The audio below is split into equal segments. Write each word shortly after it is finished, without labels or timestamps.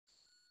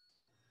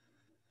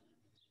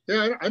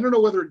Yeah, I don't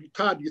know whether,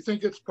 Todd, do you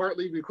think it's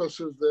partly because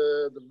of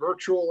the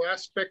virtual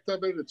aspect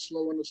of it, it's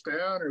slowing us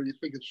down, or do you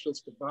think it's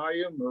just the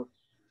volume,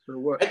 or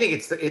what? I think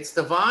it's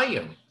the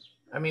volume.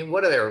 I mean,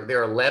 what are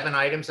there are 11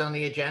 items on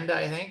the agenda,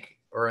 I think,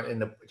 or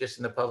just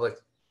in the public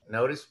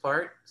notice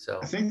part. So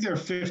I think there are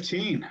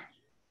 15.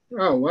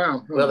 Oh,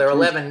 wow. Well, there are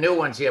 11 new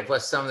ones here,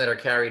 plus some that are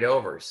carried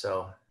over.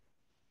 So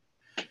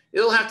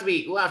we'll have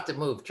to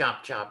move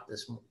chop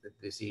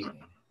this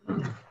evening.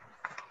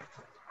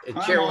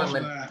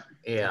 Chairwoman,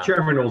 yeah.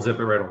 Chairman will zip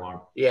it right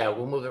along. Yeah,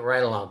 we'll move it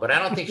right along. But I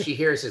don't think she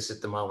hears us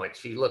at the moment.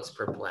 She looks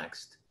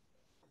perplexed.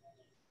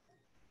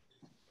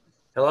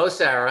 Hello,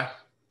 Sarah.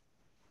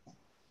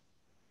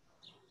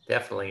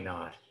 Definitely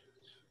not.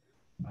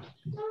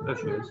 There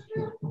she is.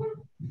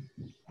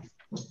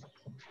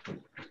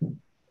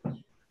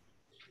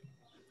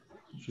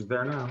 She's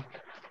there now.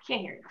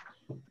 Can't hear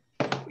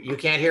you. You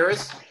can't hear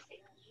us?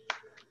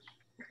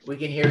 We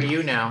can hear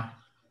you now.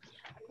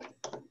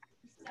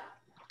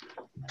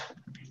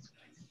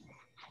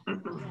 Yeah,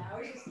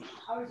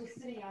 I was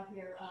just sitting out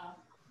here.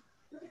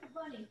 Look at the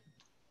bunny.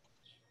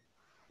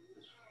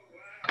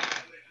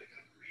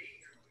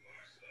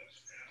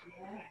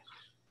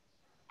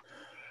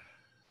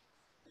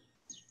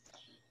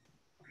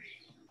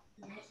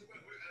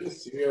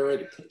 You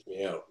already kicked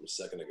me out a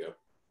second ago.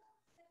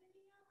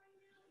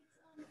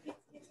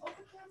 It's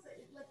overcast.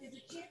 Like there's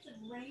a chance of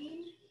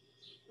rain,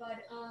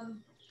 but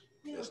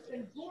you know, it's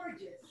been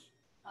gorgeous.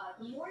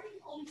 The morning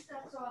always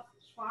starts off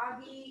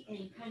foggy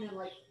and kind of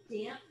like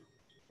damp,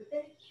 but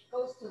then it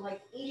goes to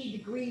like 80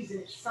 degrees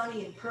and it's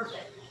sunny and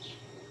perfect.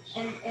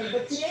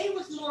 But today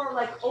was more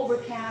like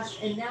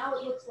overcast, and now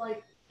it looks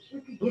like we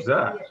could get maybe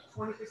a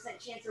 20%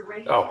 chance of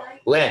rain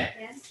tonight. Lynn.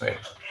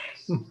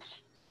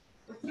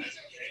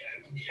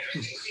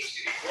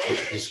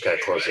 Just gotta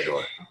close the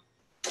door.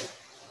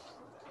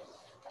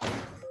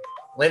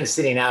 Lynn's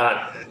sitting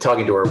out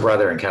talking to her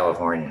brother in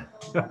California.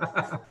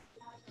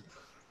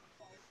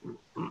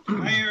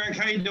 Hi, Eric.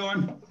 How you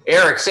doing?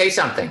 Eric, say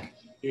something.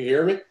 You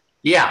hear me?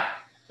 Yeah.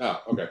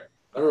 Oh, okay.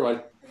 Never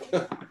mind.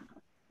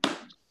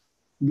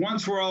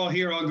 Once we're all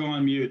here, I'll go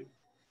on mute.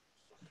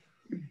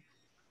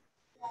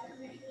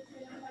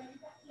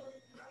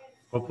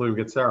 Hopefully we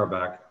get Sarah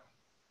back.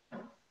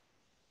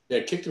 Yeah,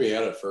 it kicked me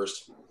out at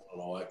first. I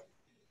don't know why.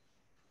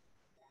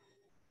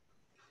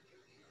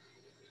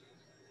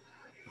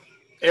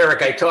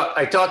 Eric,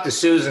 I talked to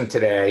Susan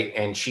today,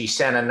 and she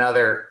sent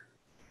another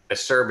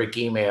acerbic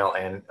email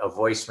and a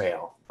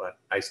voicemail, but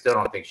I still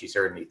don't think she's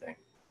heard anything.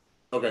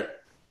 Okay.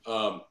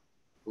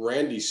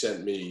 Randy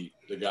sent me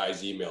the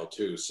guy's email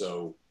too,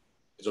 so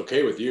it's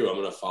okay with you. I'm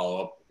going to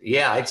follow up.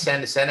 Yeah, I'd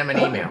send him an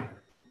email.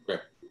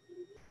 Okay.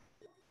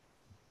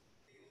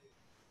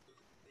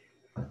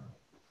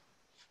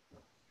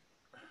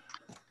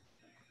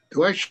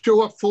 Do I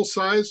show up full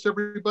size to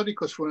everybody?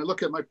 Because when I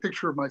look at my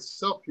picture of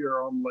myself here,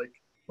 I'm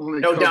like only.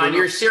 No, Don,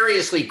 you're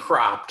seriously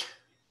cropped.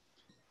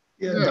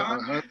 Yeah,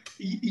 Don,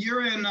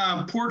 you're in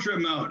portrait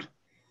mode.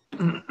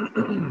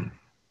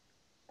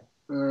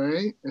 All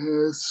right,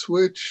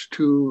 switch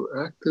to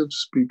active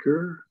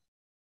speaker.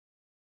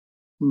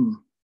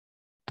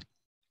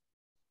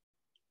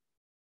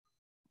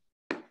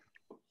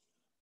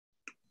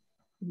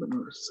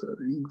 Webinar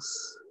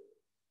settings.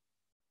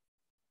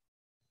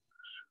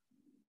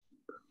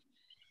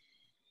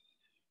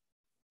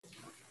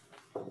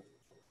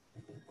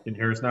 Can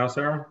you hear us now,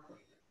 Sarah?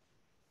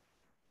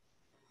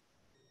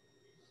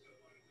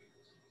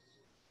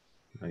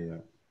 Not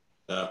yet.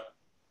 Yeah.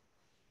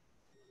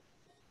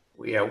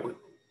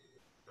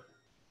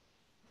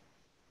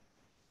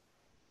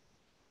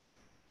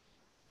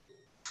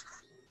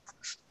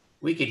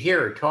 We could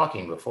hear her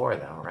talking before,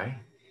 though, right?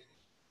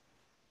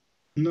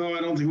 No,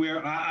 I don't think we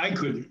are. I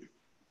couldn't.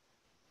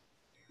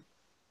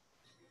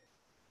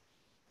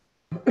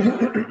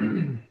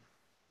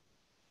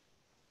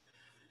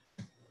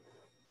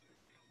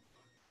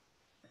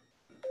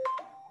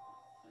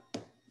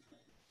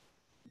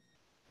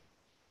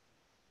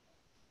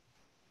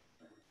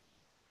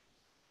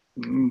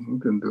 I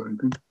couldn't do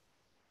anything.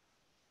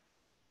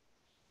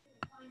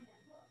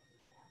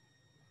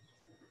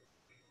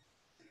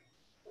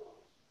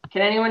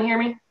 Can anyone hear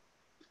me?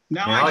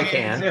 Now I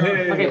can.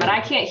 Okay, but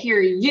I can't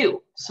hear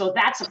you, so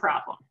that's a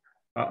problem.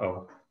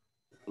 Uh-oh.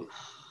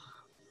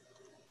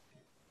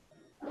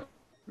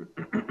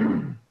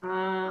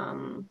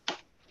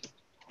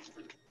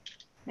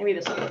 Maybe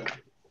this will work.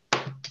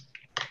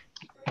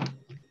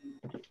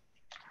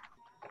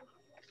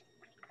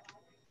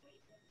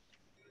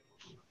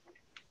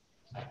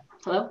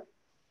 Hello?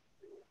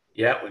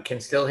 Yeah, we can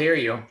still hear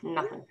you.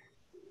 Nothing.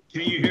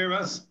 Can you hear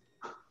us?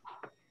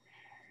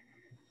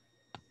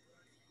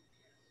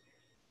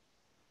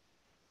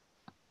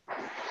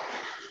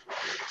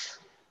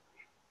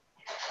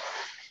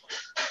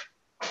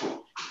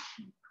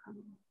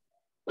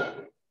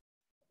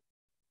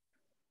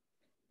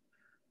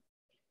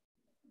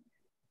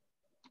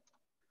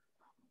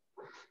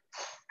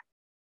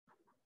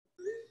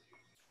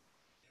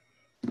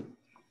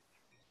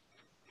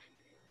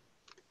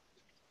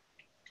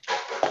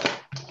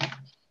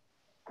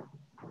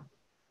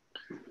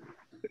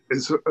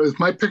 Is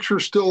my picture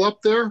still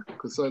up there?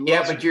 Because I lost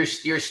Yeah, but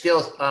you're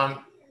still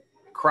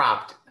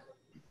cropped.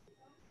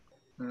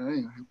 I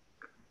have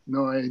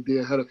no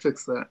idea how to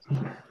fix that.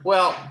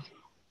 Well,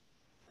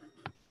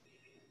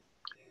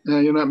 Yeah,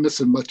 you're not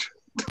missing much.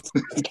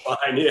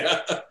 Fine,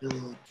 yeah.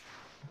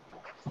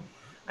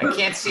 I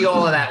can't see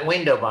all of that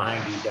window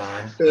behind you,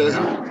 Don. You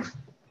know?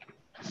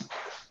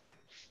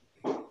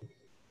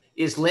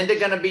 Is Linda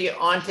going to be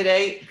on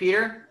today,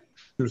 Peter?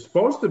 She was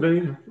supposed to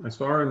be. I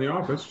saw her in the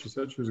office. She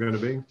said she was going to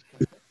be.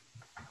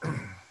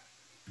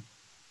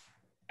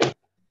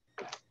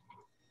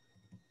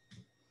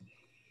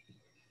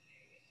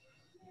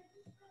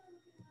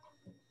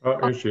 Oh,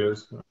 here she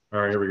is.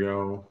 All right, here we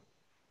go.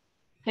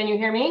 Can you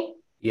hear me?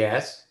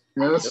 Yes.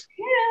 Yes.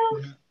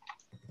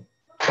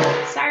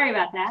 Yeah. Sorry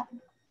about that.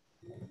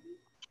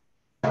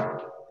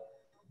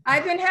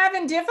 I've been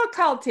having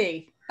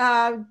difficulty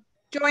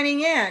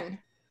joining in.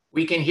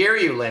 We can hear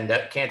you,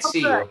 Linda. Can't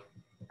see good. you.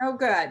 Oh,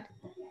 good.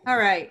 All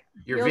right.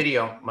 Your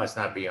video must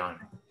not be on.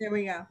 There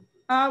we go.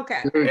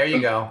 Okay. There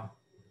you go.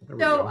 There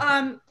we So,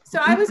 go. so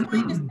I was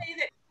going to say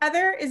that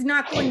Heather is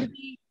not going to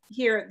be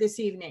here this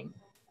evening.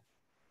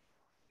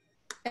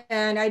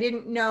 And I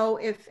didn't know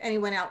if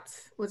anyone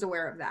else was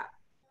aware of that.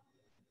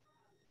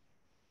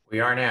 We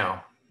are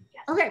now.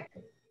 Okay,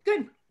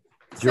 good.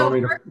 Do you want So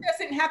me to- Mark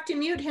doesn't have to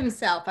mute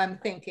himself, I'm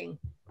thinking.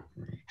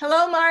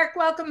 Hello, Mark,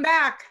 welcome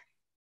back.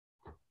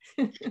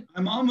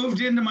 I'm all moved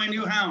into my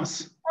new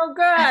house. Oh,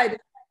 good.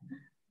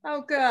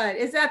 Oh, good.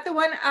 Is that the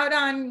one out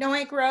on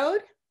Noack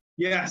Road?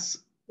 Yes.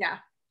 Yeah,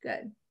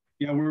 good.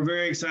 Yeah, we're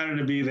very excited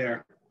to be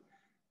there.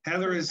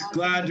 Heather is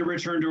glad to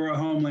return to her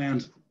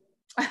homeland.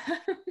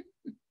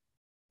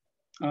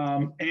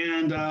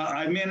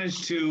 I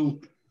managed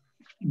to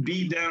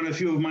beat down a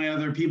few of my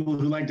other people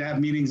who like to have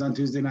meetings on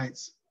Tuesday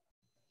nights.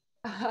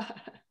 Do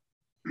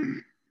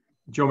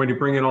you want me to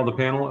bring in all the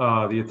panel,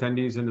 the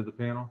attendees into the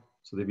panel?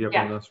 So they'd be up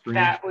on the screen?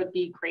 That would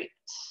be great.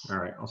 All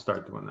right, I'll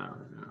start doing that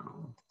right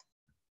now.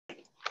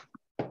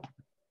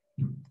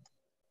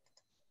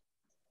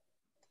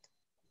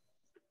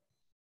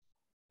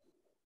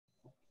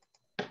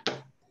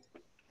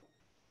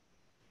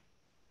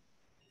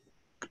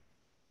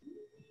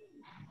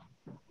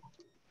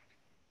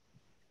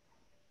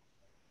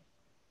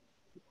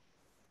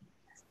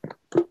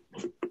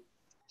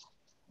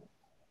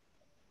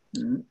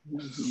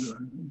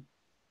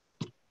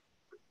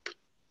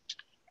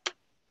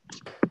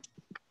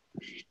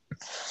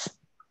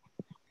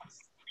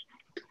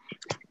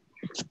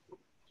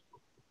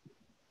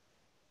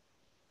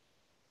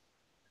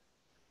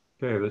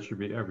 Okay, that should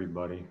be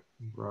everybody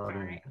brought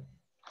in.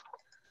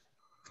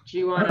 Do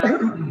you want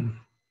to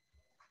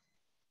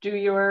do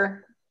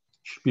your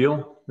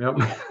Spiel? Yep.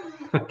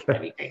 Okay.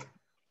 That'd be great.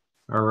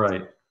 All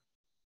right.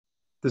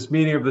 This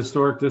meeting of the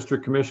Historic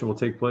District Commission will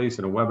take place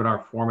in a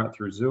webinar format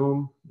through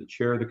Zoom. The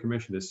chair of the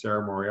commission is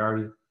Sarah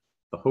Moriarty.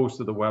 The host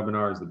of the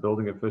webinar is the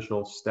building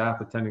official.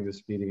 Staff attending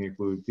this meeting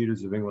include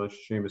Peters of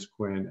English, Seamus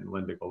Quinn, and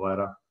Linda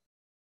Galetta.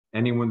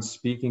 Anyone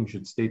speaking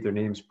should state their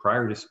names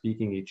prior to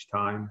speaking each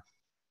time.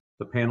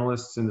 The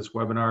panelists in this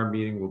webinar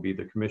meeting will be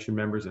the commission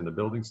members and the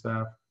building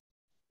staff.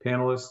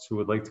 Panelists who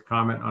would like to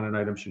comment on an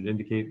item should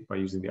indicate by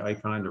using the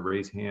icon to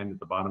raise hand at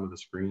the bottom of the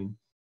screen.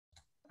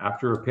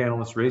 After a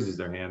panelist raises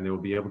their hand, they will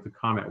be able to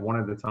comment one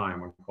at a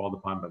time when called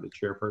upon by the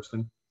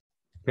chairperson.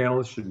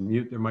 Panelists should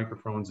mute their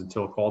microphones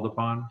until called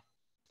upon.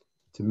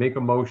 To make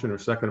a motion or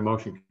second a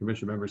motion,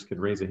 commission members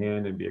can raise a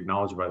hand and be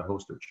acknowledged by the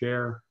host or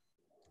chair.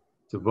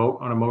 To vote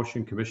on a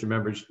motion, commission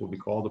members will be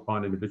called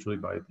upon individually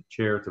by the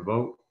chair to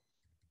vote.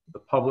 The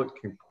public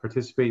can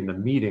participate in the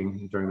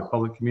meeting during the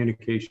public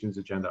communications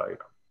agenda item.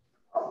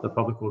 The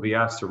public will be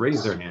asked to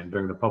raise their hand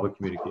during the public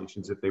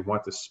communications if they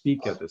want to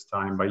speak at this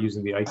time by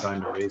using the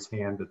icon to raise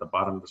hand at the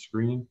bottom of the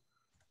screen.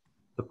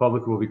 The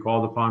public will be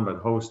called upon by the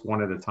host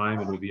one at a time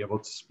and will be able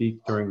to speak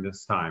during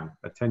this time.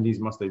 Attendees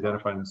must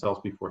identify themselves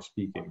before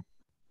speaking.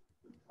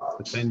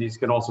 Attendees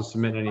can also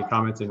submit any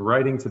comments in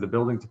writing to the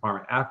building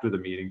department after the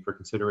meeting for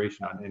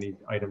consideration on any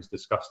items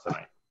discussed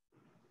tonight.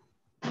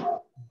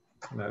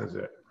 And that is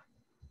it.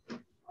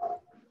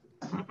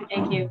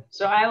 Thank you.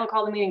 So I will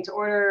call the meeting to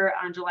order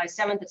on July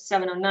 7th at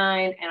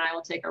 7:09, and I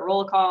will take a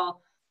roll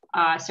call.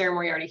 Sarah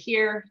Moriarty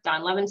here,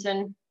 Don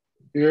Levinson.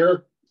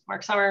 Here.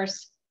 Mark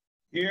Summers.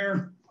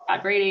 Here.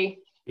 Todd Brady.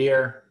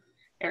 Here.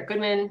 Eric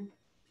Goodman.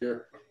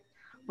 Here.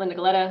 Linda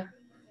Galetta.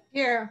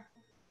 Here.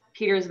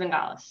 Peters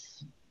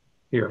Bengalis.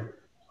 Here.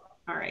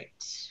 All right.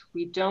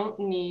 We don't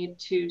need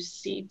to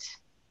seat.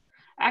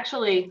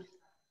 Actually,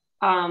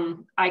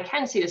 I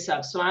can seat a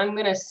sub, so I'm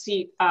going to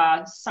seat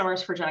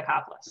Summers for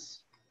Giannakopoulos.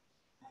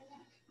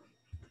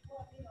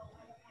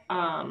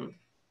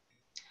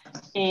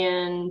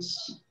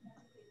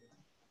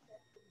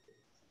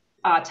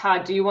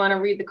 Todd, do you want to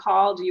read the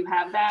call? Do you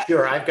have that?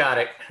 Sure, I've got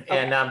it. Okay.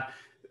 And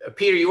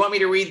Peter, you want me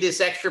to read this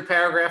extra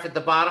paragraph at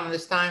the bottom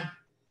this time?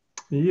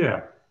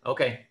 Yeah.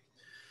 Okay.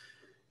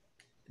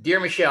 Dear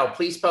Michelle,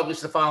 please publish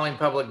the following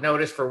public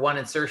notice for one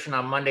insertion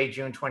on Monday,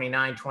 June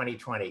 29,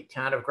 2020.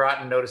 Town of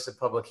Groton notice of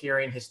public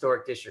hearing,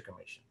 Historic District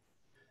Commission.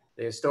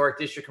 The Historic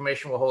District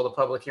Commission will hold a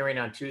public hearing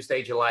on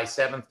Tuesday, July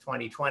 7th,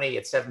 2020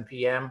 at 7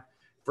 p.m.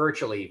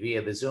 virtually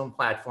via the Zoom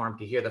platform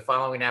to hear the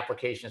following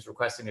applications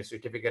requesting a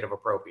certificate of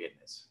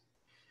appropriateness.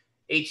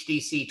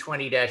 HDC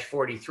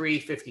 20-43,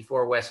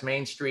 54 West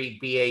Main Street,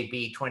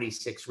 BAB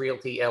 26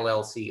 Realty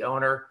LLC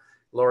owner,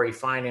 Lori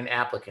Finan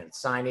applicant,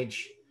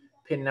 signage,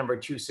 PIN number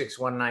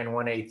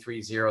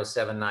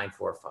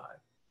 2619183079545.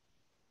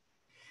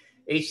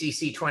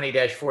 HDC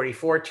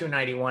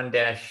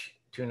 20-44,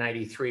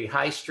 291-293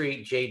 High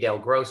Street, J. Del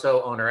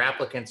Grosso, owner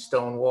applicant,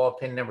 Stonewall,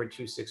 PIN number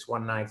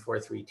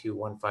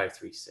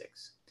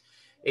 26194321536.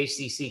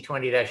 HCC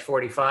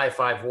 20-45,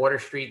 5 Water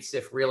Street,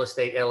 SIF Real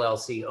Estate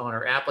LLC,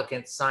 owner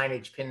applicant,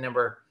 signage, PIN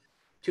number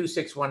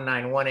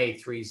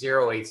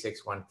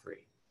 2619183088613.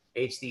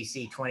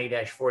 HDC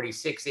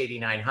 20-46,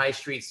 89 High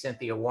Street,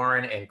 Cynthia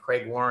Warren and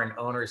Craig Warren,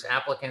 owners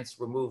applicants,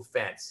 remove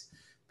fence,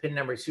 PIN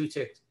number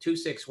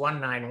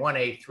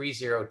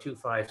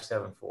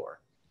 2619183025574.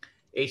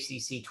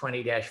 HDC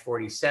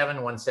 20-47,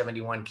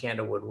 171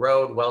 Candlewood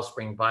Road,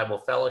 Wellspring Bible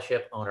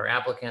Fellowship, owner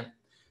applicant,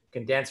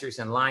 condensers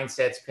and line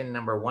sets, PIN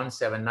number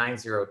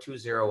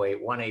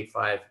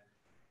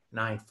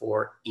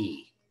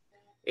 1790208185994E.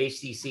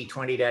 HDC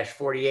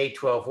 20-48,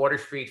 12 Water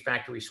Street,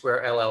 Factory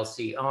Square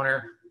LLC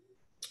owner,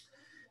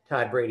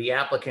 Todd Brady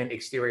applicant,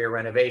 exterior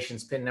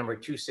renovations, PIN number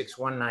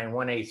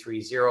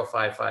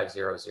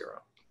 2619183055500.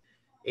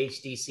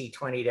 HDC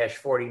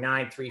 20-49,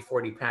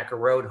 340 Packer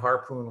Road,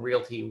 Harpoon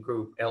Realty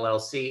Group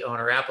LLC,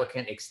 owner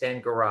applicant,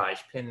 extend garage,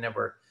 PIN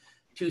number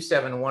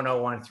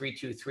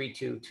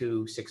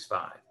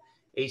 2710132322265.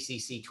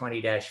 HCC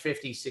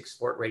 20-50, 6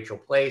 Fort Rachel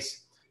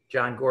Place,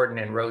 John Gordon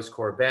and Rose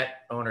Corbett,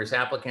 owners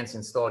applicants,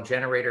 install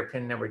generator,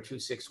 PIN number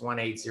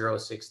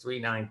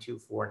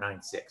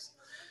 2618063929496.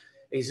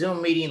 A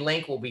Zoom meeting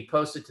link will be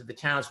posted to the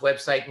town's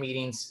website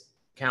meetings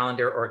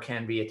calendar or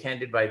can be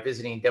attended by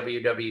visiting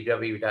www.zoom.us.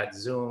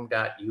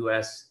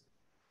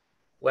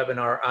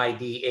 Webinar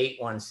ID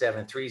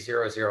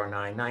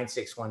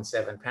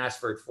 817-3009-9617,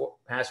 password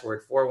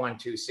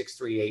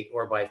 412638,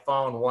 or by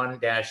phone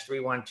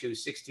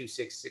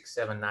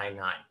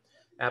 1-312-626-6799.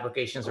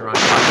 Applications are on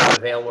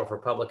available for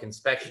public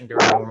inspection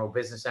during normal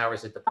business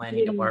hours at the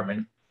Planning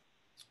Department.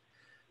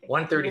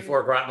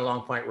 134 Groton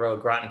Long Point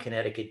Road, Groton,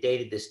 Connecticut,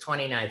 dated this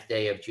 29th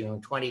day of June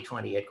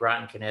 2020 at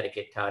Groton,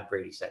 Connecticut. Todd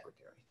Brady, Secretary.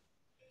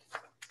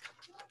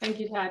 Thank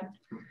you, Todd.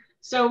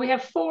 So we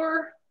have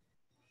 4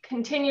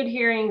 continued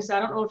hearings. I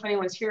don't know if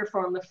anyone's here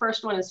for them. The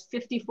first one is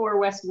 54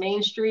 West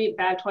Main Street,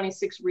 BAB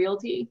 26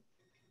 Realty.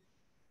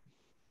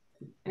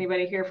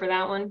 Anybody here for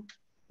that one?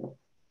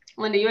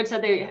 Linda, you had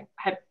said they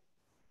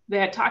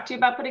had talked to you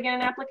about putting in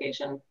an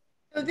application?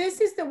 So this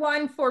is the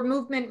one for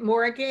Movement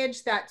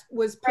Mortgage that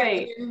was put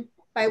in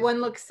by One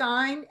Look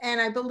Sign.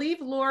 And I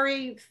believe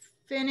Lori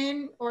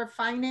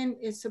Finan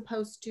is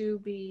supposed to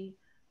be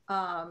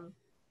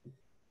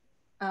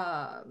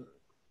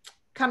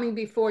coming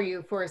before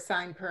you for a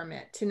sign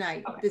permit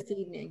tonight, this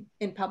evening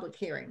in public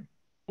hearing.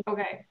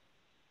 Okay.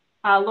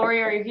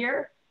 Lori, are you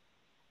here?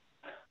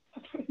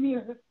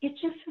 It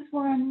just says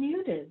we're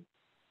unmuted.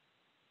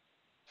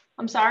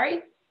 I'm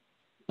sorry?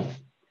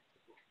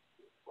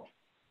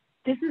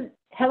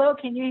 Hello,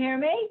 can you hear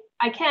me?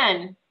 I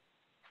can.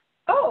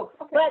 Oh,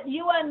 okay. But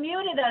you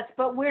unmuted us,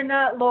 but we're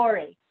not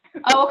Lori.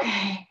 Oh,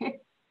 okay.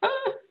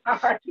 All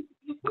right.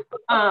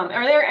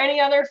 Are there any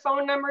other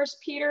phone numbers,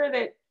 Peter,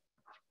 that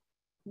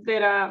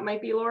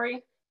might be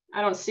Lori?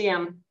 I don't see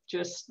them,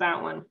 just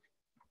that one.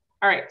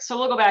 All right, so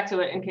we'll go back to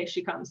it in case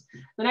she comes.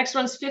 The next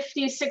one's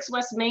 56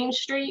 West Main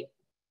Street.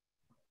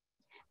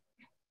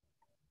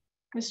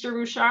 Mr.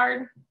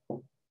 Bouchard?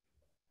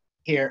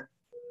 Here.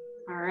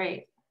 All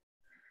right.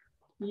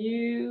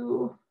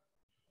 You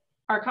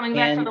are coming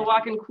back for the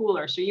walk-in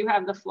cooler, so you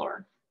have the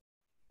floor.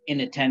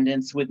 In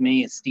attendance with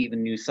me is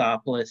Stephen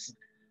Newsopoulos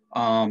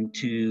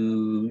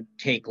to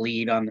take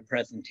lead on the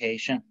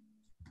presentation.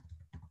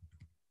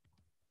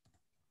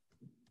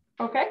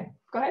 Okay,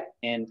 go ahead.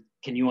 And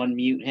can you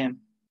unmute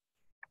him?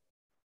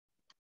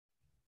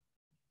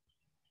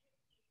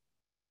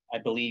 I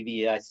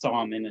believe I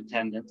saw him in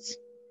attendance.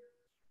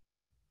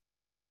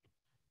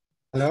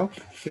 Hello,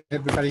 can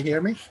everybody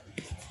hear me?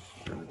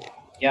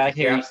 Yeah, I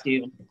hear you,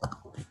 Stephen.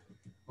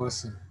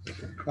 Awesome.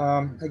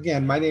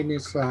 Again, my name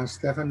is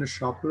Stefan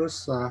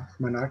Nishopoulos.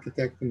 I'm an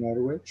architect in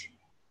Norwich.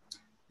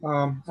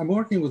 I'm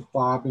working with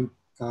Bob in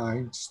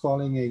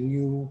installing a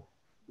new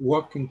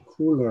walk-in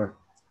cooler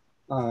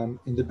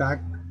in the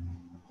back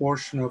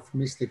portion of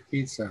Mystic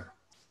Pizza.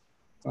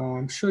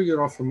 I'm sure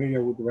you're all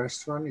familiar with the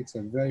restaurant. It's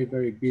a very,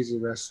 very busy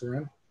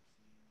restaurant.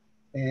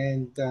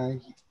 And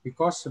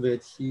because of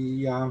it,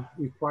 he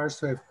requires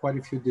to have quite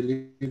a few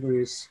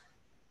deliveries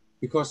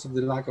because of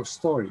the lack of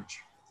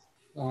storage.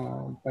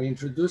 By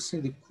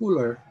introducing the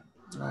cooler,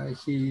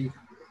 he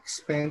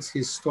expands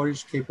his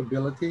storage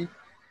capability,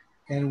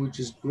 and which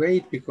is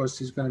great because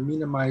he's going to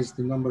minimize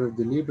the number of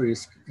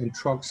deliveries and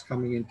trucks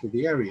coming into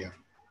the area.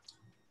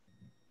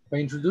 By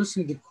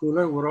introducing the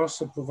cooler, we're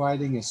also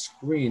providing a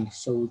screen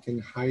so we can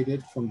hide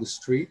it from the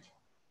street.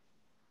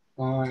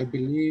 I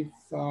believe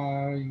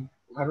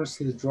I don't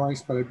see the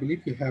drawings, but I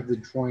believe you have the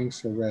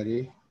drawings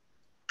already.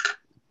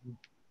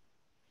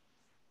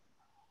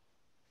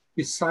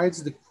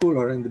 Besides the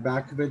cooler in the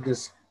back of it,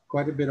 there's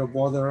quite a bit of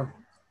other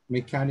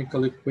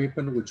mechanical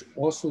equipment, which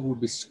also will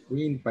be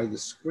screened by the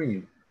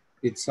screen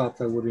itself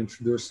that we're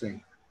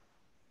introducing.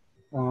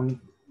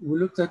 We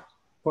looked at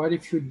quite a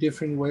few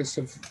different ways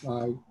of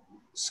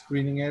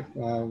screening it.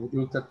 We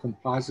looked at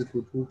composite,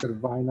 we looked at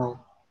vinyl.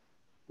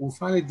 We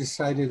finally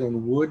decided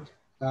on wood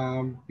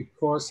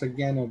because,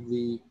 again, of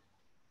the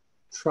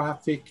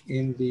traffic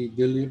in the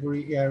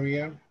delivery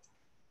area,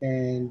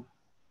 and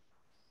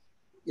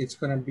it's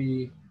going to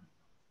be,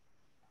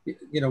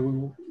 you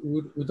know,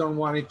 we don't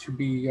want it to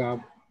be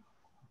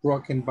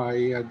broken by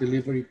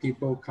delivery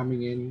people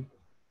coming in.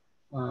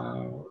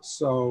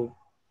 So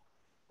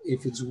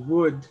if it's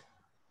wood,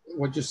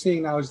 what you're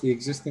seeing now is the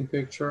existing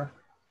picture,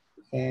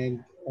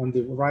 and on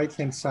the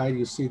right-hand side,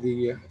 you see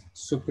the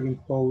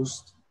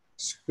superimposed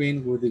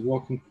screen with the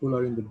walk-in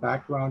cooler in the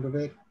background of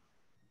it.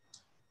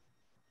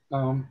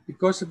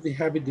 Because of the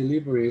heavy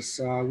deliveries,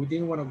 we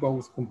didn't want to go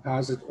with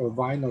composite or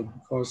vinyl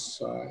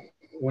because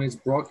when it's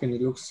broken,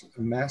 it looks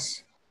a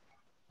mess.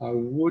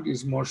 Wood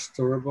is more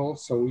sturable,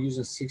 so we use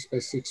a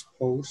 6x6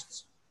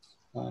 posts.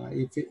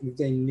 If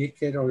they nick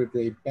it or if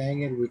they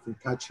bang it, we can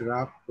touch it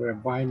up. Where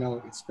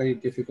vinyl, it's very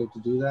difficult to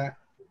do that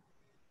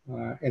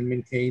and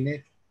maintain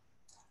it.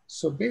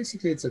 So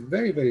basically, it's a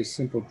very, very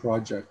simple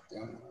project.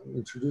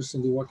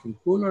 Introducing the walk-in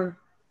cooler,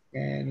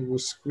 and we're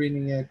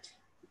screening it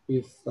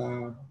with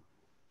the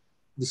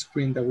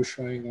screen that we're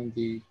showing on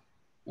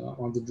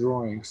the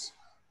drawings.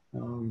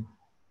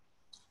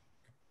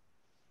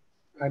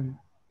 I'm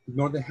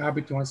more than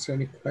happy to answer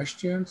any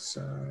questions.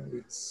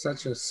 It's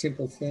such a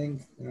simple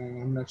thing.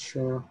 I'm not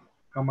sure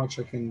how much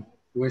I can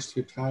waste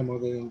your time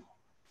other than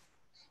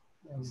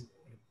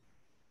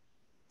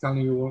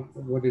telling you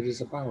what it is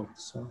about.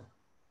 So,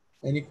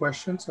 any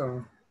questions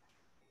or?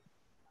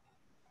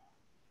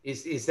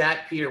 Is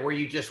that, Peter, where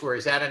you just were,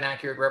 is that an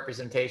accurate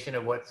representation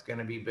of what's going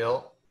to be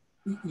built?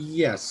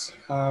 Yes.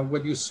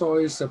 What you saw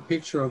is a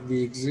picture of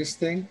the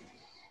existing,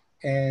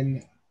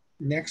 and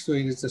next to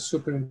it is a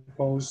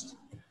superimposed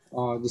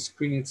the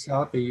screen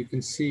itself, and you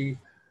can see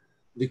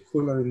the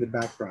cooler in the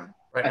background.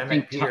 Right. I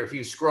mean, Peter, if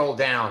you scroll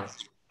down.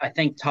 I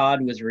think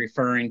Todd was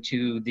referring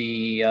to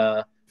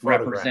the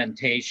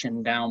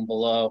representation down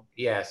below.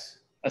 Yes.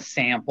 A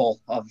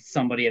sample of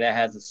somebody that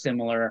has a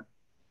similar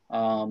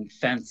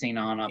fencing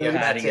on a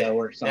patio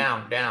or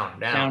something.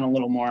 Down a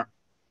little more.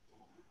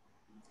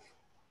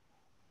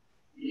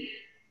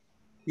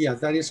 Yeah,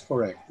 that is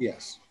correct,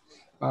 yes.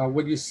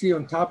 What you see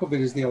on top of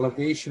it is the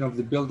elevation of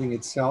the building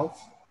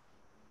itself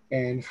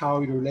and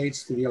how it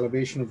relates to the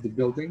elevation of the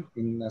building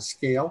in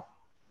scale.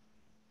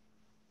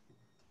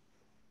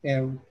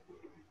 And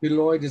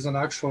below it is an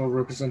actual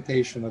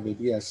representation of it,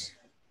 yes.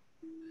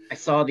 I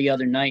saw the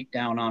other night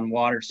down on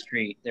Water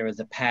Street, there was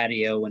a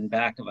patio in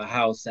back of a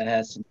house that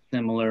has some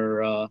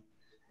similar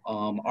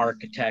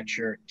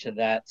architecture to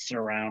that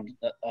surround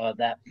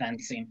that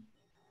fencing.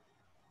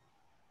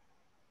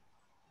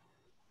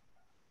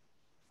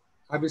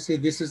 Obviously,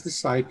 this is the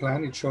site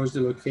plan. It shows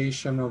the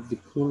location of the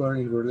cooler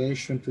in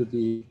relation to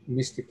the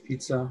Mystic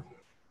Pizza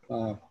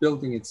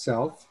building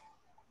itself.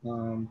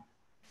 And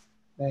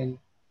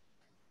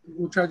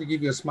we'll try to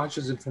give you as much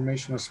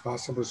information as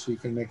possible so you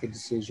can make a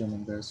decision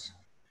on this.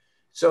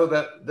 So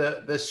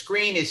the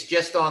screen is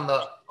just on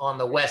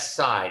the west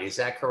side, is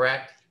that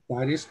correct?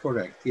 That is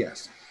correct,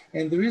 yes.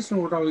 And the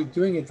reason we're only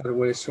doing it that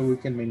way is so we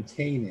can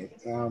maintain it.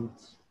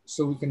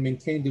 So we can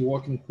maintain the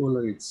walk-in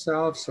cooler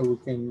itself, so we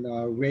can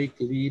rake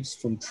leaves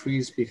from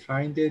trees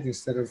behind it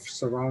instead of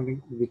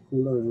surrounding the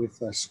cooler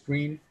with a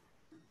screen.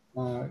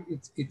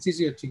 It's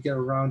easier to get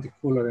around the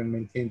cooler and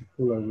maintain the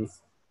cooler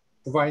with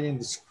providing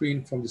the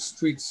screen from the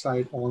street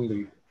side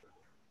only.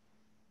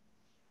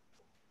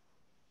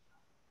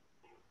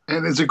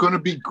 And is it going to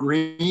be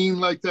green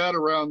like that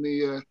around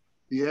the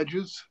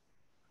edges?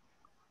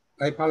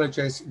 I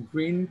apologize,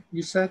 green,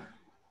 you said?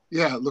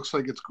 Yeah, it looks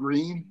like it's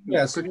green.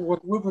 Yes,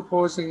 what we're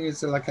proposing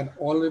is like an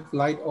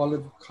light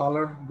olive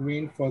color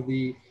green for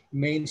the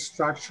main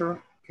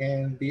structure,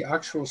 and the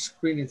actual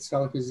screen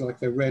itself is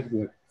like a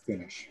redwood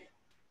finish.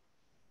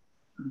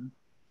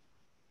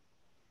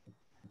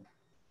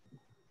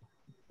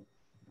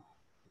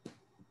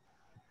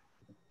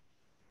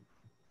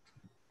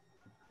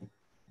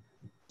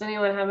 Does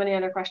anyone have any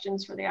other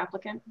questions for the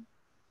applicant?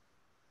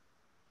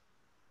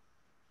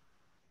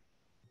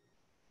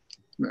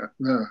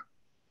 No.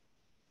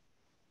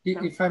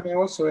 If I may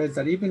also add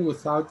that even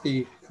without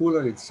the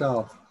cooler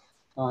itself,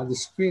 the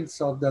screen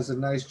itself does a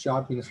nice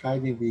job in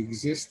hiding the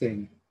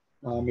existing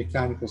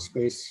mechanical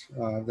space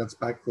that's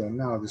back there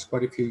now. There's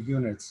quite a few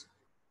units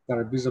that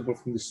are visible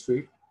from the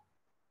street.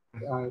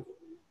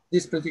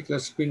 This particular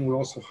screen will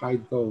also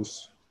hide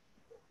those.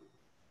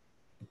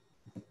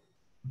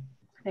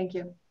 Thank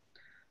you.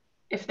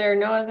 If there are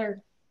no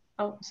other,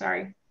 oh,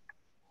 sorry.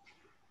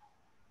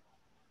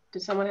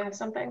 Did someone have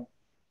something?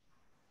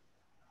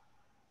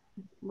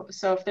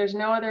 So if there's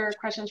no other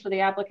questions for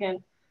the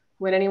applicant,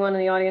 would anyone in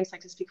the audience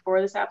like to speak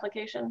for this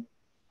application?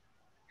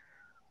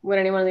 Would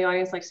anyone in the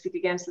audience like to speak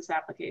against this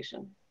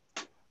application?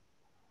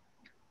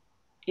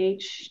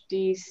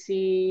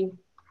 HDC,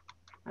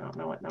 I don't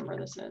know what number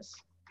this is.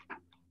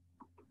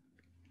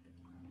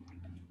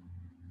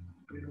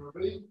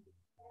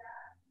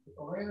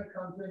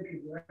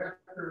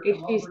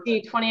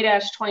 HDC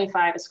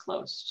 20-25 is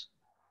closed.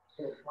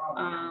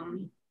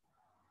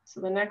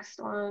 So the next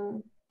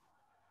one,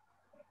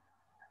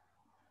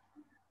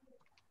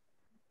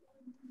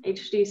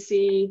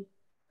 HDC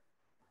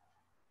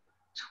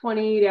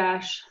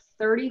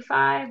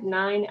 20-35,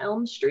 9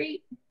 Elm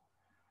Street.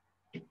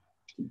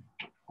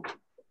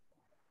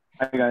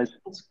 Hi guys.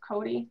 It's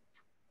Cody.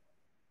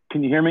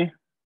 Can you hear me?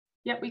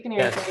 Yep, we can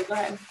hear you. Cody. Go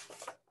ahead.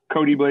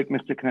 Cody Blake,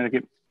 Mr.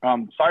 Connecticut.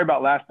 Sorry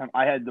about last time.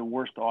 I had the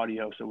worst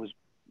audio, so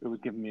it was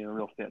giving me a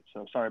real fit.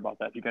 So sorry about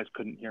that. If you guys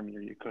couldn't hear me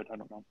or you could, I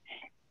don't know.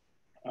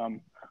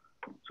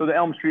 So the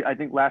Elm Street, I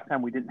think last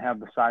time we didn't have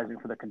the sizing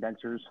for the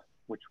condensers,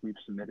 which we've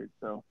submitted.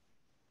 So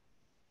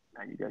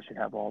now you guys should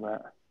have all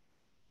that.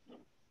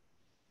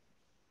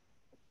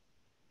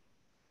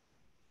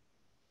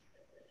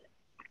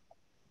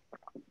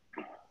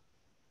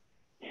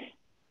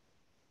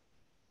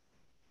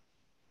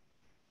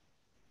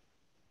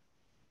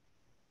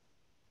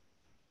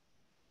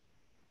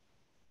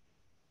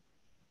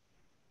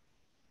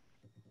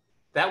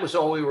 That was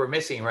all we were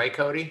missing, right,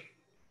 Cody?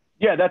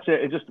 Yeah, that's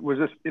it. It just was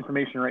this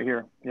information right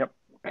here. Yep.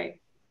 Right.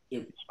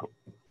 Yep.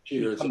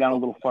 Come down a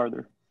little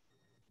farther.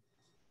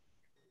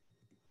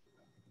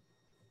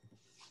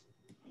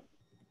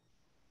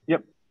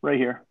 Yep, right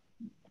here.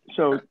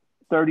 So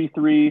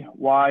 33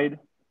 wide,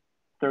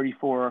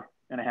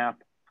 34.5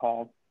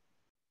 tall,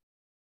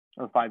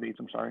 or 5/8,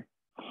 I'm sorry.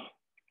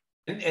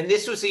 And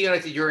this was the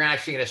unit that you were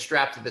actually going to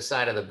strap to the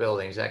side of the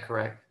building. Is that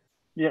correct?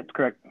 Yeah, it's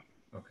correct.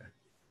 Okay.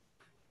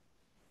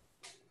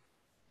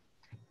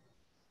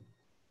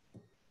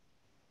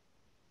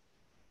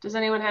 Does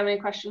anyone have any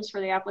questions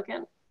for the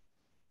applicant?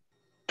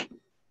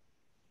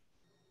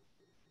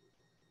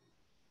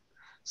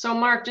 So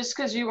Mark, just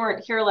because you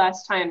weren't here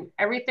last time,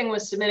 everything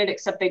was submitted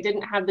except they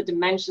didn't have the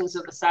dimensions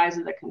of the size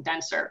of the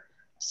condenser.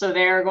 So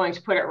they're going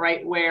to put it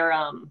right where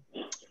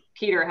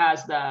Peter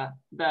has the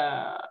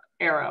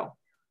arrow.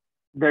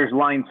 There's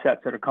line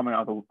sets that are coming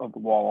out of the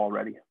wall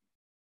already.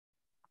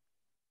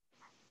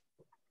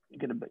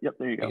 Get a bit. Yep,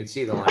 there you go. You can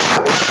see the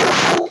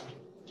line.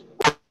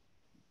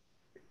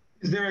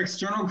 Is there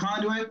external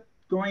conduit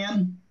going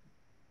in?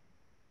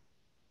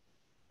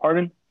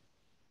 Pardon?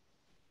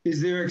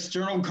 Is there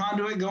external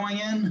conduit going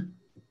in?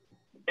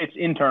 It's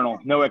internal,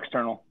 no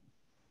external.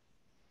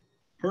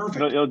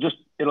 Perfect.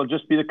 It'll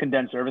just be the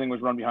condenser. Everything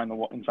was run behind the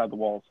wall, inside the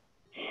walls.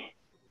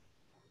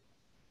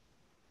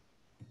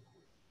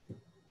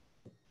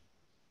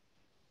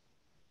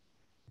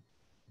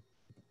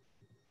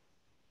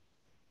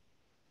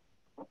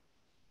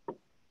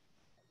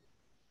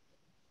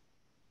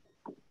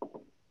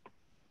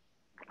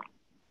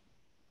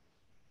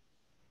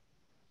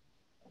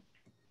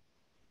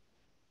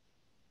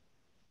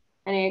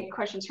 Any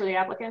questions for the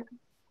applicant?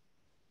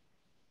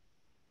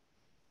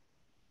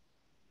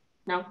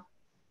 No?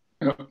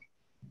 No.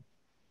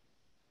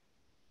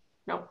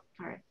 No, all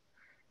right.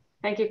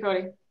 Thank you,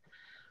 Cody.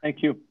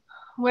 Thank you.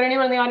 Would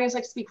anyone in the audience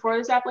like to speak for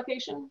this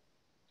application?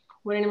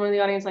 Would anyone in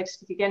the audience like to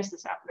speak against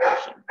this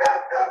application?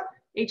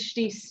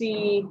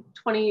 HDC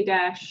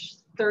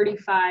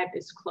 20-35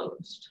 is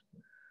closed.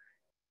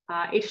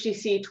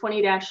 HDC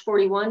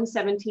 20-41,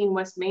 17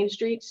 West Main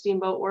Street,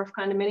 Steamboat Wharf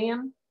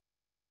Condominium.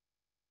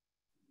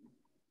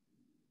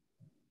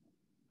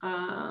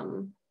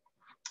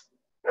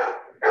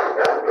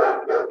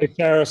 Hey,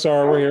 Sarah,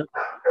 sorry, we're here.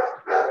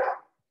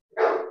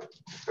 Oh,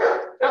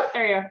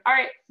 there you are. All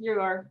right, you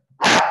are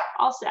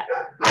all set.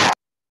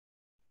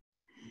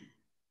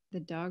 The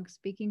dog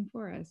speaking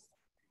for us.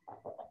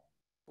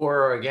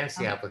 For or against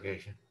the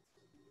application?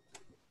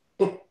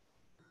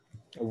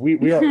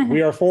 We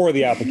are for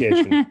the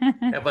application.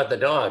 How about the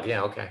dog?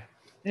 Yeah, okay.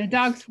 The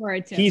dog's for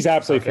it too. He's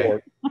absolutely for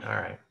it. All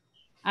right.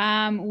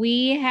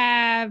 We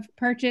have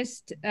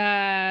purchased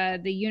the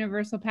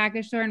Universal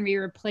Package Store, and we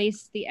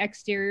replaced the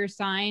exterior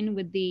sign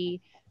with the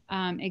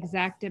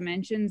exact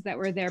dimensions that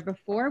were there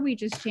before. We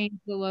just changed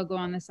the logo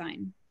on the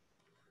sign.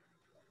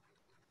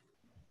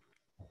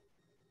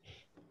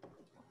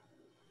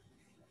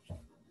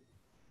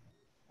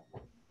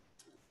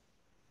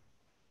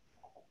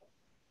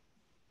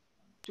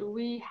 Do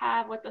we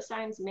have what the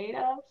sign's made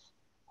of?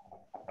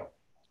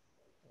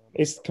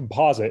 It's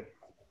composite.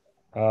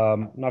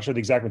 Not sure the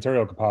exact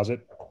material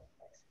composite.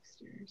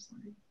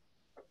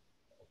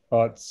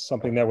 But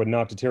something that would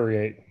not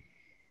deteriorate.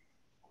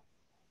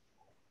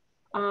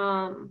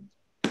 And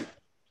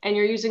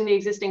you're using the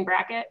existing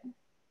bracket?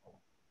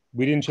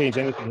 We didn't change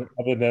anything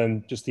other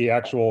than just the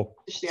actual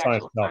sign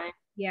itself. Sign.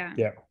 Yeah.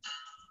 Yeah.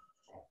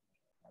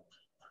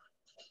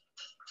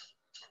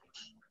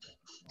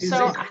 So, Is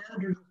it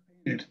carved or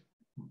painted?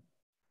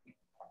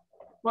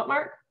 What,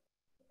 Mark?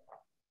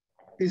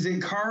 Is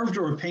it carved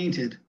or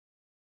painted?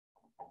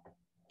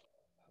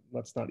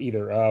 That's not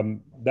either.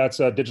 That's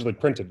digitally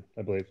printed,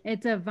 I believe.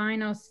 It's a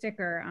vinyl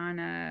sticker on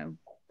a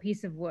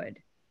piece of wood.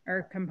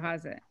 or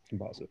composite?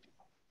 Composite.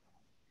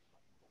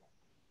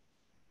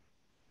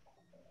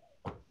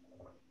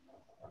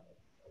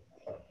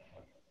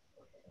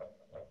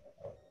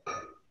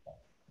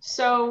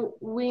 So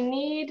we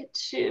need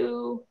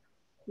to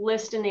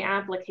list in the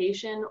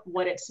application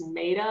what it's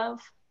made of.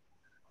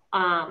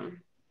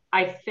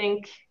 I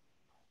think,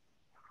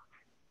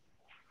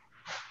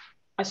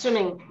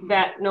 assuming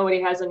that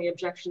nobody has any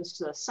objections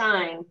to the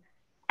sign,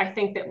 I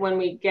think that when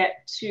we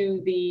get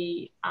to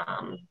the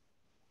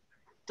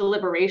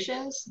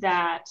deliberations,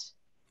 that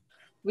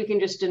we can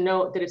just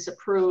denote that it's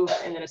approved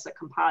and that it's a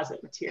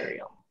composite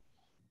material.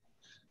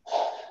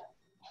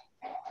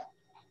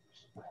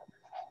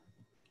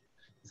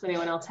 Does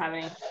anyone else have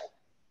any?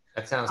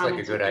 That sounds like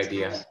a good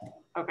idea.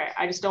 Okay,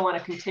 I just don't want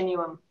to continue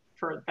them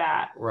for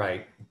that.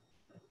 Right.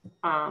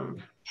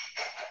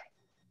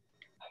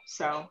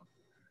 So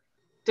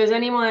does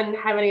anyone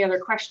have any other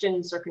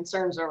questions or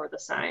concerns over the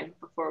sign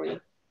before we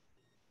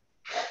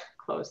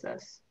close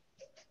this?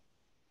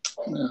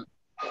 No.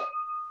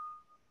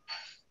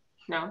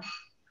 No?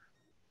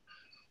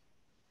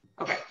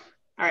 Okay,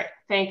 all right,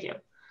 thank you.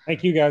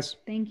 Thank you, guys.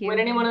 Thank you. Would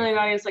anyone in the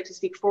audience like to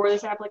speak for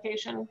this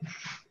application?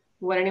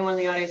 Would anyone in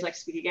the audience like to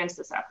speak against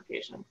this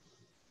application?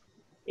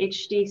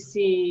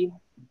 HDC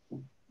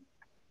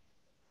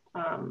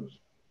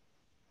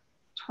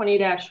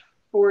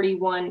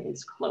 20-41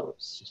 is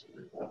closed.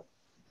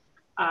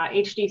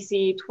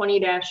 HDC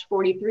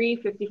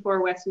 20-43,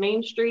 54 West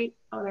Main Street.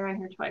 Oh, they're on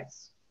here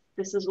twice.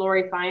 This is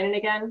Lori Finan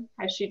again.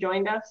 Has she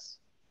joined us?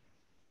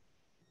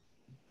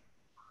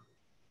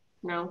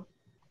 No.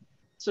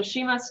 So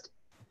she must,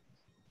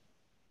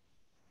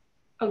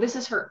 oh, this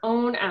is her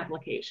own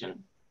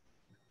application.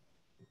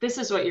 This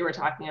is what you were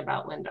talking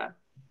about, Linda.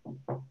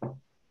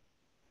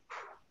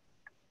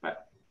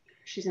 But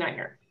she's not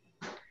here.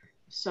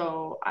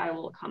 So I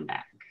will come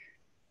back.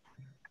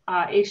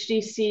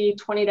 HDC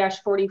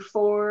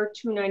 20-44,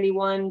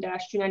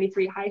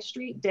 291-293 High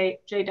Street, Jay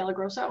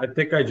Delagrosso. I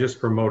think I just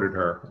promoted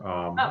her.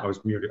 I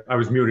was muted. I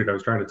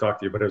was trying to talk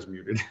to you, but I was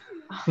muted.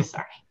 Oh,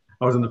 sorry.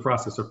 I was in the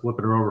process of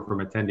flipping her over from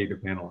attendee to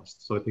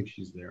panelist. So I think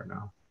she's there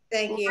now.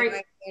 Thank you. Right.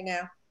 I'm here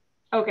now.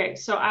 Okay,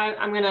 so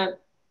I'm going to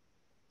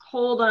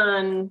hold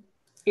on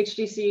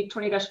HDC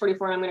 20-44,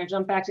 and I'm going to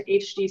jump back to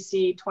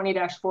HDC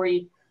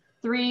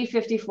 20-43,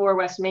 54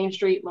 West Main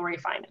Street, Lori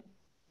Finan.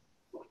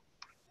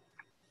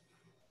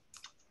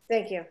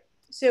 Thank you.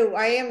 So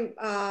I am,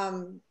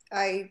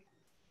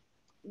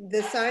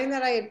 the sign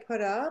that I had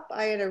put up,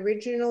 I had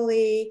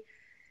originally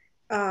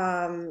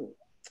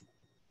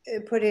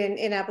put in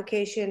an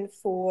application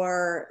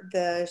for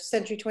the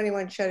Century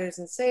 21 Shutters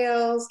and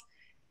Sales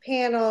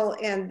panel,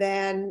 and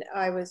then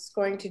I was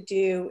going to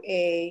do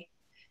a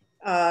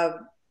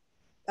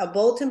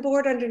bulletin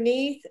board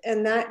underneath,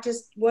 and that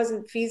just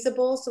wasn't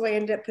feasible. So I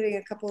ended up putting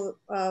a couple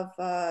of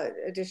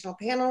additional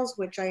panels,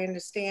 which I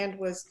understand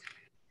was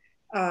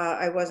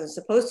I wasn't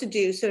supposed to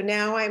do. So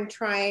now I'm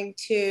trying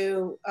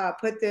to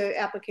put the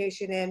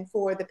application in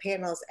for the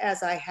panels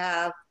as I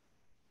have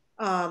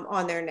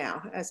on there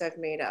now, as I've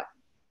made up.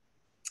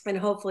 And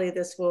hopefully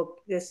this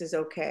is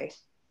okay.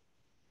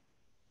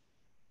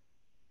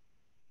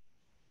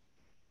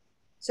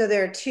 So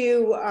there are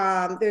two,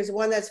 there's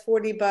one that's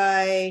 40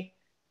 by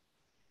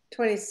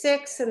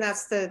 26, and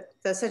that's the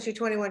Century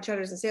 21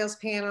 Shutters and Sales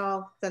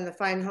panel. Then the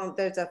Fine Home,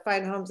 there's a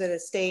Fine Homes and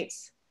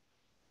Estates.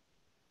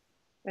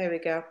 There we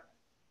go.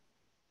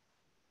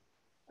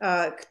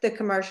 The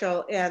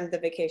commercial and the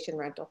vacation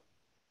rental.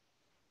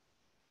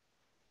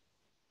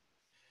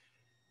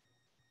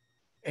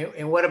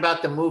 And what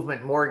about the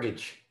movement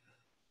mortgage?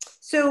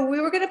 So we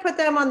were going to put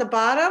them on the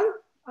bottom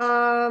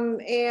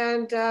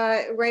and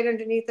right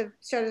underneath the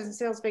Shutters and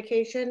Sales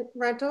vacation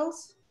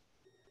rentals.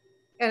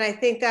 And I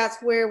think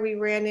that's where we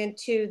ran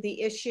into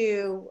the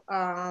issue.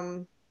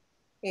 And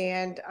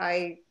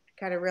I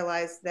kind of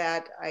realized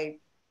that I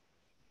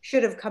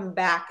should have come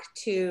back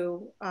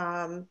to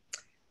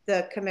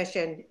the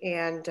commission.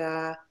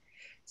 And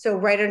so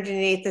right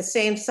underneath, the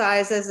same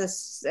size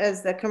as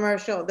the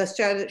commercial, the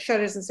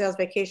Shutters and Sales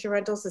vacation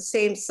rentals, the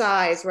same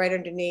size right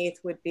underneath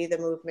would be the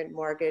movement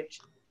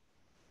mortgage.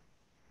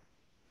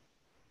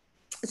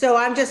 So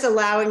I'm just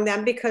allowing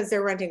them, because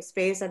they're renting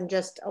space, I'm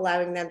just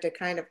allowing them to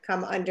kind of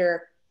come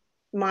under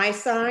my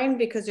sign,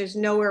 because there's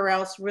nowhere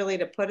else really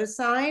to put a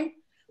sign.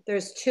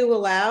 There's two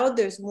allowed.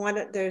 There's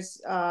one, there's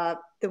the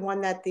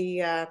one that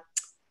the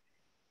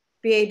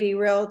BAB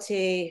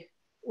Realty,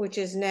 which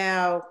is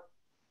now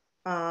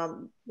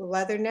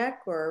Leatherneck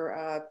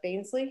or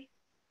Bainsley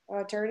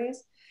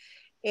attorneys.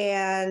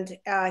 And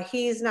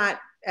he's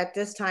not at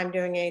this time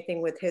doing anything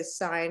with his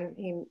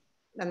sign.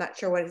 I'm not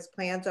sure what his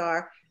plans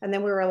are. And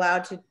then we were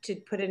allowed to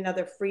put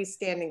another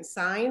freestanding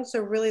sign. So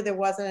really there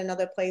wasn't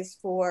another place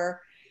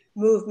for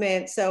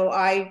movement. So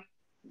I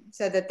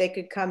said that they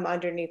could come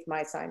underneath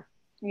my sign,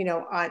 you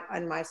know,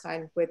 on my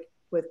sign with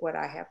what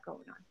I have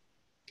going on.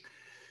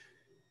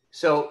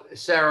 So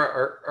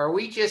Sarah, are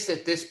we just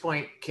at this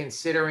point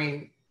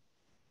considering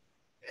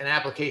an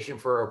application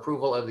for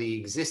approval of the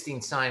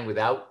existing sign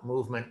without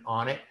movement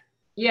on it?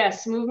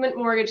 Yes, Movement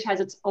Mortgage has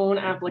its own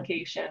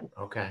application.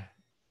 Okay.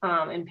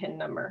 And PIN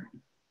number.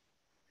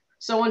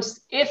 So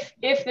once, if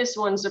this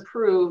one's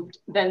approved,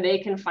 then they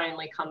can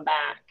finally come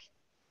back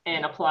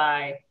and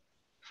apply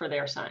for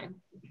their sign.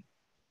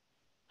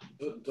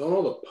 Don't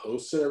all the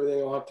posts and everything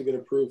will have to get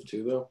approved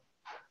too, though?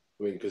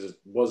 I mean, because it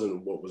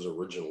wasn't what was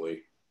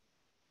originally.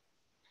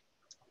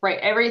 Right,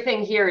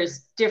 everything here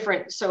is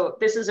different. So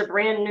this is a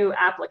brand new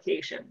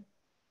application,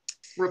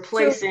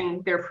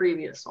 replacing their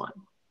previous one.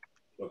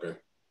 Okay.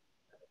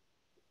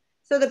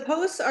 So the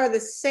posts are the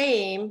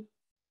same.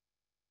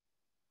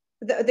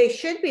 They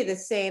should be the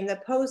same,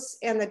 the posts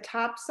and the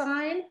top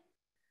sign.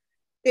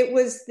 It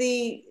was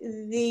the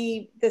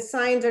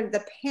signs or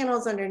the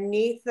panels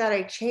underneath that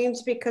I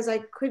changed because I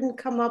couldn't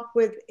come up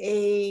with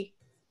a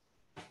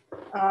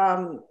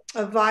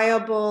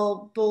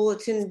viable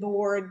bulletin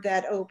board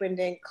that opened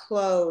and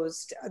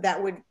closed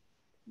that would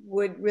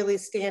really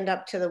stand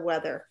up to the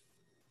weather.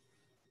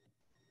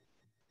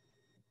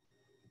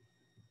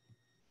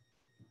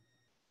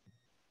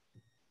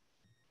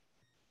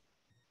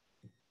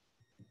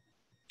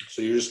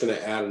 So you're just going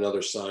to add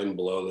another sign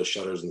below the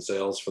shutters and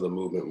sales for the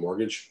Movement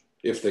Mortgage?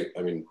 If they,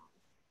 I mean,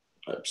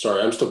 I'm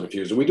sorry, I'm still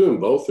confused. Are we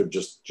doing both or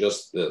just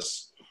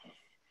this?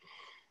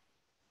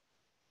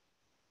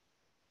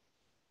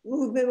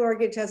 Movement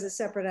Mortgage has a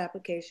separate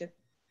application.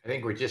 I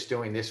think we're just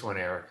doing this one,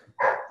 Eric.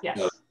 Yes.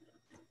 No.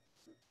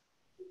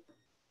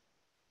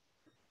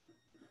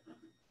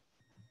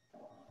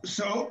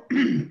 So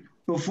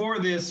before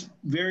this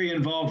very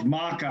involved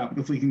mock-up,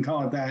 if we can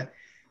call it that,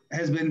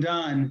 has been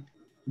done,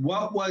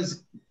 what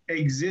was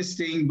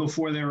existing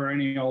before there were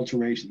any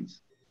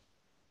alterations?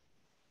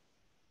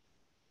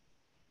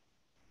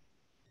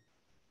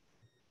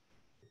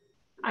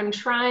 I'm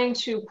trying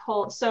to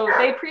pull, so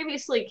they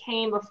previously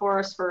came before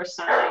us for a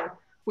sign,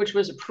 which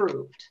was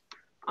approved.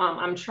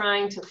 I'm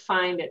trying to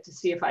find it to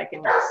see if I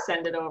can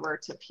send it over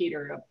to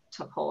Peter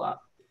to pull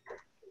up.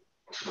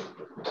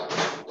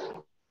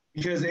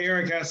 Because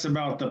Eric asked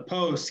about the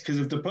posts, because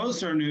if the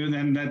posts are new,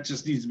 then that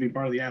just needs to be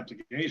part of the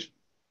application.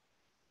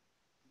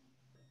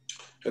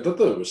 I thought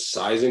the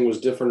sizing was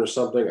different or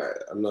something.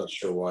 I'm not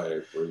sure why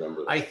I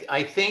remember that.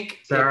 I think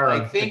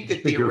Sarah,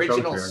 that the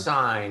original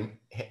sign,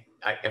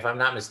 if I'm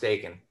not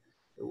mistaken,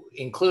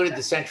 included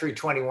the Century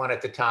 21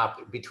 at the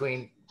top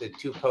between the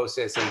two posts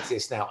as they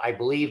exist now. I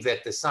believe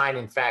that the sign,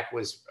 in fact,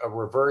 was a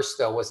reverse,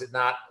 though, was it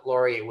not,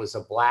 Lori? It was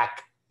a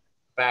black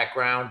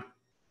background.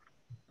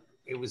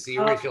 It was the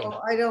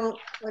original. I don't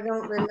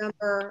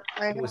remember.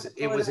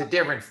 It was a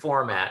different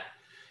format,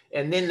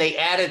 and then they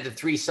added the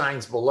 3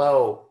 signs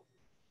below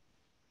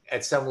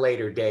at some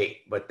later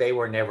date, but they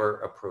were never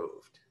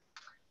approved.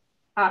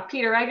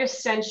 Peter, I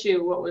just sent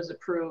you what was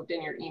approved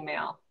in your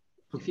email.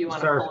 If you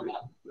want to pull it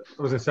up.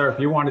 I was gonna say, Sarah, if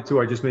you wanted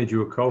to, I just made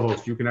you a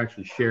co-host. You can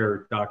actually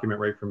share document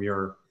right from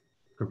your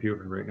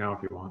computer right now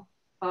if you want.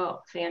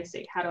 Oh,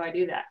 fancy. How do I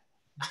do that?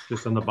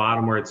 Just on the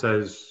bottom where it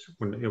says,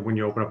 when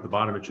you open up the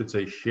bottom, it should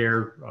say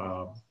share,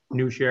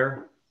 new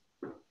share.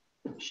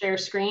 Share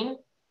screen?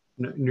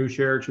 New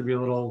share, it should be a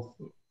little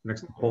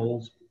next to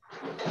polls.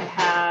 I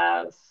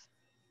have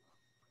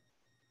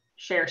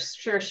share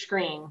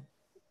screen.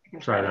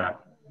 Try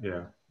that,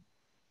 yeah.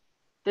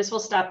 This will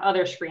stop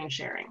other screen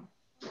sharing.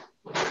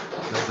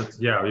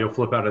 Yeah, you'll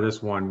flip out of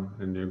this one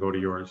and you go to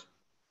yours.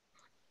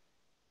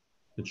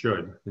 It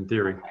should, in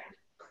theory.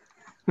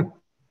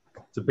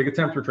 It's a big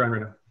attempt we're trying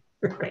right now.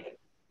 Great.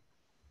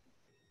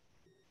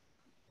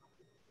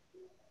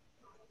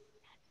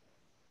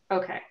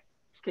 Okay,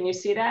 can you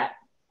see that?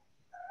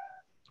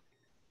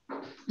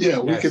 Yeah,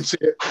 we can see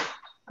it.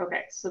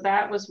 Okay, so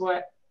that was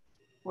what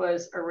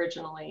was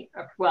originally,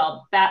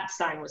 well, that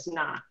sign was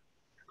not.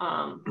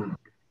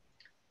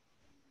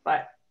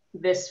 But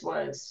this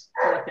was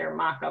what their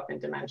mock-up and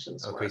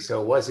dimensions were. Okay,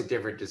 so it was a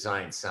different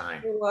design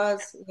sign. It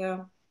was, yeah.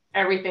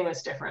 Everything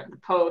was different. The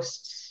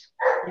posts.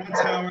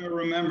 That's how I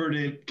remembered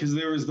it, because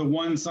there was the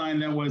one sign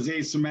that was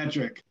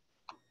asymmetric.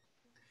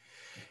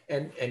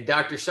 And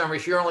Dr.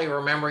 Summers, you're only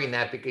remembering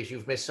that because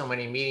you've missed so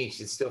many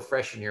meetings. It's still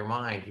fresh in your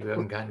mind. You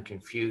haven't gotten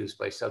confused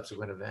by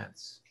subsequent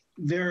events.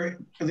 There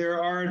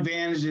are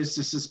advantages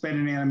to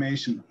suspended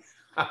animation.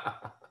 It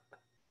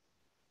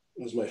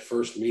was my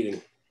first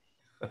meeting.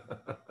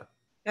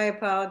 I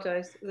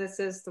apologize. This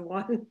is the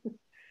one,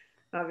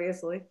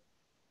 obviously.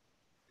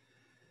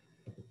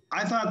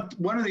 I thought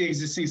one of the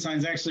existing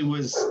signs actually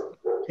was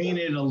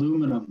painted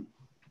aluminum,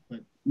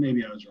 but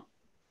maybe I was wrong.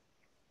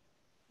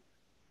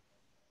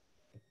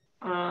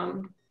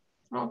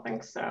 I don't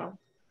think so.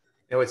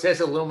 No, it says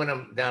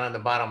aluminum down on the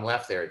bottom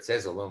left there. It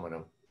says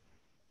aluminum.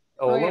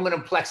 Oh, yeah.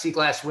 Aluminum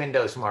plexiglass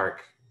windows,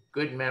 Mark.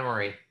 Good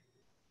memory.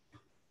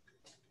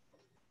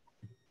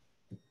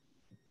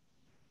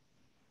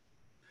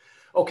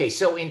 Okay,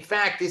 so in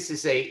fact, this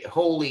is a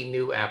wholly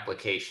new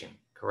application,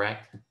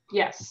 correct?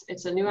 Yes,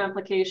 it's a new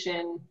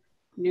application,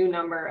 new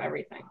number,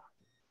 everything.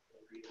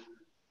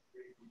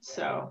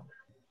 So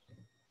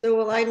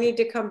will I need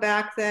to come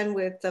back then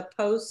with the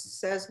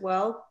posts as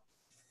well?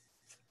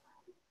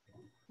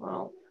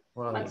 Well,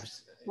 Well,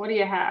 what do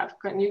you have?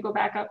 Can you go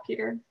back up,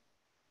 Peter?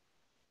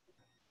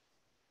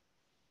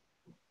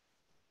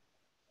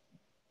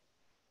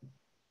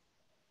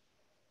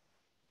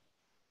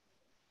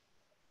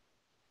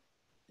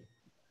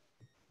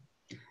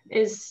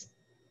 Is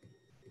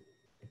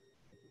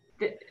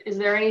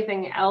there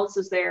anything else?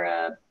 Is there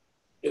a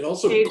It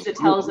also page that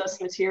tells us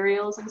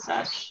materials and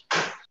such?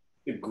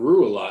 It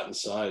grew a lot in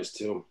size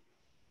too.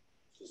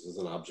 This is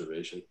an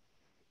observation.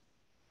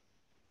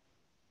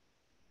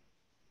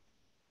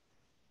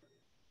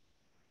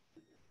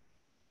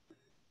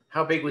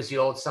 How big was the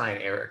old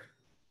sign, Eric?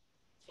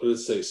 What did it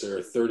say,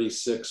 Sarah?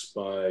 36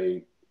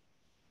 by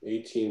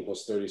 18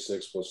 plus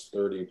 36 plus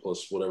 30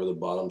 plus whatever the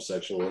bottom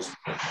section was.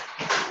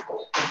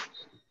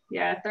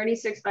 Yeah,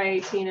 36 by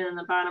 18, and then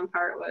the bottom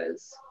part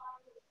was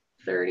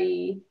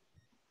 30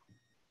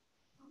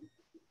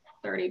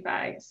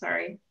 by,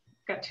 sorry,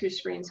 got two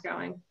screens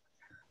going.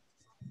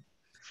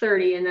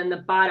 30, and then the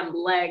bottom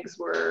legs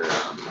were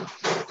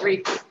 3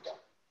 feet.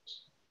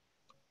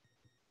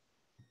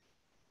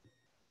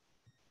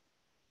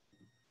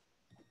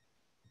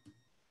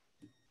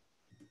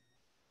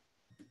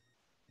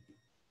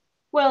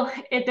 Well,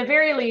 at the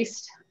very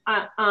least,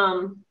 I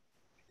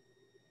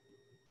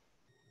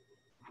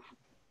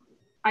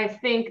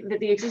think that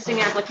the existing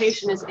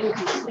application is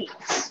incomplete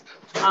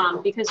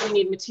because we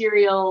need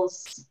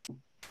materials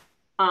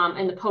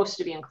and the post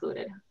to be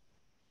included.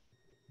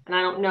 And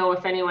I don't know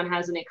if anyone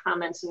has any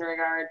comments in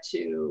regard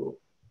to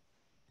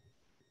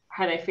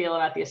how they feel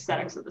about the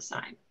aesthetics of the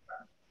sign.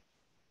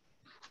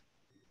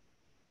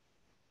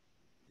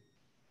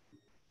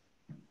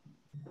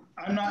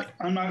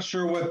 I'm not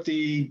sure what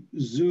the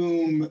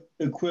Zoom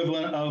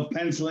equivalent of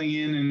penciling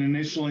in and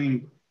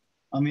initialing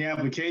on the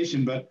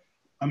application, but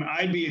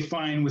I'd be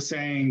fine with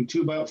saying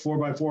 2 by 4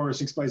 by 4 or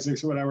 6 by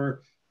 6 or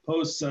whatever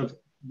posts of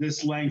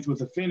this length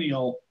with a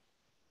finial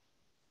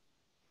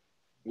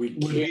would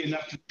be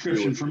enough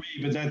description for me,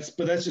 but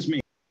that's just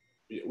me.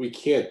 We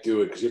can't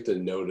do it because you have to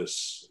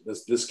notice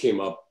this. This came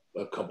up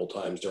a couple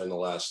times during the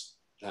last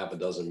half a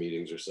dozen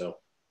meetings or so.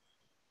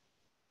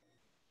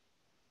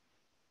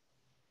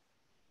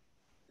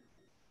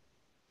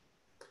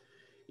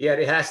 Yeah,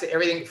 it has to,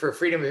 everything for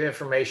freedom of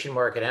information,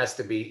 Mark, it has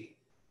to be,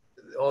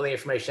 all the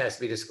information has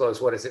to be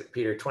disclosed. What is it,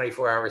 Peter,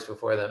 24 hours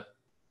before the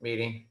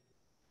meeting?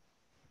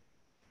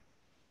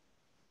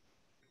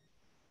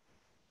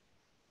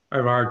 I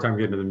have a hard time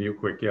getting to the mute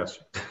quick, yes.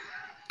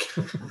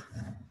 I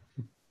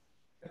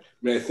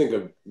mean, I think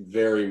a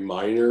very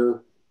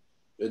minor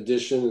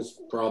addition is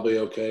probably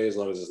okay as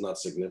long as it's not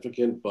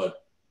significant,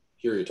 but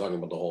here you're talking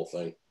about the whole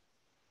thing.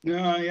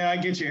 No, yeah, I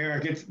get you,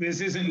 Eric.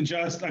 This isn't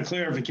just a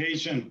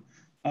clarification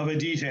of a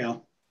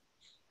detail.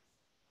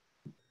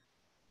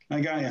 I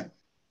got you.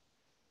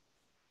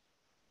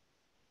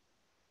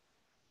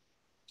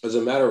 As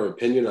a matter of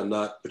opinion, I'm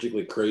not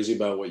particularly crazy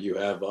about what you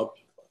have up.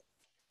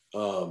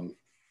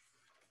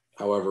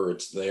 However,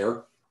 it's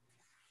there.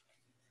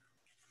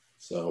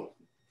 So.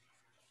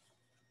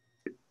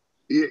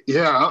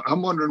 Yeah,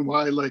 I'm wondering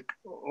why, like,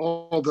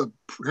 all the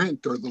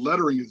print or the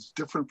lettering is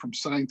different from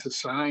sign to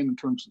sign in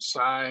terms of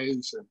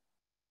size and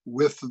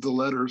width of the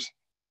letters.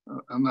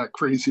 I'm not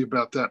crazy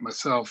about that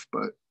myself,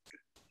 but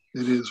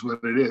it is what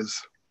it is.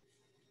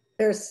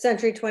 There's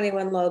Century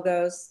 21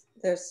 logos.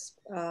 There's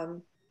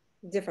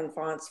different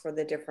fonts for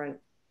the different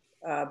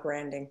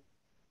branding.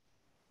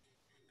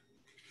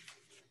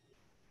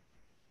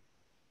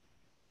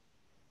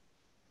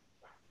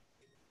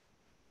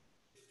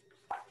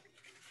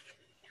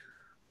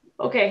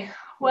 Okay,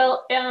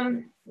 well,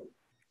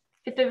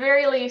 at the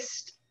very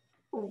least,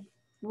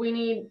 we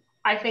need,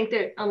 I think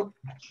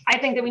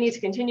that we need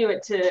to continue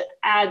it to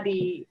add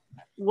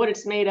what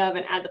it's made of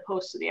and add the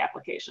post to the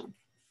application.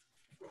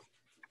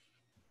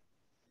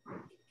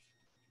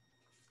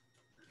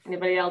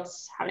 Anybody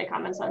else have any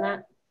comments on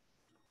that?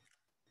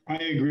 I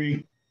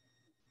agree.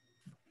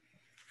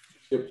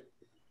 Yep.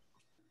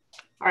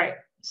 All right,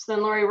 so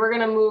then Lori, we're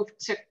gonna move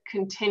to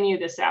continue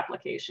this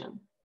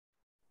application.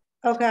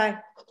 Okay.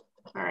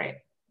 All right.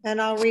 And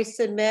I'll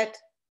resubmit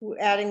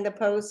adding the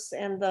posts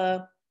and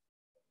the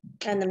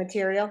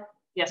material.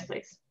 Yes,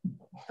 please.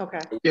 Okay.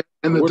 Yeah,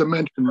 and the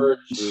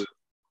dimensions.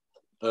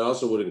 I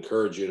also would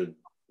encourage you to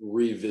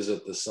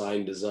revisit the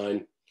sign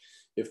design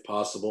if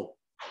possible.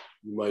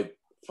 You might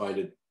find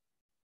it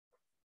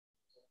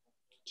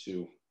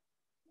to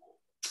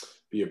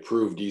be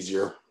approved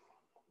easier.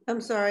 I'm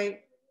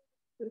sorry.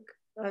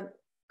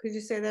 Could you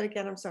say that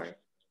again? I'm sorry.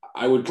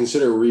 I would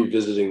consider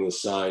revisiting the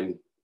sign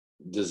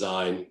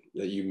design,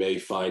 that you may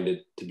find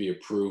it to be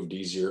approved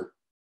easier.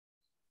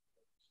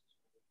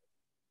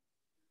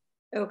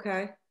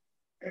 Okay.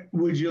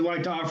 Would you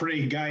like to offer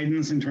any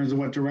guidance in terms of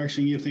what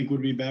direction you think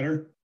would be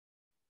better?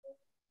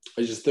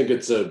 I just think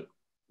it's a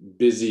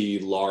busy,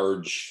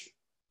 large,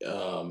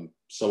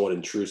 somewhat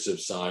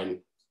intrusive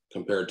sign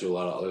compared to a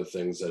lot of other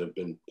things that have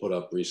been put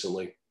up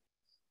recently.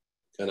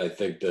 And I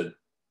think that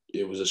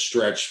it was a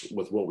stretch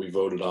with what we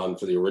voted on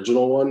for the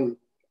original one.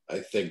 I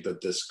think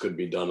that this could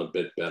be done a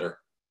bit better.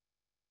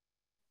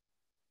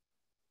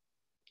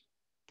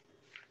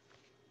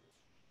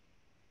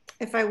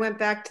 If I went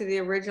back to the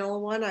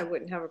original one, I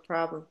wouldn't have a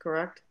problem,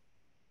 correct?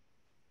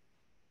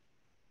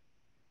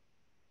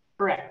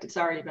 Correct. It's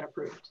already been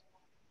approved.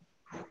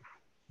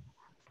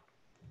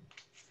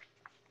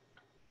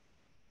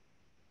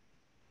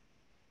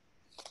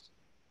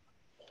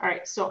 All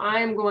right, so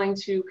I'm going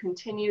to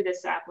continue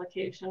this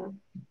application.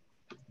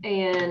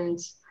 And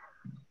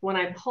when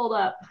I pulled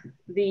up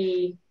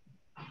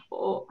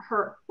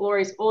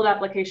Lori's old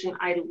application,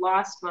 I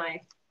lost my,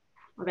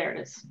 oh, there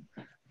it is,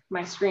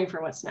 my screen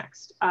for what's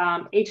next.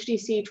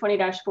 HDC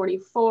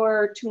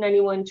 20-44,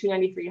 291,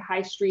 293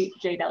 High Street,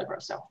 J. Del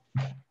Grosso.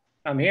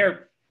 I'm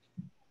here.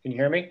 Can you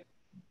hear me?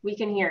 We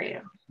can hear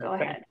you. Go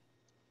Okay. ahead.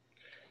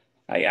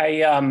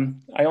 I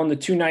own the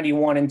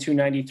 291 and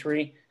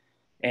 293,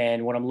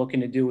 and what I'm looking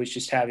to do is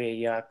just have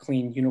a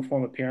clean,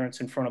 uniform appearance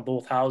in front of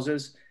both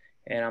houses,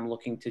 and I'm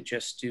looking to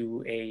just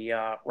do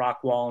a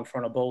rock wall in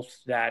front of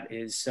both that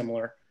is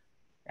similar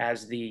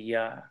as the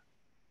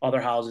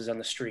other houses on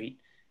the street.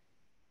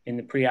 In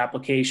the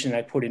pre-application,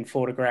 I put in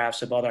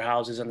photographs of other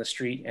houses on the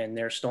street and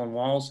their stone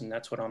walls, and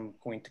that's what I'm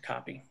going to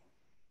copy.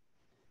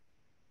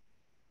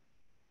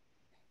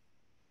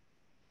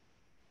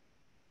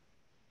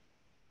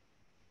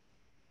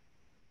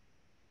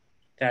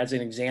 That's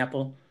an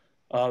example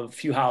of a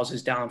few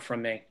houses down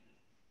from me.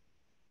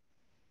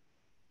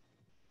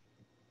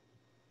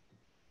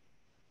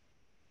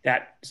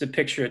 That's a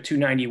picture of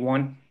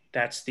 291.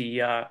 That's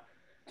the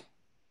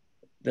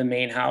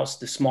main house.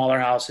 The smaller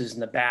house is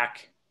in the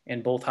back,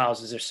 and both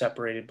houses are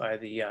separated by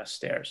the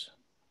stairs.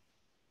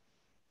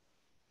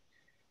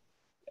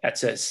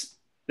 That's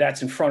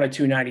in front of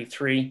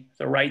 293.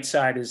 The right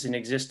side is an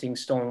existing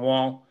stone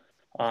wall.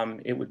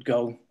 It would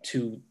go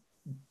to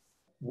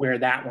where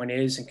that one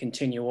is and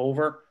continue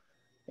over.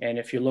 And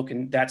if you're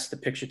looking, that's the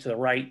picture to the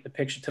right. The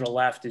picture to the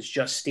left is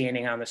just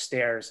standing on the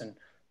stairs and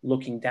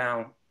looking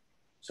down.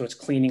 So it's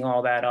cleaning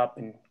all that up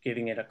and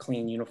giving it a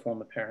clean,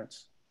 uniform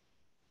appearance.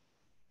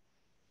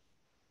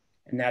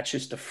 And that's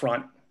just the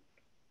front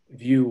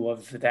view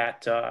of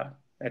that,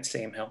 that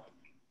same hill.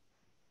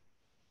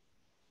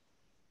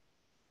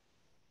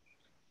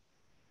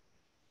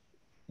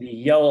 The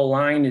yellow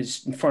line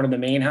is in front of the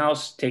main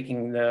house,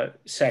 taking the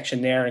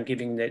section there and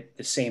giving the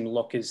same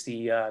look as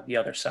the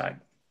other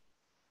side.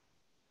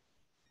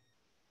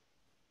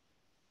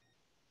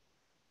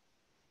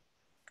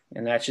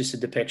 And that's just a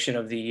depiction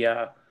of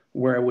the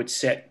where it would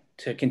sit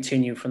to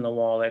continue from the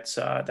wall that's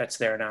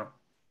there now.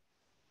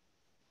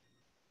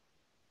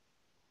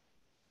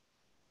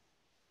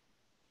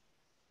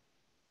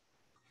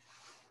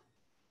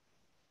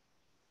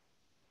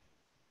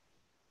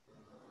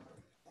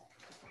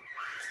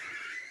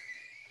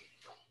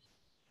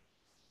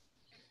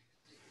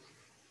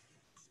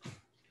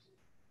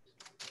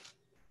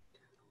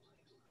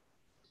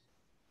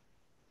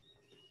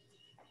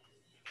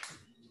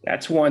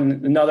 That's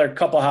another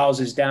couple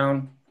houses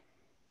down,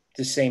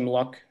 the same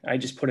look. I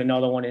just put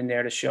another one in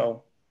there to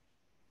show.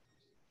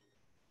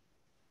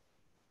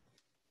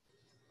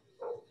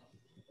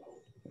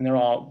 And they're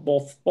all,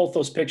 both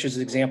those pictures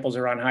examples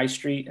are on High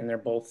Street, and they're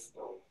both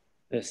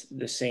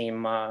the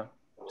same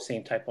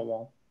type of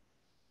wall.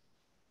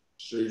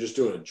 So you're just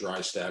doing a dry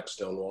stack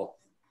stone wall?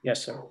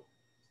 Yes, sir.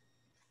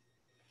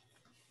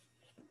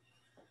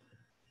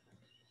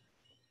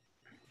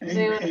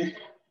 And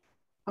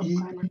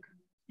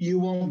you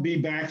won't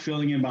be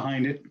backfilling in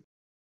behind it?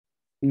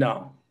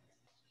 No.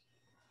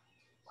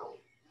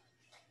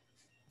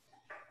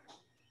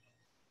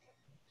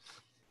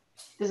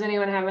 Does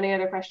anyone have any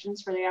other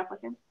questions for the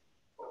applicant?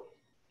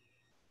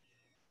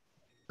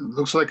 It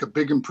looks like a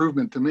big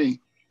improvement to me.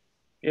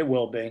 It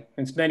will be.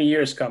 It's many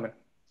years coming.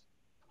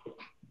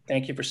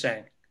 Thank you for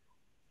saying.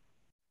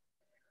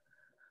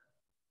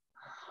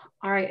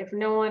 All right, if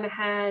no one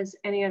has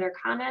any other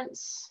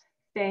comments,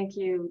 thank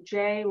you,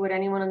 Jay. Would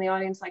anyone in the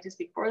audience like to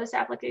speak for this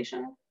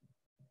application?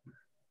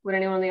 Would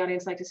anyone in the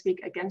audience like to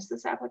speak against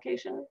this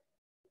application?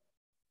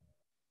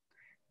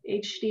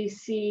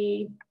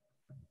 HDC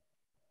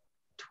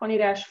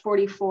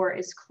 20-44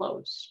 is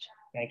closed.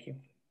 Thank you.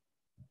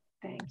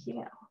 Thank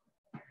you.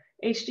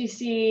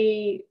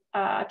 HDC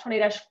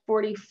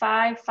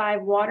 20-45,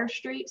 5 Water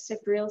Street,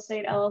 Sift Real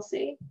Estate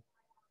LLC.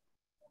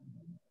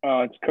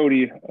 It's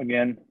Cody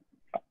again.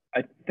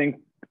 I think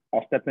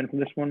I'll step in for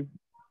this one.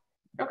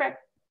 Okay.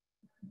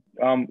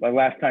 Like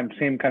last time,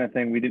 same kind of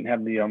thing. We didn't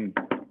have the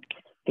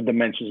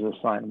dimensions of the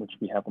sign, which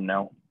we have them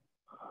now.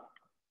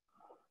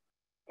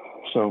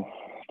 So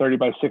 30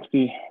 by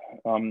 60.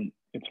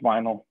 It's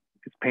vinyl.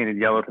 It's painted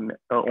yellow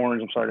or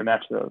orange. I'm sorry, to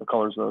match the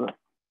colors of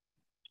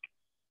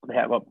they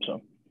have up.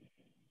 So.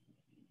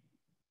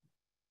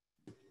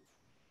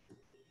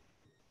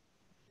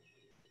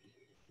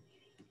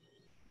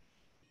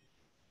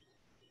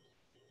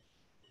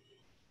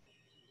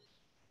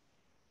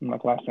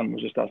 Like last time, it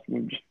was just us.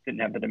 We just didn't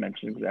have the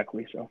dimensions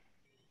exactly. So.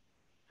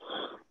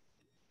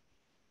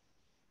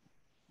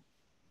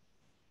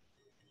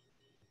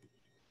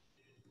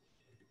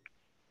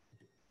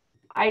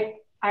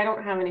 I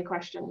don't have any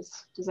questions.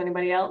 Does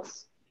anybody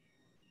else?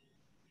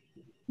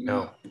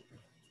 No.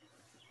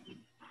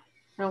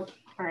 Nope.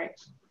 All right.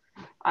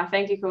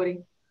 Thank you, Cody.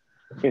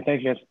 Okay,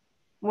 thank you, guys.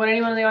 Would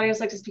anyone in the audience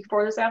like to speak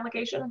for this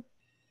application?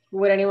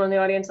 Would anyone in the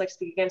audience like to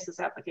speak against this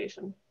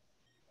application?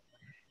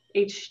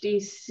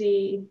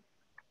 HDC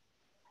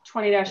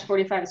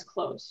 20-45 is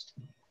closed.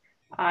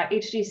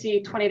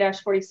 HDC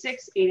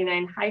 20-46,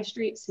 89 High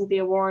Street,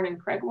 Cynthia Warren and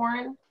Craig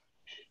Warren.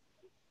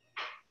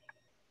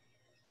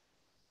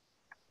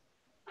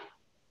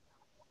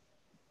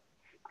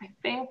 I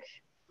think.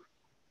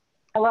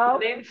 Hello?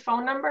 Do they have a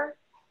phone number?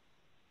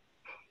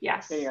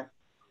 Yes. Okay.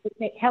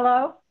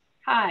 Hello?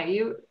 Hi,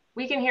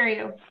 we can hear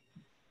you.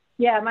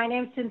 Yeah, my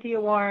name's Cynthia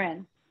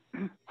Warren.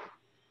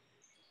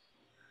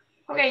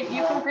 Okay,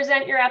 you can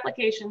present your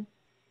application.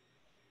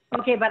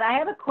 Okay, but I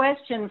have a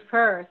question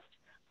first.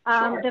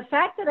 Sure. The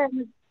fact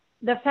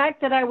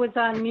that I was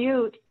on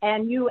mute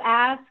and you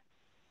asked,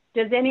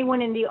 does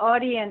anyone in the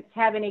audience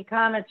have any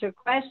comments or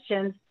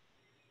questions?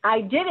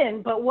 I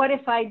didn't, but what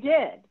if I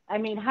did? I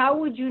mean, how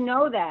would you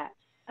know that?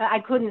 I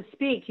couldn't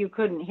speak, you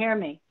couldn't hear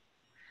me.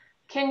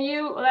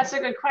 Well, that's a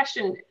good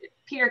question.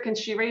 Peter, can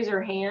she raise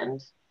her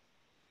hand?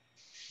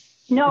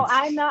 No,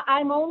 I'm not.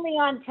 I'm only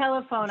on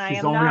telephone. I She's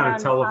am only not on a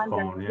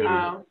telephone,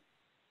 yeah.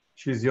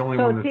 She's the only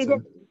So one see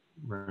that's,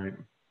 right.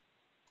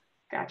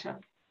 Gotcha.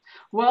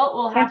 Well,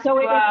 we'll And have so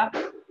to.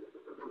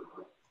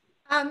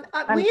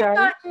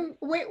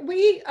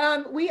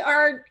 We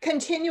are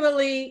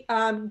continually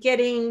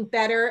getting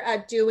better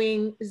at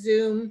doing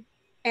Zoom,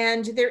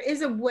 and there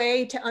is a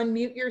way to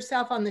unmute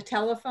yourself on the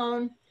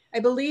telephone. I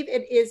believe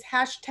it is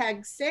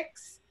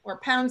 #6 or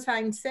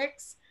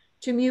 #6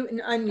 to mute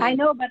and unmute. I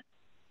know,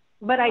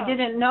 but I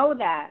didn't know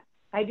that.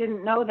 I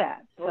didn't know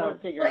that. So.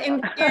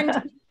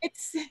 And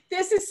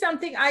this is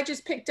something I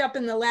just picked up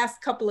in the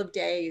last couple of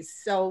days.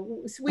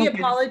 So we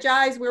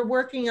apologize. We're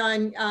working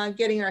on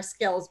getting our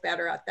skills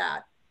better at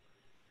that.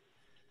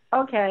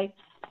 Okay.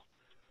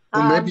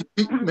 Well,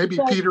 maybe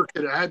Peter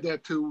could add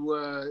that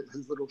to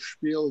his little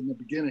spiel in the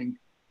beginning.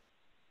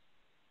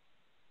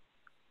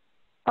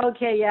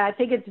 Okay, yeah, I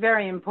think it's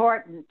very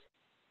important.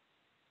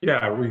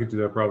 Yeah, we could do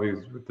that probably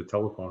with the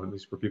telephone, at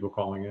least for people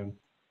calling in.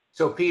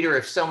 So Peter,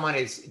 if someone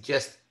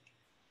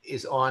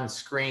is on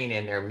screen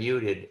and they're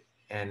muted,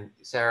 and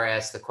Sarah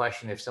asked the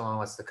question, if someone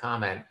wants to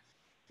comment,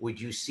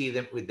 would you see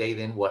them, would they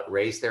then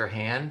raise their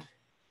hand?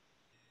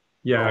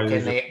 Yeah. Or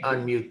can they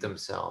unmute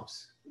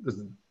themselves?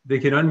 They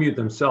can unmute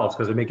themselves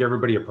because I make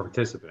everybody a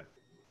participant.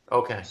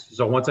 Okay.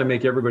 So once I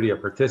make everybody a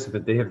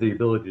participant, they have the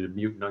ability to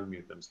mute and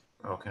unmute themselves.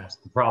 Okay.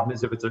 The problem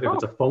is if it's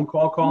a phone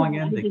call calling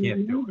in, they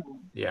can't do it.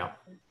 Yeah.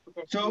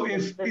 So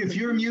if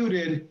you're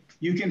muted,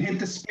 you can hit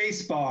the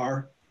space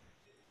bar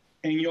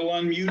and you'll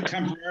unmute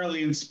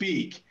temporarily and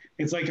speak.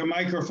 It's like a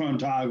microphone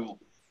toggle,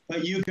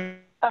 but you can.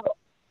 Oh.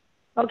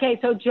 Okay,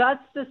 so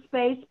just the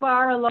space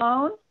bar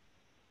alone?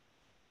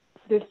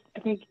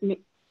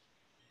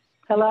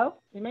 Hello?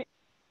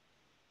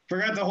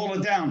 Forgot to hold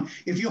it down.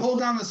 If you hold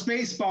down the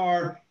space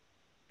bar,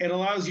 it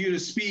allows you to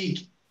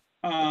speak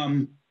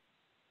and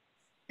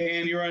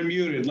you're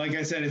unmuted. Like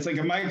I said, it's like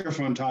a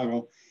microphone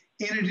toggle.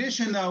 In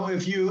addition, though,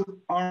 if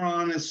you are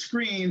on a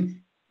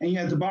screen and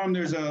at the bottom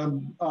there's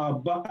an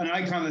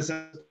icon that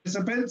says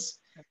participants,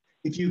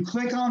 if you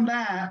click on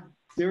that,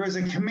 there is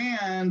a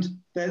command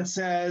that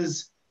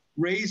says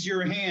raise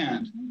your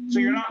hand. So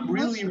you're not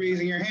really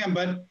raising your hand,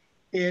 but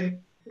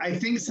it, I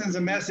think, sends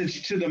a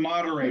message to the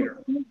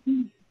moderator.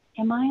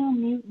 Am I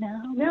on mute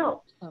now?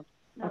 No. Oh,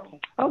 okay.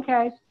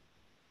 Okay.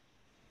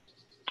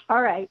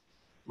 All right.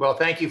 Well,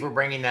 thank you for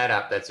bringing that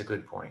up. That's a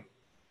good point.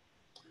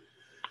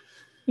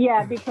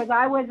 Yeah, because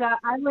I was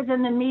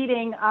in the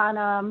meeting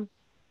on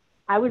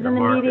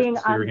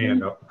Your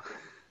hand up.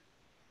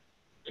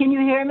 Can you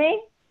hear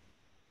me?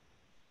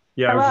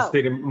 Yeah, I was just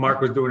stating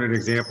Mark was doing an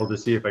example to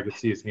see if I could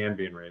see his hand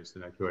being raised,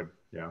 and I could.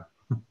 Yeah.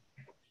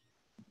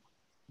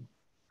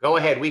 Go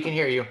ahead. We can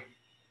hear you.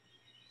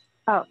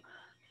 Oh,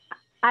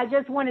 I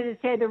just wanted to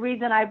say the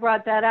reason I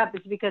brought that up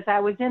is because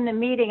I was in the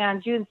meeting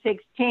on June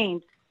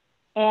 16th,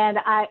 and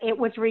it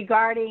was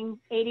regarding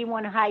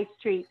 81 High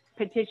Street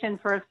petition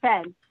for a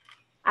fence.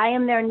 I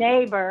am their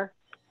neighbor,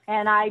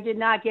 and I did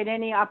not get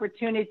any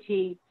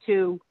opportunity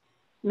to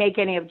make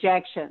any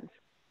objections.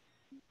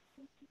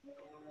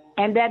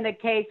 And then the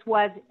case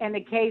was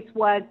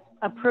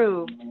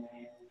approved.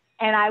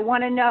 And I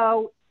want to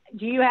know,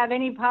 do you have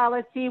any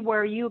policy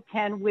where you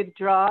can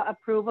withdraw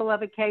approval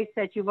of a case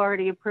that you've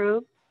already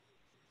approved?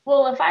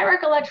 Well, if I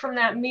recollect from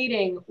that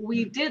meeting,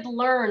 we did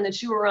learn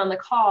that you were on the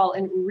call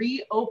and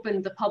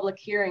reopened the public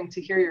hearing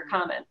to hear your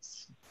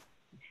comments.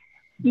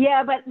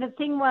 Yeah, but the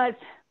thing was,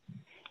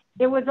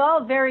 it was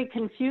all very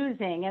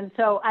confusing. And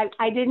so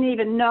I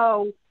didn't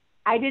know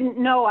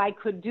I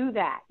could do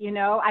that. You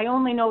know, I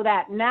only know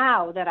that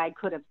now that I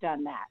could have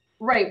done that.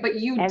 Right, but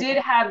you did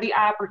have the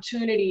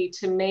opportunity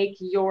to make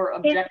your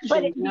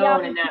objections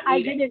known in that meeting.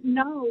 I didn't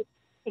know,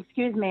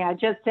 excuse me, I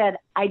just said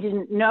I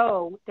didn't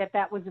know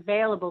that was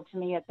available to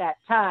me at that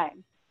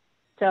time.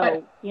 So,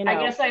 but you know.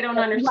 I guess I don't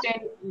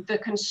understand the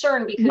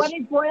concern because what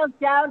it boils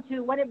down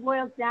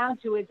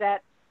to is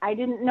that I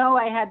didn't know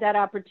I had that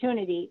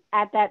opportunity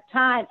at that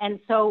time. And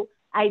so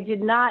I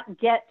did not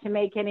get to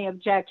make any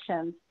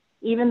objections.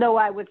 Even though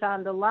I was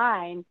on the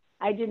line,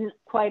 I didn't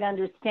quite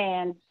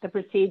understand the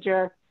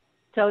procedure,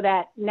 so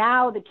that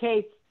now the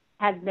case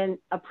has been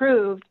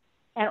approved.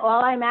 And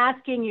all I'm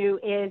asking you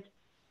is,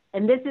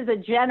 and this is a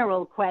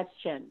general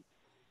question,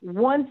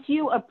 once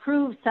you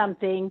approve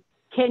something,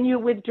 can you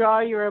withdraw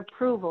your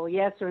approval,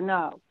 yes or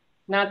no?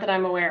 Not that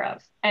I'm aware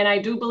of. And I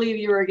do believe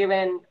you were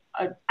given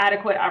an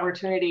adequate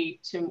opportunity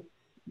to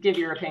give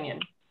your opinion.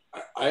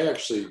 I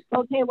actually.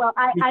 Okay, well,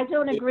 I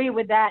don't agree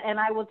with that, and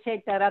I will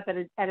take that up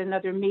at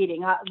another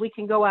meeting. We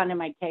can go on in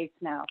my case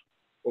now.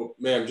 Well,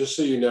 ma'am, just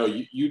so you know,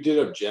 you did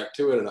object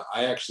to it, and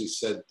I actually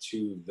said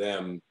to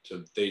them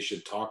they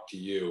should talk to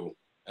you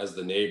as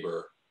the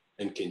neighbor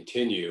and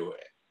continue,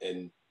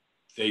 and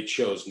they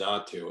chose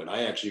not to, and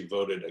I actually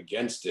voted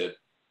against it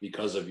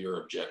because of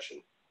your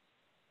objection.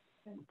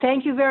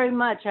 Thank you very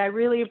much. I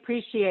really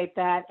appreciate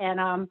that,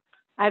 and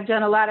I've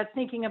done a lot of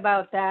thinking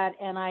about that,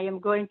 and I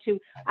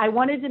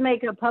wanted to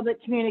make a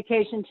public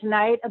communication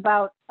tonight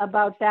about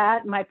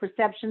that, my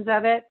perceptions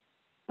of it.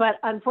 But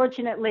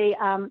unfortunately,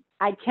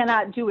 I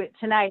cannot do it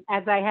tonight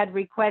as I had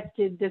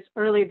requested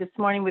earlier this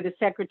morning with the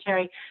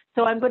secretary.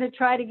 So I'm going to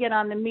try to get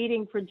on the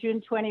meeting for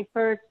June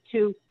 21st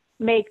to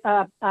make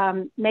a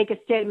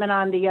statement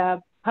on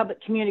the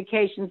public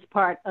communications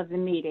part of the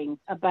meeting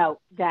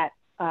about that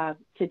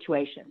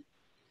situation.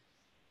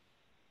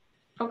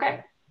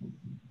 Okay.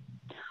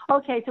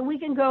 Okay, so we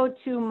can go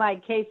to my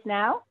case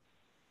now.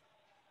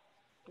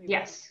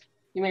 Yes,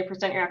 you may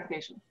present your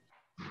application.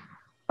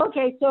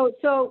 Okay,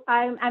 so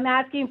I'm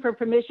asking for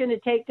permission to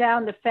take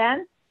down the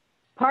fence.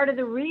 Part of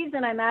the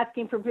reason I'm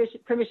asking for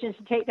permission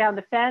to take down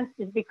the fence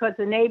is because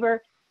the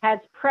neighbor has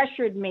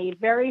pressured me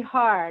very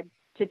hard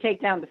to take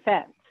down the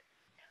fence.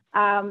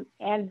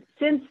 And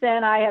since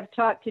then, I have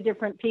talked to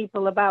different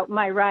people about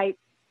my rights.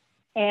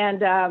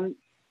 And,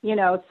 you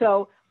know,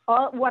 so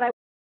what I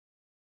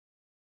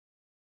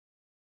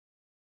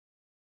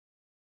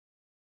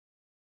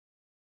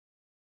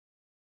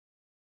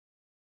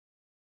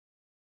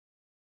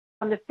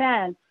on the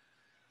fence,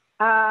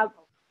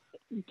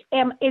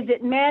 is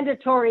it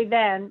mandatory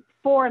then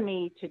for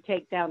me to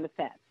take down the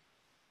fence?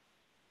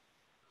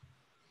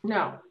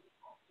 No.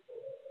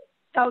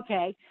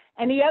 Okay.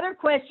 And the other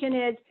question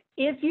is,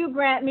 if you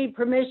grant me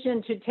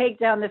permission to take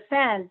down the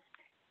fence,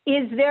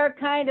 is there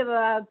kind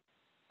of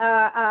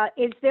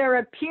is there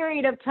a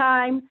period of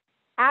time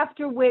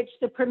after which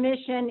the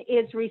permission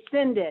is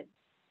rescinded?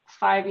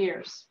 5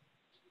 years.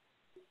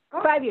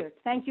 5 years.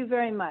 Thank you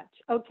very much.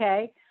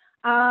 Okay.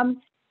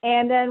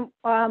 And then,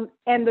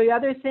 and the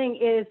other thing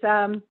is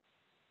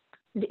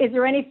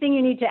there anything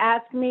you need to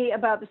ask me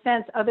about the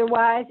fence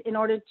otherwise in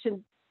order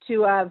to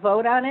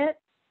vote on it?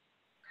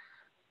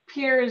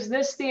 Peter, is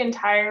this the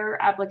entire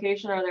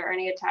application? Are there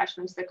any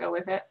attachments that go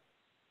with it?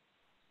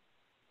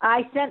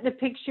 I sent the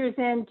pictures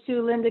in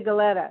to Linda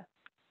Galetta.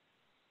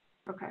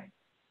 Okay.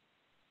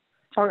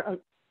 Or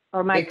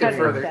my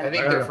cousin. I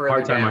think they're further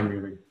hard time down.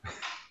 unmuting.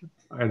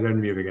 I had to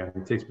unmute again.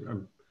 It takes.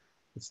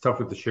 It's tough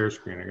with the share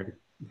screen. I got to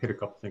hit a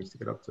couple things to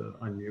get up to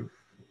unmute.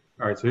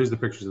 All right, so here's the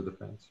pictures of the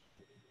fence.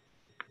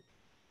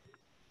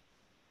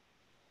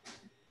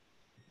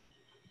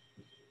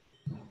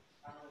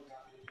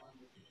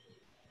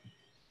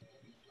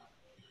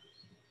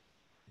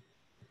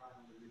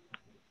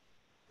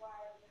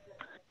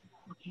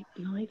 Okay,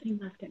 the only thing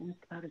left getting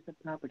out is the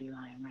property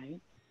line, right?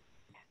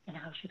 And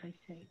how should I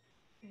say?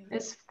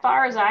 As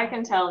far as I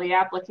can tell, the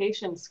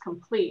application's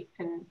complete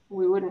and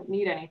we wouldn't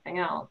need anything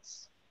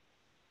else.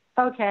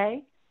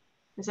 Okay.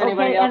 Does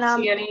anybody else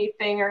see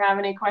anything or have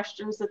any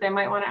questions that they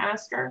might want to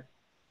ask her?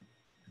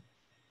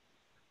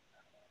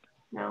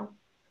 No.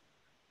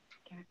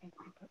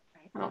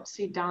 I don't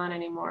see Don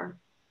anymore.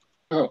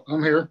 Oh,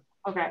 I'm here.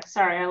 Okay,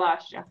 sorry, I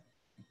lost you.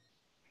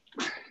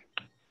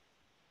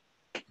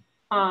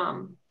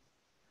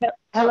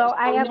 Hello,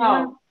 I have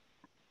one.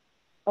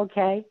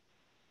 Okay,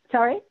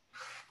 sorry?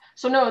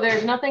 So no,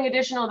 there's nothing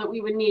additional that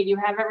we would need. You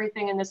have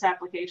everything in this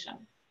application.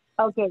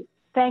 Okay,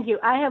 thank you.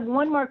 I have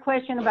one more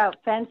question about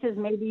fences.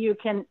 Maybe you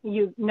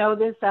know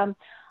this. I'm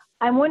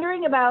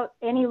wondering about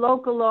any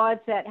local laws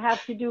that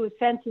have to do with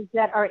fences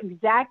that are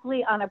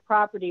exactly on a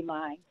property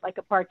line, like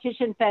a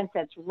partition fence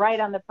that's right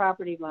on the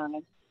property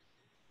line.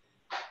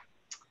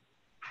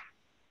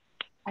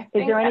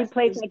 Is there any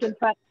place I can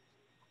find?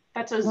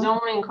 That's a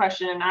zoning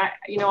question. And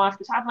you know, off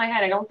the top of my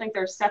head, I don't think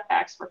there's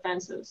setbacks for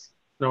fences.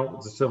 No,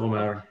 it's a civil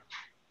matter.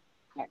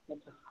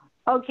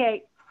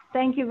 Okay,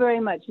 thank you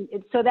very much.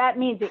 So that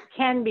means it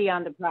can be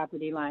on the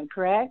property line,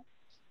 correct?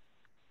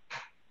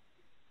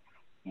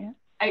 Yeah.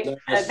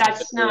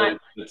 That's not.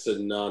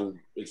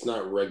 It's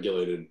not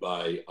regulated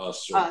by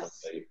us. Or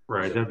us.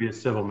 Right, that'd be a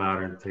civil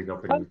matter to take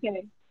up.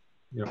 Okay.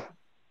 Yep.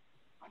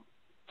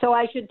 So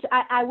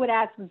I would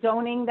ask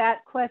zoning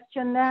that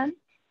question then?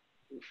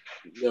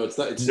 No, it's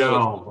not.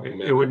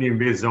 It wouldn't even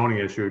be a zoning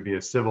issue. It'd be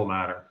a civil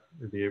matter.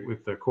 It'd be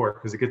with the court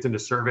because it gets into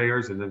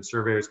surveyors and then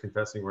surveyors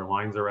contesting where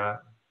lines are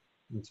at.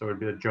 And so it'd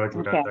be a judge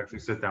would have to actually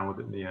sit down with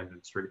it in the end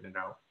and straighten it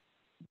out.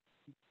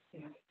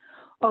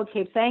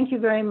 Okay, thank you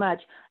very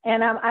much.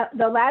 And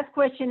the last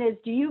question is,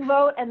 do you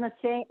vote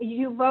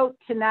you vote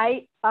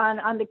tonight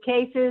on the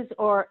cases,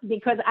 or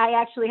because I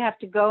actually have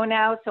to go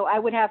now, so I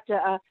would have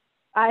to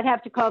I'd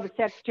have to call the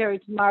secretary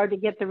tomorrow to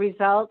get the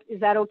result. Is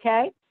that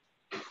okay?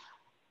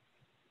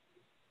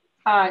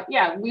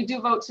 Yeah, we do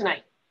vote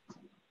tonight.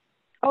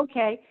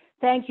 Okay,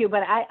 thank you,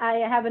 but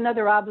I have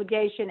another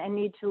obligation and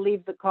need to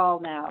leave the call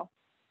now.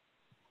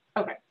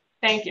 Okay,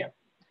 thank you.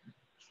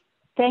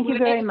 Thank you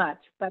very much.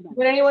 Bye-bye.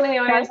 Would anyone in the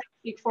audience like to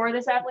speak for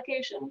this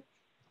application?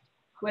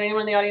 Would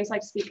anyone in the audience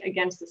like to speak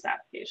against this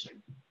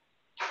application?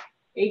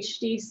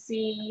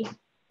 HDC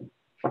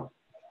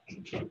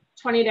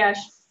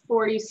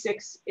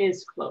 20-46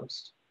 is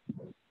closed.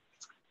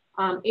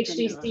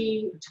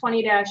 HDC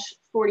 20-47,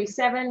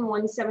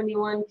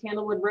 171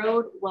 Candlewood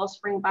Road,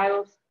 Wellspring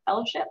Bible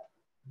Fellowship.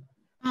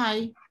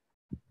 Hi,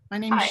 my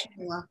name is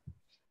Sheila.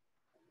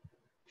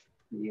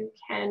 You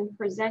can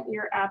present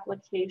your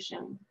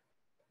application.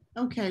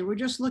 Okay, we're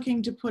just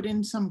looking to put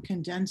in some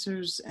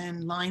condensers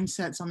and line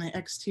sets on the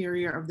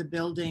exterior of the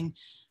building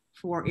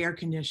for air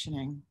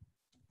conditioning.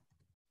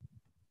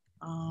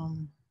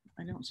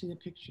 I don't see the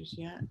pictures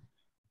yet.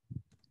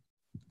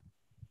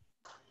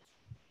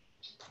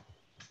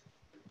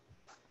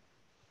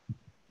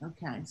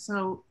 Okay,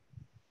 so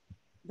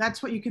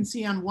that's what you can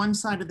see on one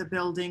side of the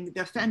building.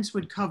 The fence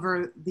would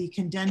cover the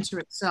condenser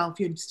itself.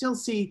 You'd still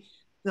see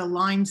the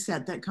line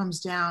set that comes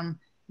down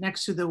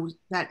next to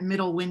that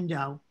middle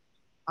window.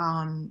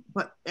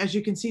 But as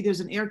you can see,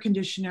 there's an air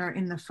conditioner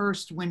in the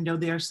first window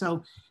there.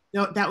 So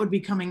that would be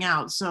coming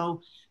out.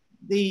 So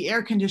the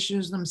air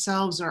conditioners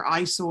themselves are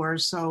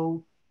eyesores.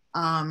 So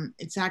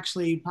it's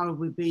actually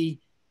probably be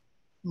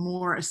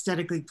more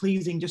aesthetically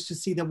pleasing just to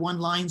see the one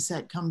line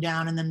set come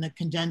down and then the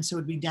condenser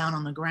would be down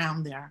on the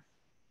ground there.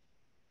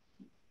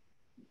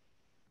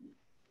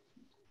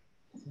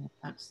 So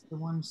that's the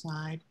one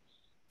side.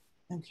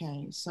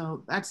 Okay,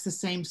 so that's the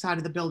same side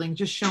of the building,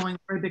 just showing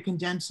where the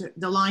condenser,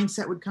 the line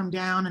set would come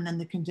down and then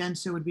the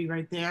condenser would be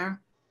right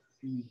there.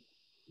 And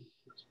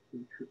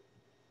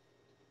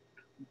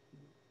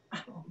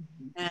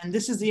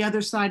this is the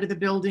other side of the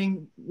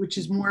building, which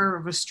is more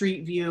of a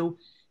street view.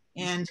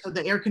 And so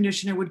the air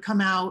conditioner would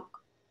come out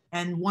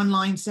and one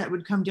line set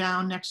would come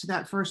down next to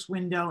that first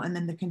window and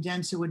then the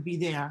condenser would be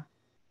there.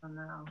 Oh,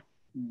 no.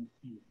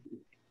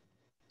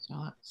 So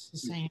that's the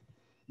same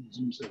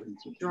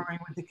drawing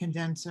with the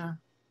condenser.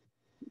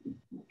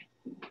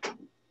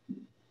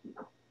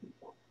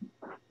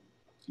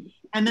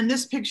 And then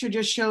this picture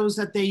just shows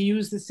that they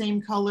use the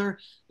same color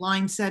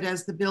line set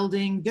as the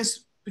building.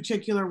 This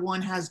particular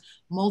one has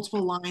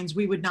multiple lines.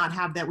 We would not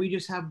have that. We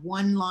just have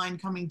one line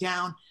coming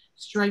down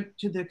straight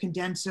to the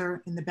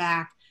condenser in the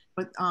back.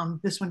 But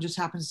this one just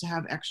happens to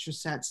have extra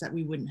sets that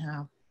we wouldn't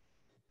have.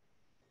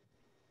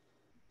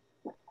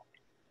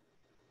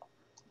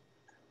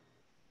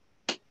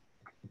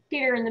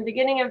 Peter, in the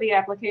beginning of the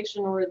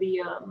application were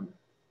the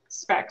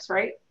specs,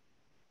 right?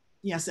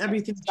 Yes,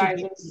 everything.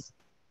 Sizes.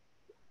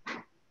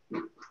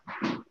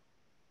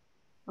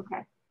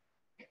 Okay.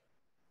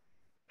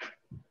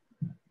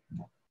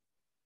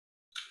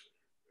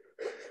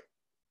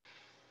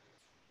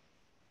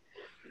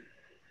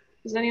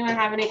 Does anyone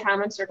have any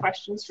comments or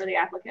questions for the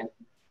applicant?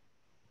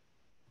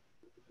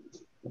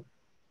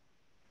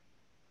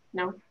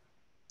 No?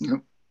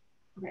 No.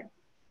 Okay.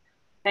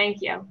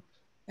 Thank you.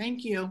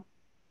 Thank you.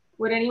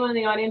 Would anyone in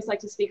the audience like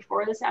to speak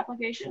for this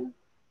application?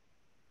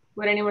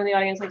 Would anyone in the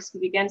audience like to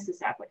speak against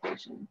this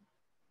application?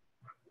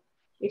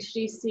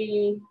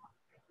 HDC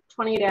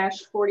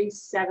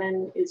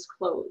 20-47 is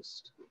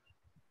closed.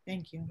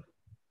 Thank you.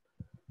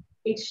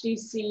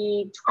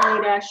 HDC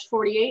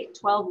 20-48,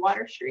 12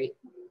 Water Street.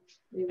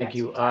 Thank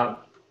you.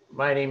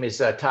 My name is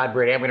Todd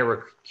Brady. I'm going to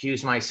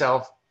recuse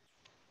myself.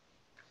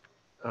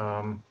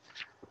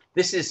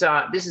 This is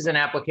an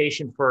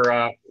application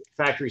for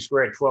Factory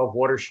Square at 12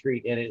 Water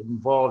Street, and it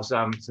involves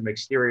some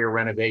exterior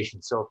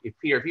renovation. So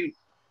Peter, if you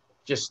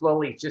just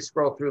slowly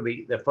scroll through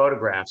the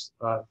photographs,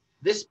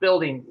 this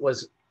building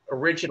was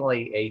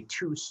originally a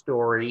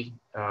two-story,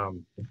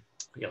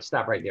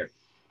 stop right there.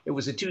 It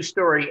was a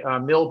two-story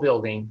mill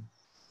building.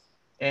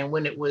 And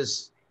when it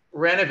was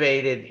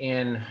renovated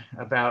in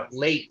about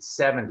late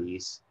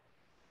 70s,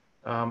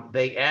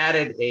 they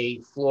added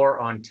a floor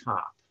on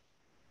top.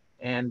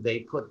 And they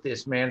put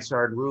this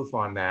mansard roof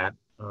on that,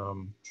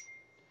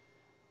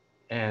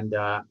 and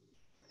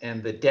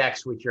the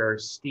decks, which are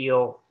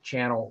steel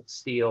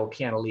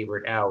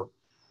cantilevered out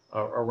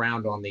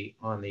around on the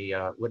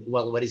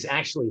what is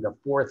actually the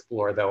fourth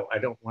floor. Though I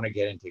don't want to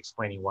get into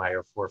explaining why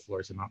our four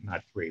floors and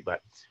not three,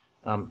 but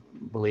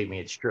believe me,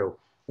 it's true.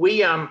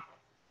 We've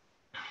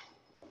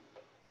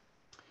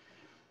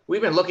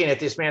been looking at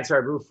this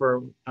mansard roof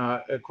for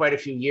quite a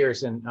few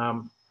years, and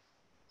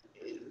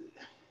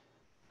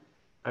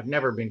I've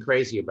never been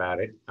crazy about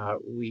it.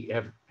 We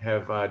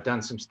have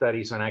done some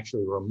studies on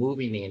actually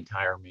removing the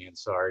entire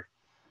mansard,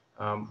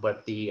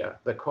 but the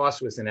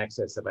cost was in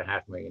excess of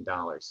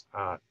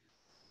 $500,000.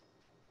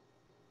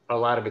 A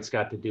lot of it's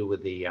got to do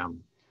with the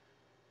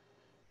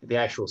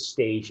actual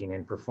staging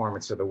and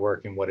performance of the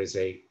work in what is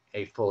a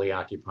fully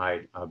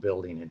occupied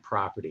building and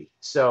property.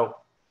 So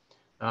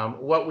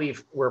what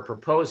we're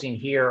proposing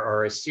here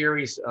are a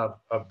series of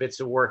bits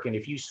of work, and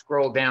if you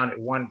scroll down at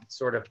one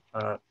sort of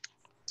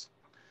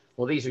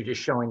well, these are just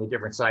showing the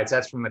different sides.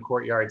 That's from the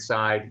courtyard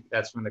side.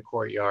 That's from the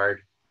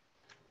courtyard.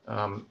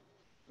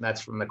 That's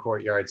from the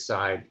courtyard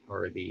side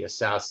or the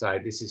south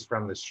side. This is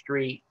from the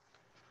street,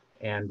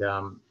 and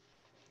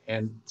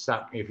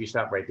stop if you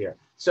stop right there.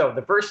 So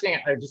the first thing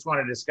I just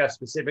want to discuss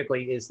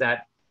specifically is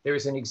that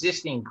there's an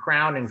existing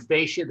crown and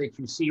fascia that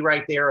you see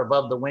right there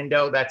above the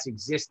window. That's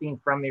existing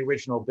from the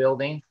original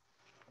building.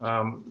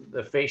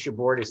 The fascia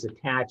board is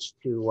attached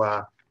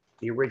to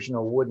the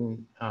original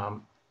wooden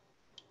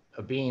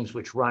beams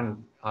which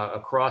run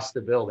across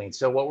the building.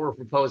 So what we're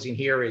proposing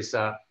here is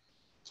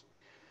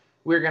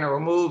we're going to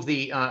remove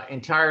the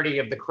entirety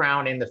of the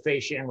crown and the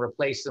fascia and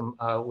replace them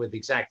with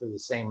exactly the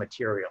same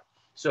material.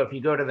 So if you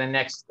go to the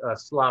next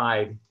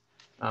slide,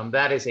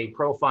 that is a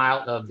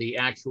profile of the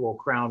actual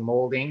crown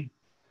molding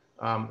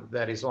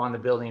that is on the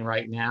building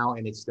right now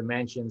and its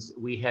dimensions.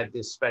 We had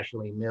this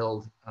specially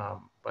milled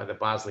by the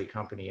Bosley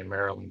Company in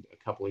Maryland a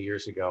couple of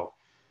years ago.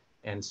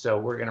 And so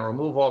we're going to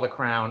remove all the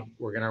crown,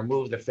 we're going to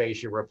remove the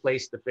fascia,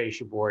 replace the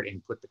fascia board,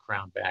 and put the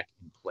crown back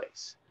in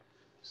place.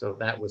 So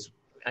that was,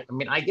 I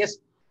mean,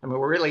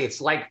 really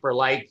it's like for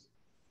like,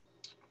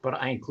 but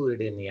I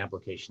included it in the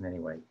application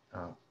anyway,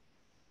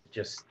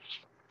 just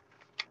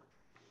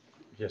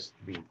to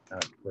be,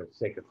 for the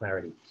sake of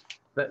clarity.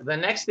 The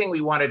next thing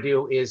we want to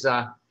do is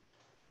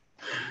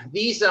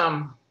these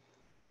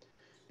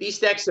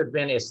decks have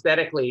been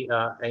aesthetically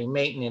a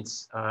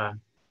maintenance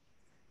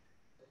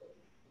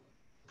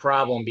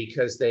problem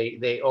because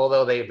they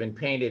although they've been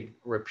painted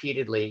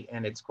repeatedly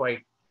and it's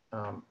quite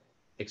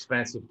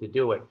expensive to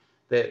do it,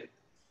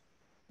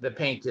 the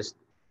paint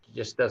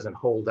just doesn't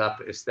hold up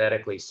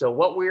aesthetically. So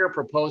what we're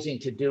proposing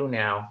to do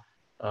now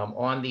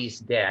on these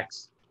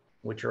decks,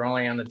 which are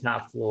only on the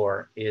top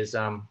floor, is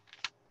and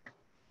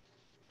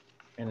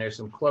there's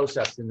some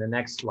close-ups in the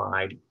next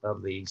slide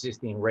of the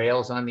existing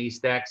rails on these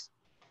decks.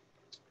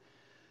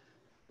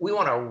 We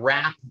want to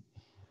wrap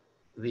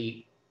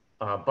the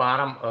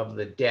bottom of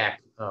the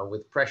deck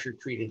with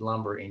pressure-treated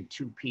lumber in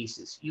two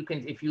pieces. You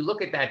can, if you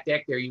look at that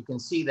deck there, you can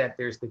see that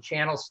there's the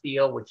channel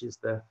steel, which is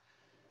the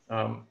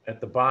at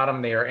the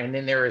bottom there, and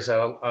then there is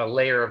a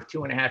layer of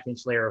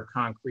 2.5-inch layer of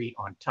concrete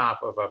on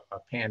top of a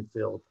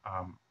pan-filled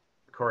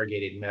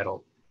corrugated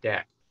metal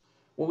deck.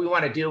 What we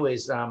want to do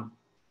is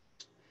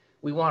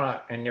we want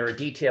to, and there are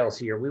details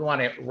here, we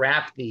want to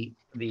wrap the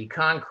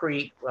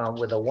concrete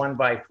with a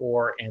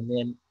 1x4, and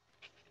then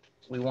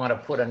we want to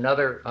put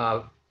another,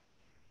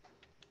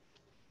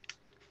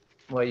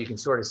 well, you can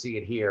sort of see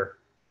it here.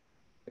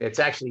 It's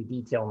actually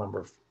detail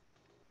number,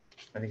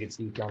 I think it's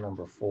detail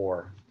number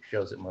 4,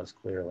 shows it most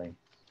clearly.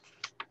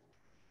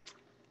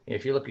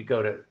 If you look, you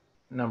go to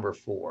number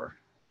 4.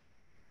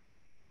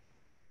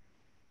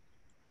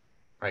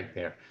 Right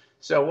there.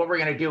 So what we're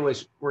going to do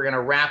is we're going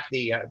to wrap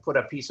the, put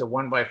a piece of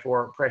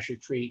 1x4 pressure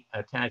treat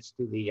attached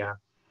to the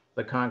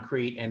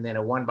concrete, and then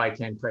a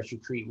 1x10 pressure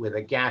treat with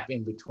a gap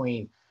in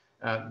between.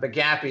 The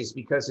gap is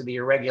because of the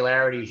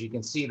irregularities. You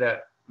can see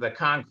the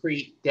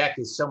concrete deck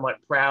is somewhat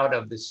proud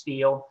of the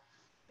steel,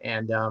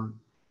 and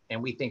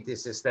we think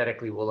this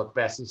aesthetically will look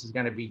best. This is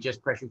going to be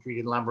just pressure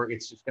treated lumber.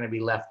 It's just going to be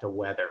left to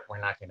weather.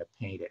 We're not going to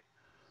paint it.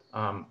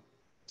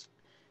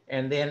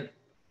 And then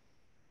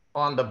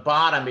on the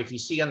bottom, if you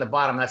see on the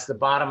bottom, that's the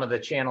bottom of the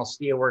channel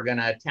steel. We're going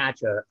to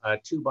attach a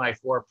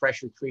 2x4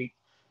 pressure treat,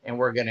 and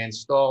we're going to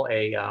install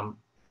a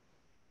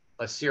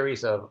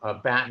series of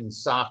batten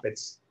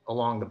soffits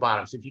along the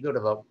bottom. So if you go to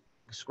the,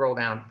 scroll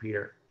down,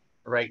 Peter,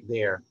 right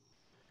there.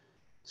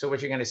 So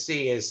what you're going to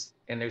see is,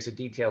 and there's a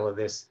detail of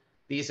this,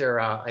 these are,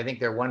 I think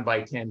they're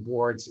 1x10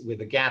 boards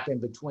with a gap in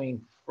between.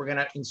 We're going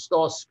to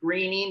install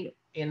screening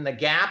in the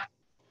gap,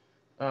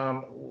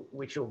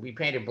 which will be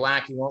painted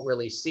black. You won't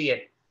really see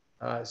it.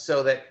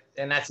 So that,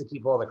 and that's to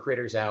keep all the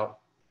critters out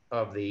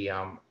of the,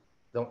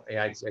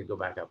 I'd go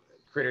back up,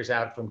 critters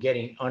out from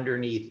getting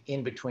underneath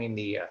in between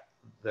the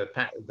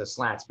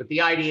slats. But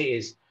the idea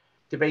is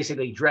to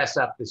basically dress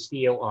up the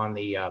steel on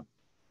the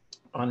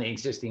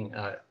existing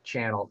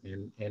channel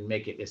and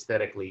make it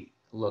aesthetically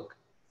look,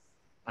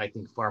 I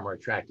think, far more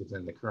attractive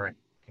than the current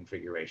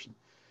configuration.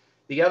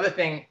 The other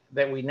thing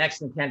that we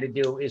next intend to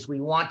do is we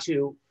want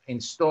to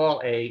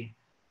install a,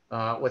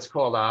 what's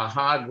called a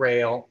hog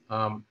rail.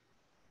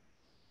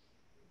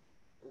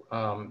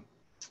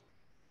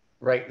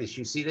 Right, as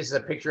you see, this is a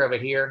picture of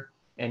it here,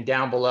 and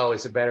down below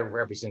is a better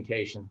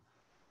representation.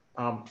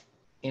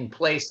 In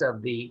place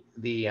of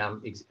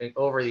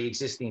over the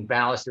existing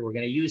baluster, we're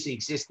going to use the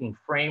existing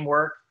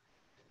framework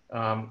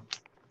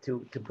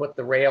to put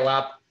the rail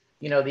up.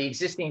 You know, the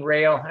existing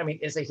rail, I mean,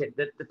 as I said,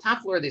 the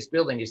top floor of this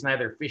building is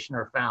neither fish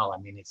nor fowl. I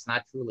mean, it's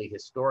not truly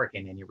historic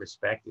in any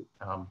respect.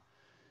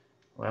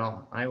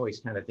 Well, I always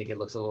kind of think it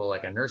looks a little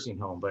like a nursing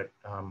home, but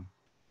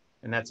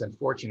and that's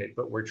unfortunate,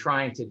 but we're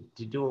trying to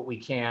do what we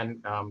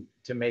can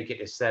to make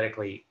it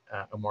aesthetically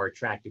a more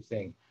attractive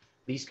thing.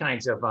 These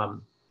kinds of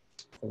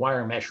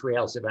wire mesh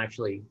rails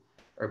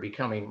are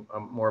becoming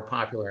more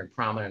popular and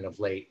prominent of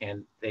late.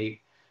 And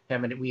they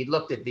haven't, we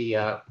looked at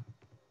the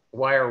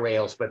wire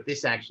rails, but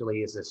this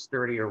actually is a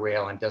sturdier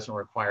rail and doesn't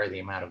require the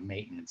amount of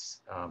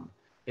maintenance.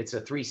 It's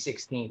a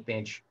 3/16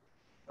 inch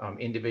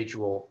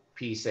individual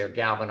piece. They're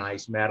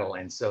galvanized metal,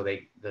 and so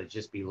they'll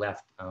just be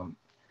left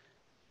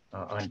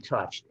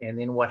untouched. And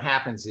then what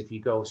happens if you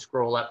go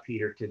scroll up,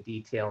 Peter, to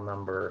detail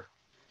number,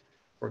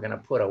 we're going to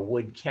put a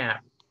wood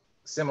cap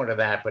similar to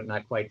that, but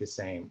not quite the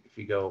same. If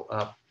you go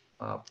up,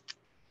 up,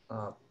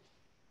 up,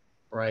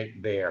 right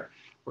there,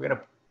 we're going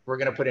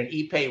to put an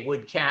Ipe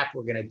wood cap.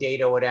 We're going to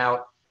dado it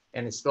out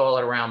and install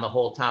it around the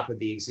whole top of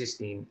the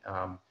existing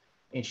 1.25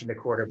 inch by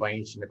 1.25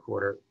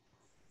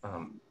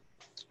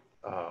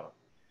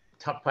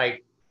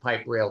 inch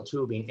pipe rail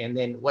tubing. And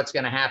then what's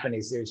going to happen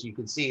is you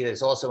can see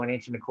there's also an 1.25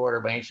 inch by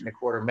 1.25 inch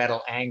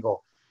metal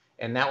angle,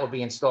 and that will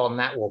be installed, and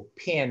that will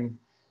pin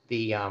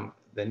the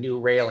new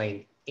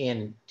railing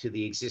into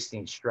the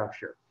existing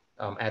structure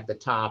at the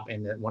top.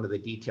 And one of the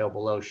detail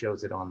below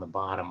shows it on the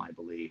bottom, I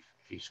believe,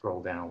 if you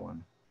scroll down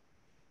one.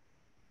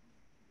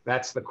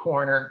 That's the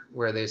corner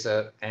where there's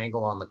an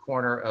angle on the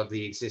corner of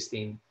the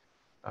existing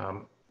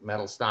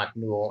metal stock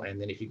newel. And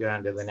then if you go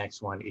down to the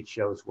next one, it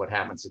shows what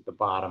happens at the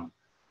bottom,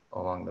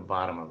 along the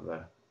bottom of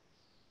the,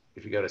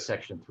 if you go to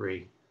section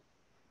 3,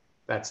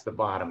 that's the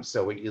bottom.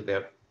 So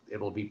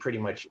it'll be pretty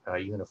much a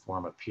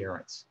uniform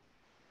appearance.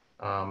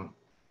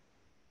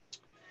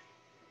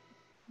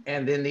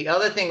 And then the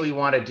other thing we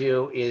want to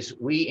do is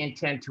we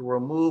intend to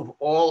remove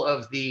all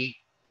of the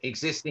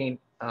existing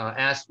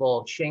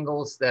asphalt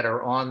shingles that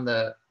are on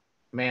the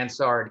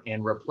mansard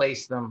and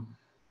replace them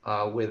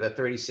with a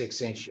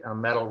 36-inch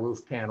metal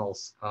roof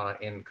panels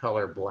in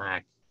color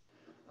black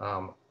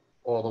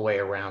all the way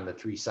around the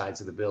 3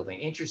 sides of the building.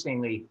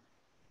 Interestingly,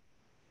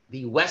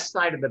 the west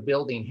side of the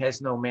building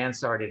has no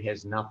mansard, it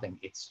has nothing.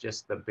 It's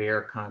just the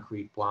bare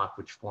concrete block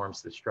which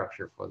forms the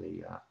structure for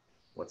the,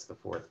 what's the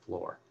 4th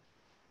floor.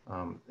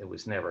 It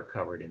was never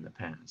covered in the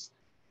past.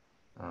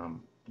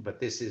 But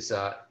this is,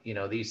 you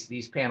know,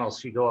 these panels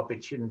should go up.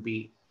 It shouldn't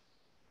be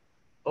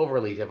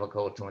overly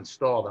difficult to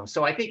install them.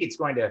 So I think it's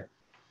going to,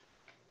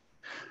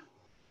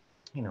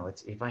 you know,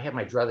 if I had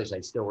my druthers,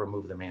 I'd still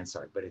remove the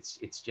mansard, but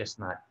it's just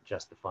not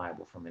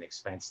justifiable from an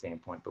expense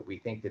standpoint. But we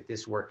think that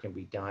this work can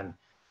be done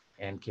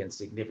and can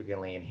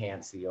significantly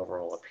enhance the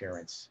overall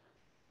appearance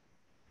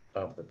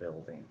of the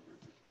building.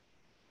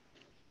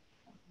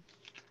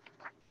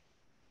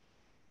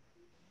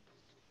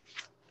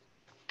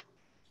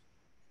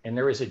 And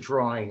there is a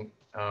drawing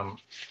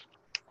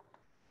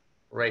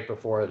right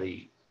before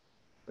the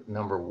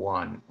number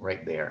 1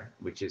 right there,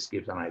 which just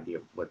gives an idea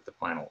of what the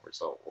final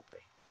result will be.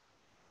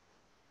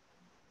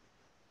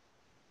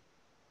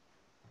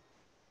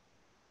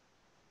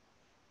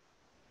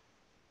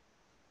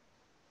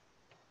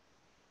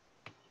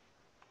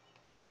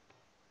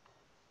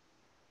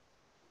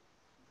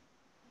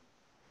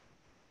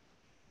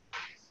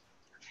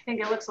 I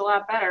think it looks a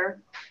lot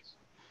better.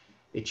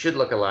 It should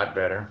look a lot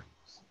better.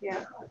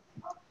 Yeah.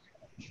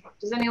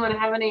 Does anyone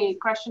have any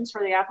questions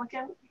for the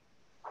applicant?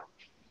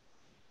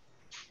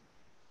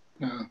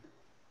 No.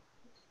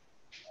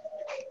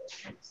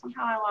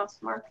 Somehow I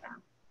lost Mark now.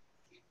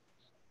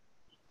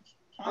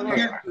 I'm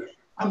there.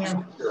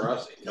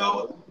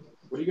 So,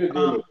 what are you going to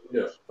do in the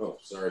window? Oh,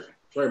 sorry.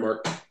 Sorry,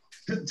 Mark.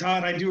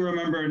 Todd, I do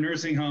remember a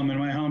nursing home in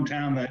my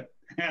hometown that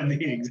had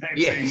the exact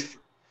same.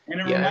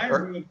 And it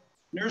reminds me of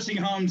nursing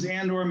homes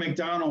and or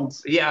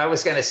McDonald's. Yeah, I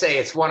was going to say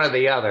it's one or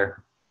the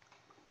other.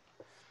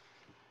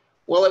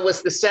 Well, it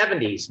was the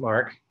 70s,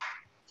 Mark.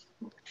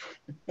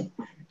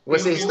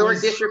 Was the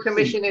Historic District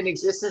Commission in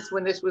existence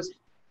when this was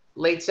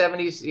late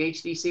 70s, the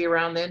HDC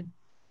around then?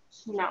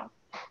 No.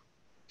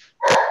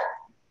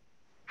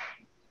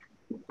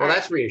 Well,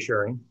 that's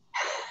reassuring.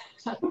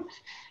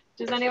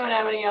 Does anyone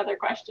have any other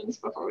questions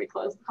before we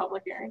close the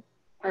public hearing?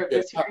 Or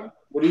this hearing?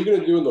 What are you going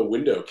to do in the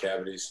window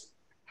cavities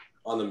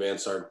on the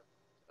mansard?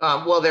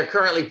 Well, they're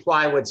currently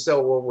plywood,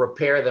 so we'll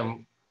repair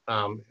them.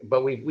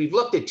 But we've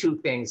looked at 2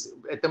 things.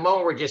 At the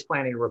moment, we're just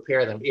planning to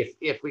repair them.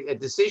 If we,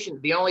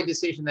 the only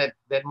decision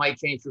that might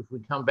change if we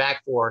come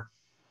back for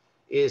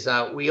is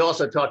we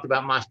also talked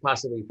about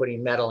possibly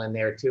putting metal in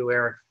there too,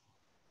 Eric.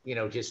 You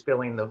know, just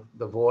filling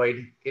the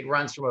void. It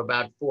runs from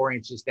about 4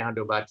 inches down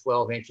to about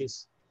 12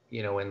 inches.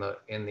 You know, in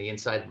the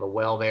inside of the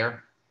well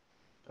there,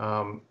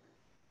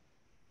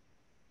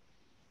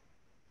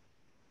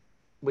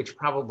 which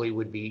probably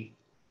would be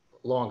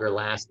longer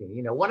lasting.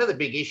 You know, one of the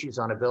big issues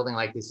on a building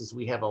like this is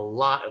we have a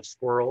lot of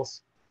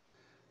squirrels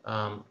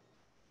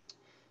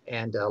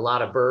and a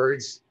lot of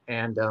birds.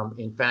 And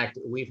in fact,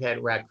 we've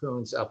had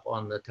raccoons up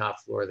on the top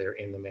floor there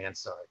in the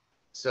mansard.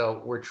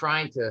 So we're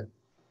trying to,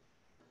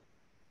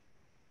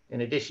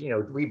 in addition, you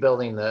know,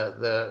 rebuilding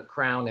the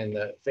crown and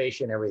the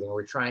fascia and everything,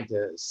 we're trying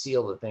to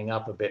seal the thing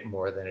up a bit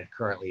more than it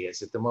currently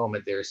is. At the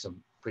moment, there's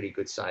some pretty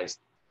good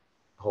sized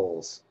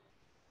holes,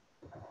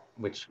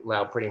 which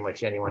allow pretty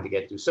much anyone to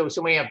get through. So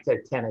we have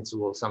tenants who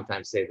will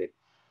sometimes say that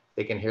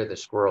they can hear the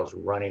squirrels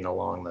running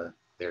along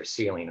their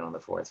ceiling on the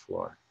 4th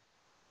floor.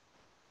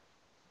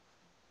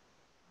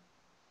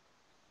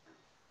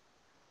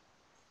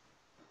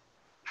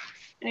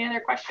 Any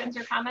other questions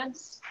or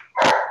comments?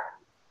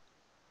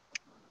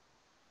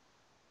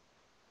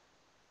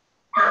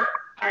 All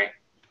right.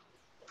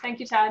 Thank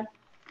you, Todd.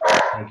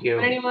 Thank you.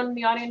 Would anyone in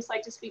the audience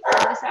like to speak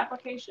for this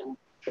application?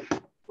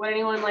 Would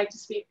anyone like to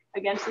speak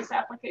against this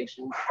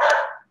application?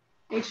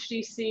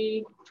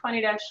 HGC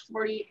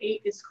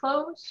 20-48 is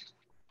closed.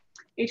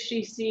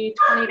 HGC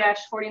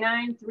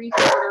 20-49,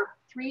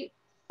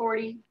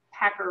 340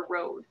 Packer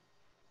Road.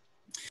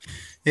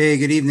 Hey,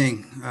 good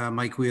evening,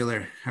 Mike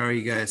Wheeler. How are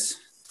you guys?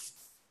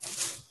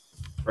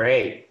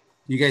 Great.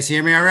 You guys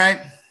hear me all right?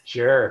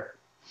 Sure.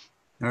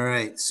 All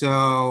right.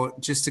 So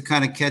just to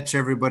kind of catch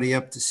everybody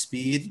up to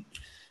speed,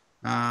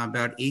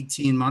 about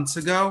 18 months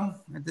ago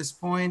at this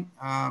point,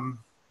 I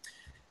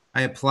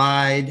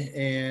applied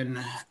and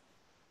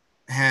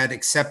had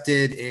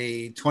accepted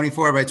a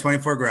 24 by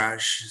 24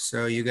 garage.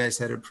 So you guys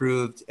had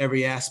approved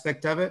every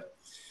aspect of it.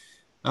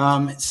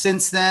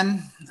 Since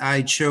then,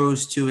 I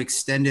chose to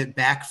extend it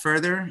back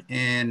further,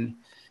 and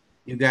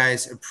you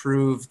guys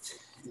approved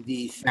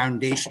the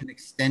foundation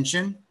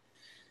extension.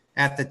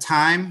 At the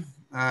time,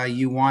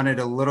 you wanted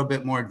a little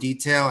bit more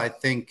detail. I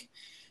think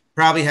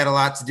probably had a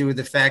lot to do with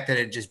the fact that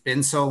it had just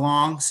been so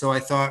long. So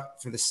I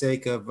thought, for the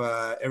sake of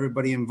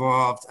everybody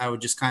involved, I would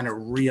just kind of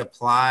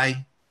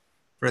reapply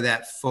for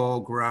that full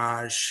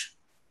garage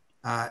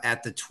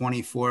at the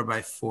 24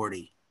 by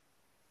 40.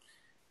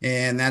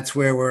 And that's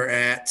where we're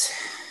at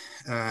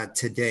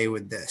today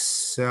with this.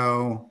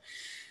 So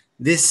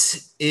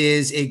this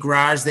is a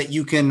garage that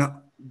you can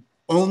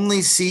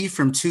only see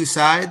from two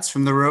sides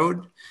from the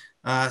road.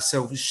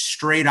 So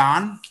straight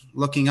on,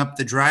 looking up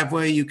the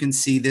driveway, you can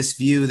see this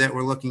view that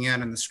we're looking at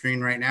on the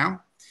screen right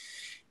now.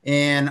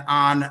 And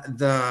on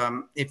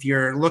the, if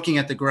you're looking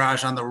at the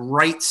garage on the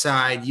right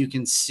side, you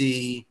can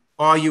see,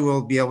 all you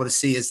will be able to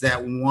see is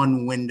that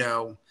one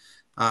window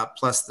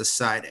plus the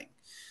siding.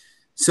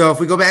 So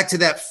if we go back to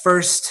that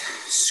first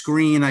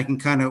screen, I can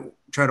kind of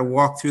try to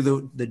walk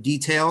through the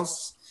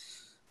details.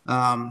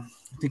 I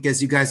think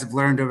as you guys have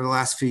learned over the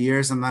last few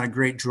years, I'm not a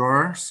great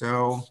drawer,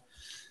 so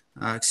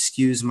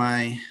excuse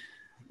my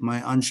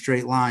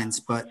unstraight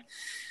lines, but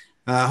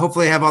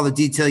hopefully I have all the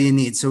detail you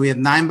need. So we have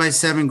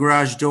 9x7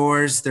 garage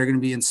doors. They're going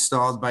to be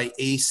installed by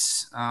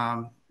Ace.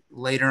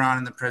 Later on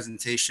in the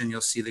presentation, you'll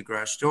see the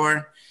garage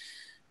door.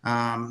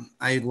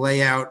 I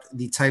lay out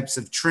the types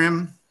of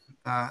trim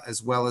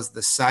as well as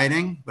the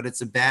siding, but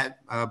it's a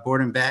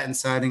board and batten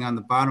siding on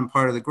the bottom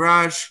part of the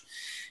garage,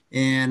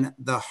 and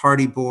the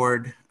hardy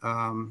board,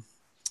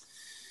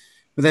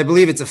 but I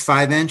believe it's a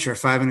 5-inch or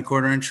 5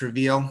 1/4 inch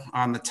reveal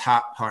on the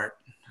top part.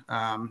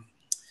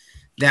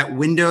 That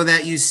window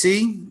that you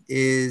see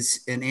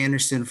is an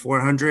Anderson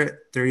 400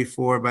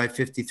 34 by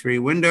 53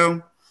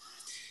 window.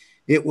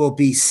 It will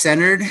be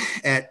centered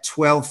at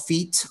 12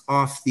 feet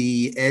off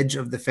the edge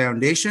of the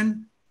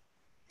foundation.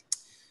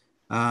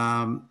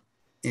 And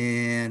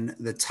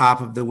the top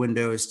of the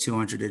window is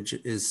 200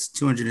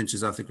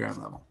 inches off the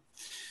ground level.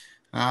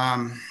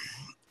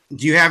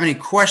 Do you have any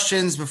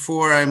questions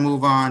before I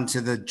move on to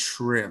the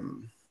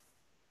trim?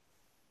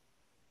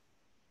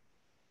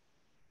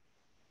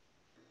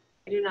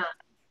 I do not.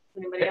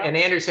 Anybody else? An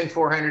Anderson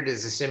 400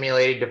 is a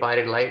simulated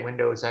divided light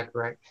window. Is that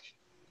correct?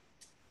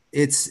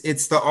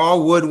 It's the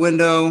all wood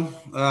window,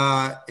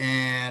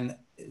 and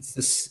it's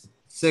the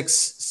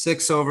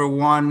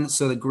 6/1.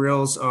 So the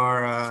grills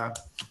are,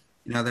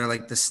 they're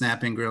like the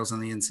snapping grills on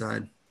the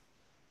inside.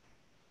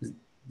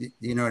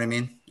 You know what I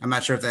mean? I'm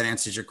not sure if that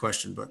answers your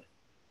question, but.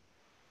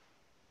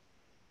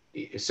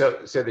 So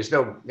there's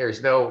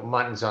no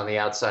muttons on the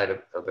outside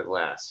of the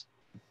glass.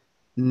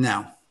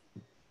 No.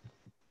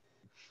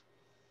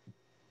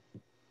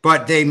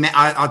 But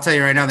I'll tell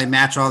you right now, they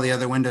match all the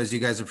other windows you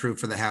guys approved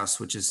for the house,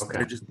 which is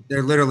okay.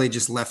 They're literally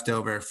just left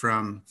over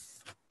from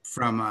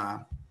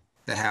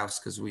the house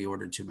because we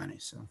ordered too many.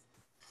 So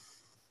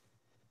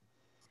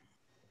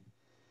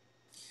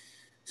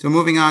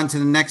moving on to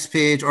the next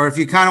page, or if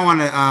you kind of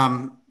want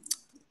to,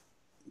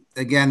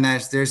 again,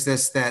 there's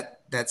that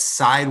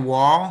side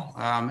wall.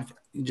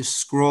 You just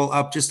scroll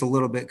up just a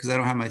little bit because I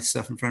don't have my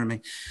stuff in front of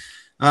me.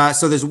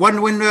 So there's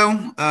one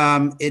window.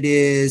 It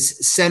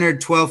is centered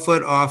 12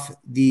 foot off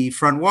the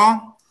front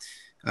wall,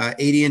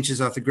 80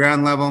 inches off the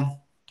ground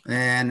level.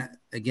 And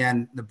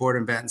again, the board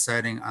and batten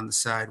siding on the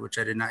side, which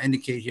I did not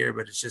indicate here,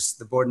 but it's just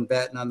the board and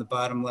batten on the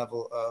bottom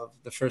level of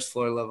the first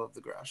floor level of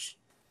the garage.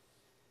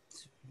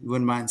 You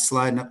wouldn't mind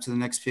sliding up to the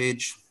next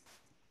page.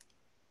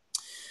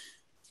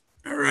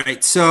 All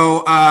right,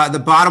 so the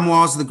bottom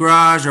walls of the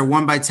garage are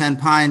 1x10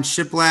 pine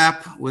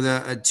shiplap with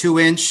a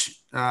 2-inch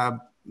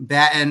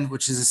batten,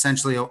 which is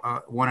essentially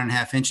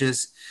 1.5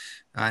 inches,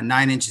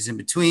 9 inches in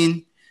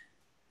between.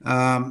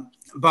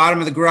 Bottom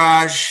of the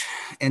garage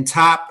and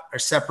top are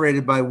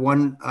separated by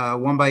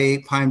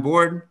 1x8 pine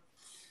board.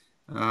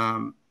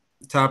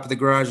 Top of the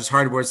garage is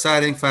hardboard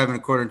siding, 5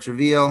 1/4 inch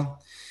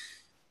reveal.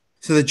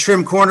 So the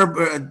trim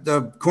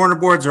the corner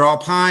boards are all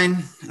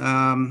pine.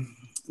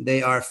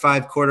 They are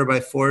 5 1/4 by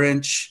 4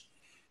 inch.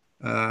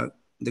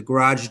 The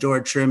garage door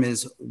trim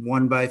is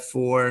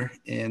 1x4,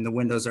 and the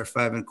windows are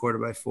 5 1/4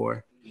 by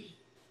 4.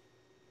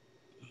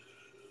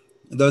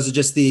 Those are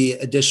just the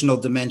additional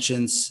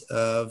dimensions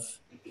of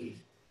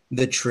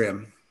the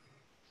trim.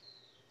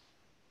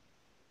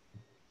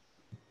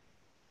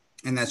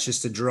 And that's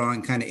just a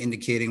drawing kind of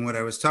indicating what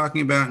I was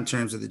talking about in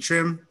terms of the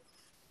trim.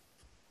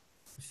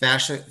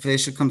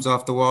 Fascia comes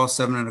off the wall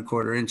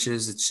 7¼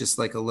 inches. It's just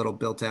like a little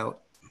built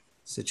out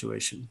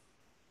situation.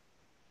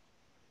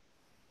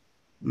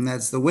 And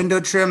that's the window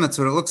trim. That's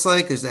what it looks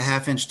like. There's a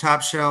 1/2 inch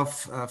top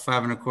shelf,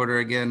 5¼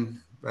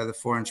 again by the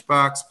 4-inch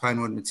box, pine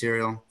wood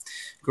material.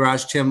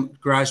 Garage trim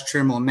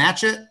will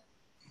match it.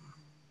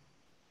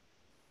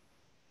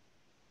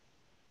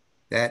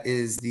 That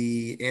is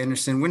the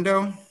Anderson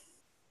window.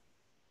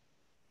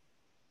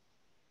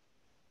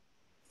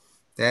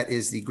 That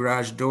is the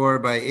garage door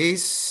by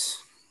Ace.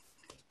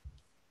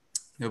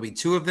 There'll be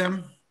 2 of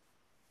them.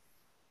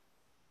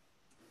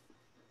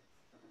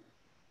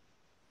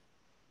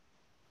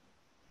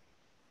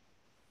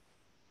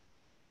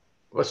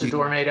 What's the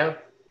door made of?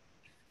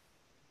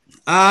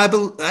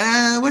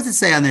 What's it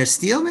say on there?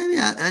 Steel, maybe?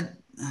 I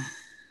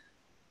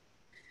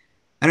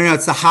don't know.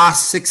 It's the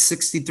Haas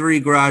 663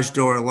 garage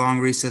door, long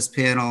recess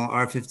panel,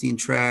 R15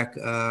 track.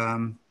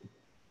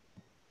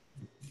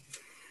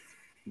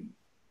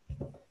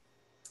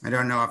 I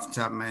don't know off the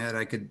top of my head.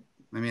 I could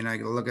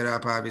look it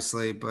up,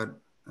 obviously, but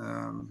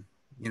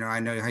you know, I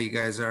know how you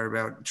guys are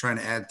about trying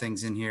to add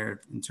things in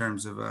here in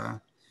terms of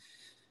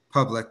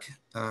public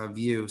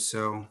view.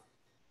 So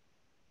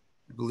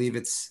I believe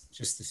it's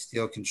just the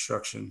steel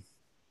construction.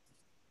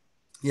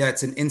 Yeah,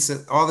 it's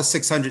all the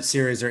 600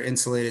 series are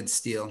insulated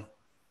steel.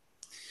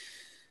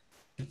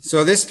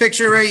 So this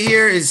picture right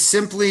here is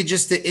simply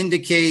just to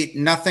indicate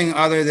nothing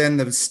other than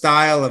the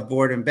style of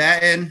board and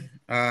batten.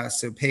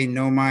 So pay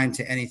no mind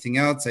to anything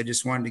else. I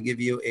just wanted to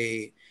give you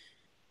a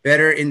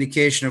better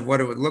indication of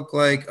what it would look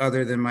like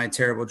other than my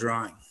terrible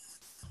drawing.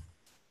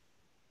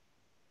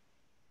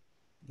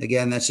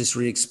 Again, that's just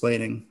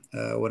re-explaining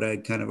what I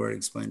kind of already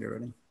explained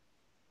already.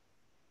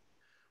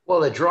 Well,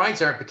 the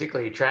drawings aren't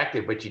particularly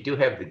attractive, but you do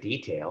have the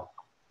detail.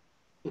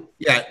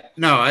 Yeah,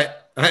 no,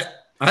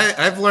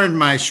 I've learned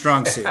my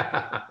strong suit.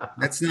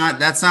 That's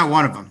not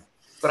one of them.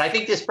 But I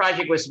think this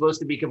project was supposed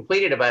to be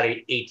completed about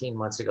 18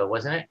 months ago,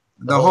 wasn't it?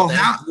 The whole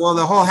house. Well,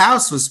 the whole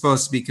house was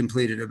supposed to be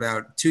completed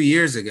about 2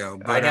 years ago.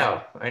 But,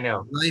 I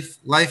know.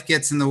 Life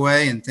gets in the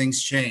way and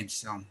things change.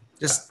 So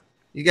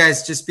you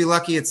guys just be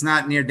lucky it's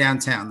not near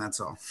downtown. That's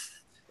all.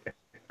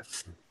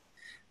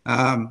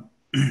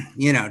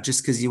 You know,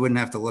 just because you wouldn't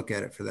have to look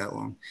at it for that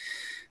long.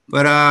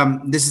 But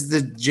this is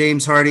the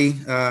James Hardy.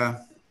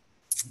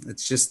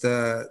 It's just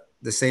the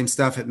same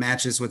stuff. It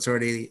matches what's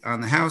already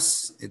on the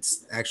house.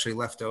 It's actually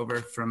left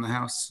over from the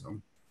house. So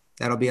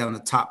that'll be on the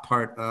top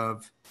part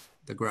of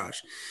the garage.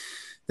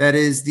 That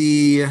is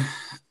the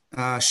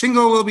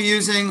shingle we'll be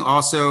using.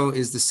 Also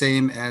is the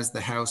same as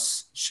the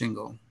house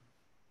shingle.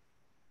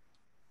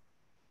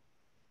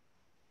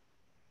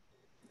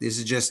 These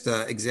are just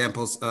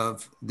examples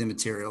of the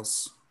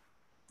materials.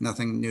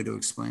 Nothing new to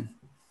explain.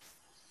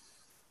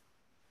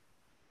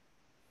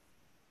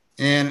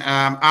 And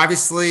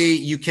obviously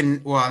you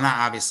can, well, not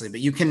obviously, but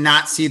you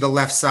cannot see the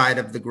left side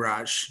of the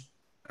garage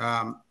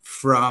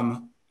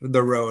from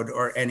the road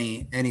or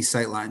any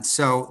sight lines.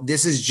 So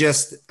this is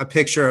just a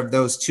picture of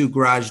those 2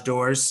 garage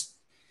doors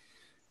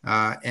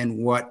and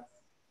what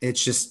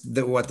it's just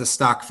what the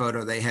stock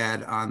photo they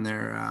had on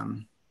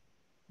their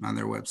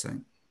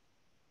website.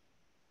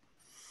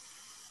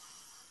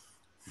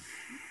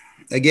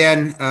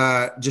 Again,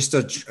 just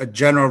a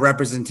general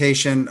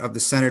representation of the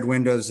centered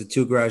windows, the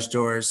 2 garage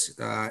doors,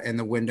 and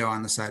the window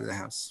on the side of the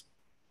house.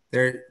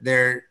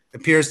 There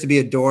appears to be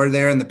a door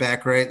there in the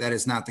back right. That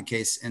is not the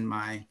case in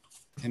my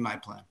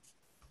plan.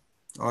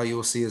 All you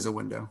will see is a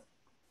window.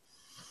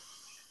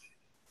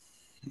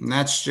 And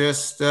that's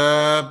just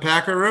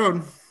Packer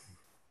Road.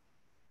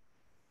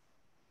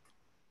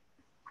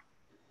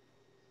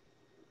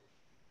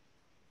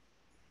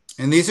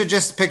 And these are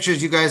just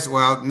pictures you guys,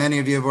 well, many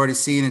of you have already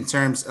seen in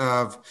terms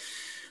of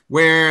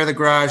where the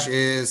garage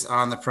is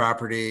on the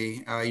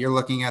property. You're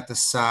looking at the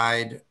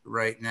side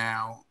right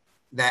now.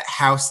 That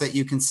house that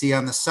you can see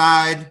on the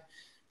side,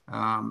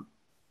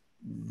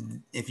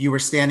 if you were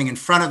standing in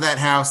front of that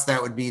house,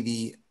 that would be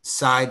the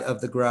side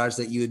of the garage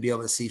that you would be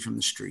able to see from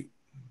the street.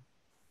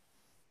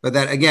 But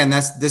that, again,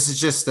 this is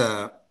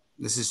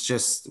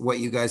just what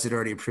you guys had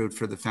already approved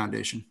for the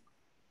foundation.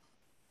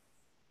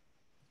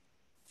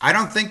 I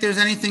don't think there's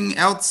anything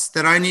else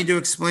that I need to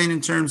explain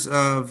in terms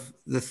of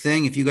the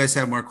thing. If you guys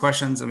have more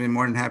questions, I'd be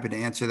more than happy to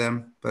answer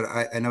them. But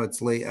I know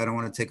it's late. I don't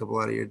want to take up a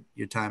lot of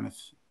your time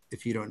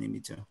if you don't need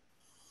me to.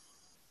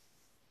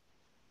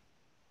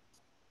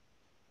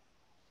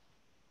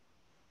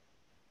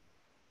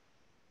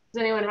 Does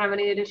anyone have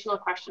any additional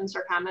questions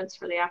or comments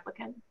for the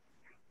applicant?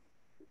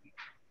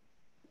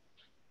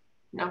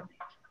 No?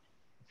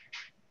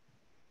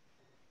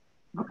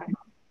 Okay.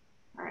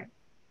 All right.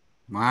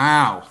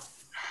 Wow.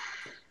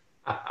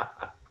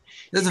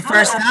 This is the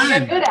first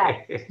time.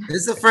 This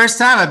is the first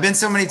time. I've been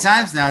so many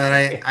times now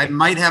that I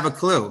might have a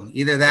clue.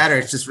 Either that or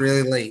it's just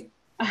really late.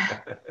 All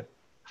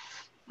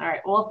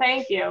right. Well,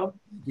 thank you.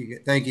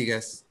 Thank you,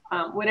 guys.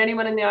 Would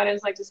anyone in the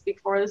audience like to speak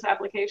for this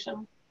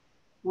application?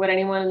 Would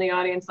anyone in the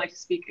audience like to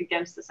speak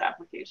against this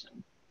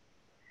application?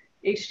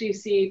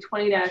 HGC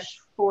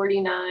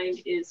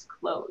 20-49 is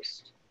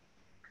closed.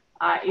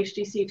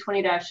 HDC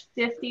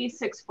 20-50,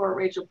 6-4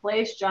 Rachel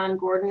Place, John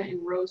Gordon and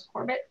Rose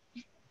Corbett.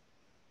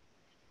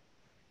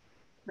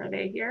 Are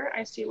they here?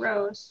 I see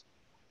Rose.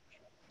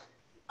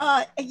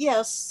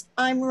 Yes,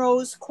 I'm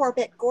Rose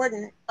Corbett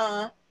Gordon,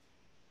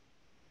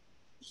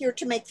 here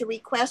to make the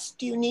request.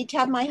 Do you need to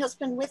have my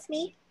husband with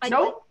me?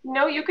 No,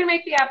 you can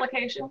make the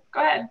application.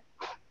 Go ahead.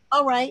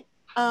 All right.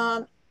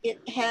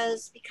 It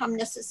has become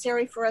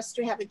necessary for us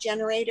to have a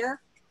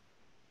generator.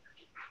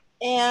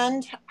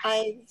 And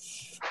I've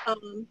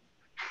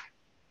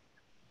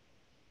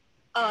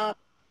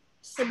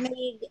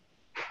submitted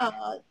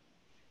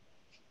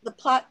the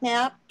plot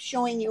map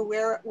showing you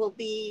where it will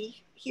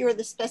be. Here are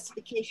the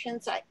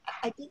specifications. I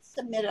did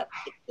submit a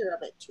picture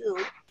of it too.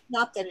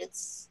 Not that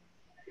it's,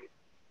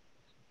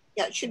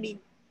 yeah, it should be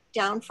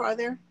down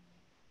farther.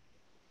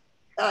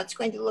 It's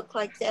going to look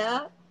like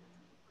that.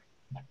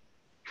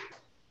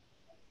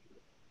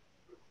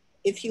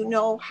 If you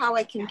know how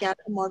I can get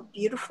a more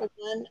beautiful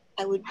one,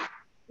 I would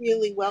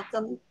really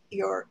welcome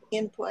your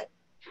input.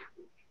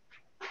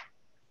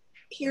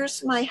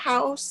 Here's my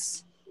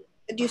house.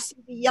 Do you see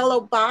the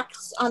yellow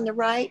box on the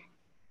right?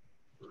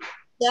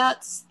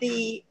 That's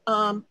the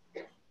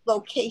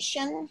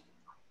location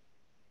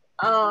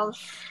of,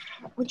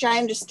 which I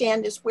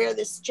understand is where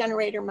this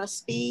generator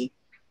must be,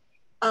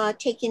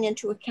 taking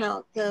into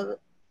account the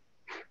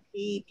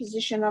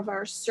position of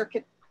our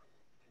circuit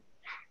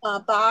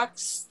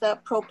box, the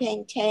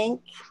propane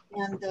tank,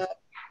 and the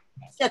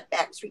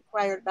setbacks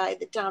required by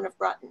the town of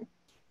Groton.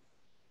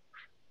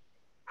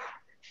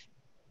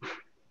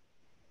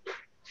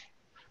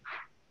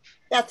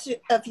 That's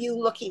a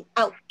view looking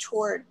out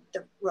toward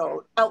the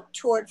road, out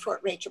toward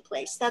Fort Rachel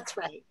Place. That's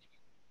right.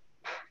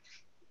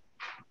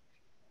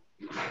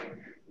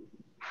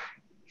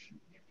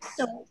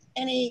 So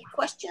any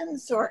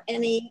questions or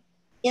any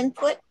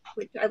input,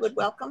 which I would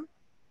welcome?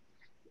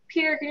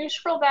 Peter, can you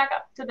scroll back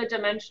up to the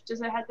dimension?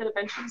 Does it have the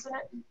dimensions in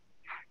it?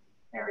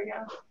 There we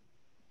go.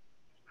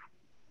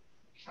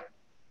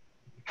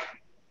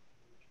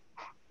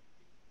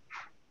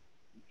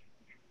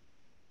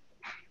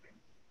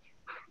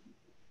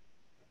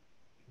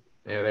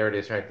 Yeah, there it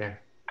is right there.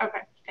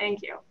 Okay,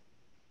 thank you.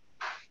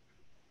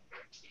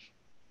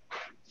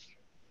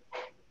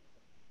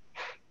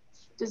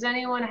 Does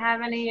anyone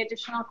have any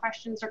additional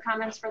questions or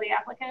comments for the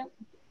applicant?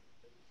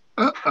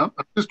 I'm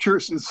just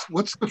curious,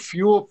 what's the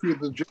fuel for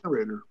the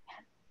generator?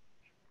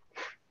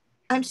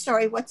 I'm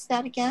sorry, what's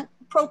that again?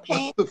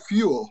 Propane? What's the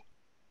fuel?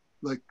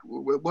 Like,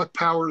 what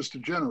powers the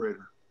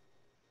generator?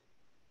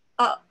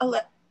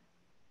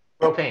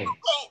 Propane.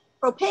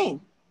 Propane.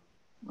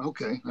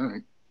 Okay, all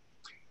right.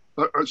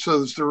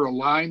 So is there a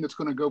line that's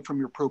going to go from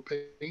your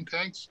propane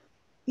tanks?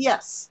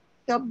 Yes,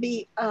 there'll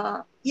be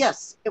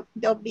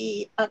there'll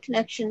be a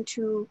connection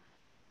to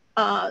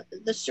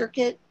the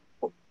circuit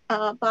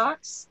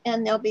box,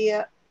 and there'll be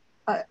a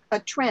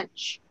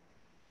trench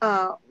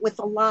with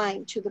a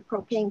line to the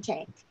propane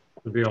tank.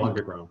 It'll be all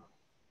underground.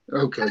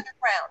 Okay.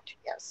 Underground,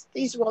 yes.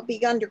 These will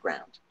be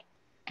underground.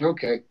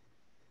 Okay.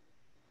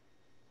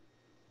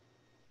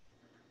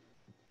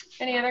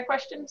 Any other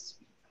questions?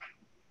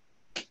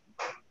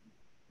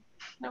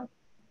 No? All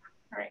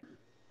right.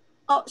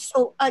 Oh,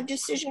 so a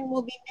decision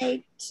will be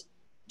made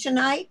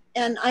tonight,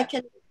 and I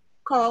can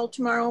call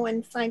tomorrow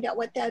and find out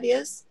what that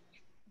is?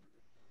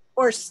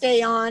 Or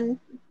stay on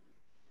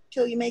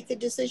till you make the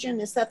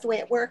decision? Is that the way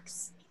it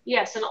works?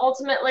 Yes, and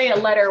ultimately a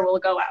letter will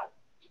go out.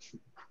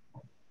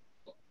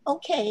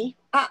 Okay,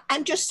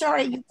 I'm just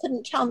sorry you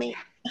couldn't tell me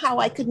how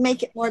I could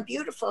make it more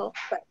beautiful,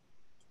 but.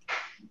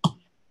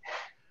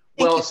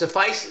 Well,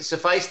 suffice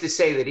to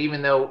say that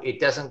even though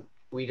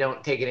we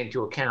don't take it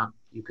into account,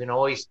 you can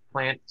always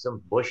plant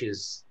some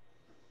bushes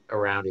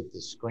around it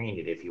to screen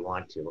it if you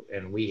want to,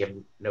 and we have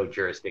no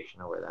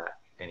jurisdiction over that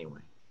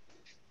anyway.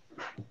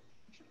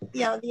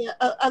 Yeah, the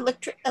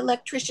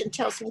electrician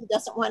tells me he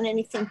doesn't want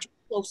anything too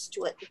close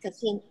to it because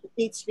he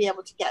needs to be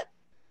able to get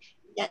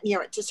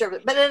near it to serve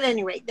it. But at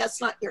any rate,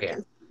 that's not your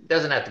concern. It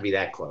doesn't have to be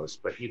that close,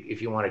 but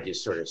if you want to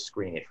just sort of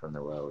screen it from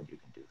the road, you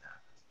can do that.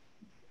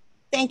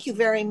 Thank you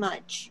very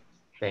much.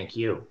 Thank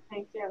you.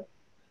 Thank you.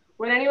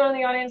 Would anyone in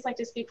the audience like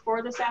to speak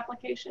for this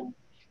application?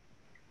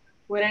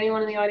 Would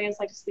anyone in the audience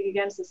like to speak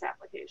against this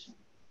application?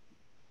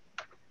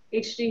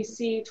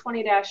 HDC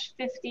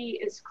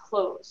 20-50 is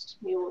closed.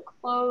 We will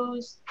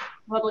close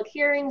public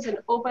hearings and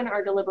open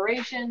our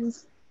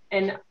deliberations.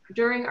 And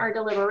during our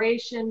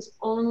deliberations,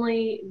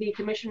 only the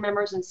commission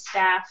members and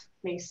staff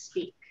may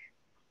speak.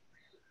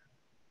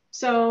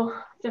 So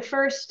the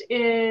first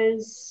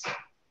is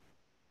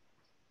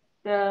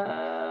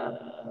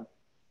the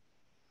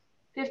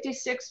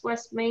 56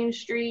 West Main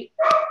Street.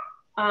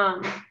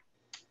 I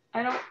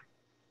don't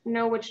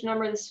know which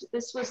number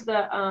this was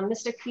the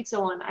Mystic Pizza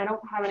one. I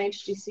don't have an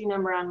HDC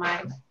number on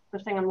the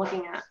thing I'm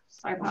looking at,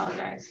 so I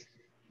apologize.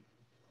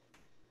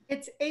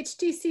 It's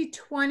HDC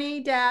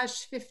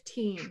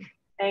 20-15.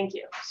 Thank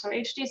you. So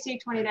HDC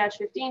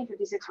 20-15,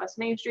 56 West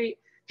Main Street.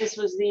 This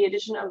was the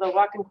addition of the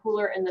walk-in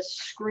cooler and the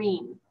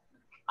screen.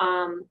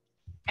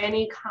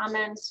 Any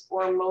comments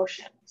or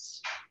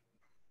motions?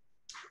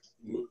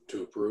 Move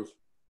to approve.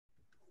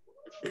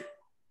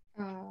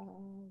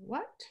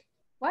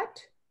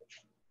 What?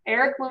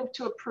 Eric moved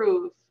to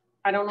approve.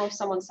 I don't know if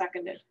someone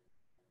seconded.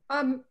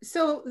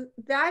 So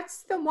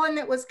that's the one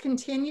that was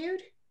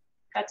continued?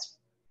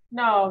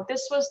 No,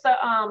 this was the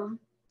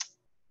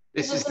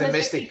This is the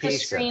Mystic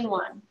Pizza screen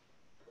one.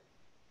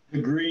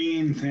 The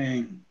green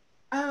thing.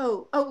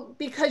 Oh,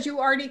 because you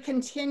already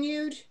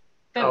continued?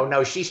 Oh,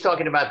 no, she's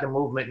talking about the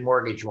Movement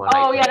Mortgage one.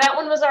 Oh, yeah, that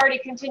one was already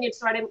continued,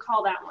 so I didn't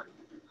call that one.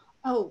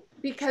 Oh,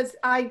 because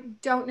I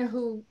don't know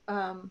who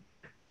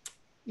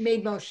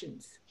made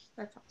motions.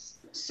 That's all.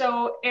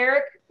 So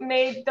Eric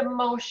made the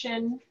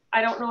motion.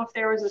 I don't know if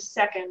there was a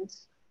second.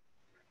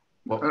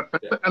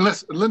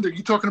 Unless, Linda,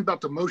 you talking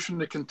about the motion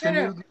to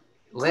continue?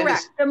 No.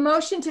 Correct. The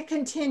motion to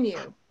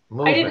continue.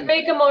 I didn't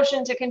make a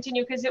motion to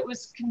continue because it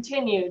was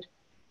continued.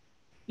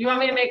 You want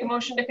me to make a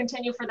motion to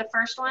continue for the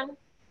first one?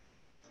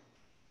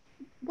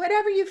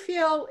 Whatever you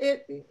feel,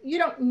 you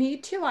don't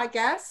need to, I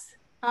guess.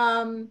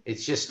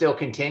 It's just still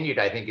continued,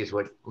 I think, is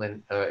what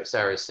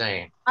Sarah's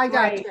saying. I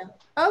got you.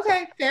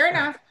 Okay, fair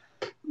enough.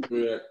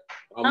 Yeah,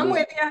 I'm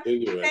with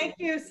you. Thank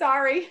you.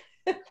 Sorry.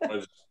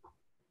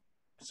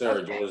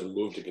 Sarah, do you want to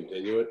move to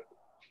continue it?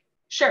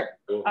 Sure.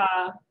 Cool.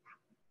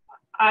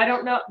 I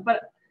don't know,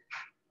 but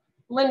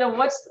Linda,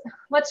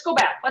 let's go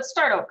back. Let's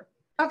start over.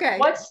 Okay.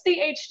 What's the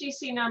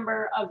HDC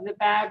number of the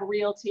Bag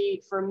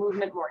Realty for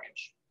Movement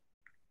Mortgage?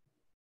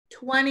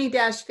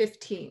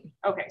 20-15.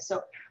 Okay,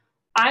 so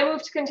I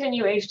move to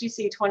continue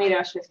HDC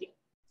 20-15.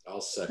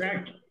 I'll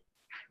second.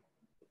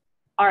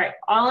 All right,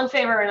 all in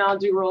favor, and I'll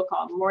do roll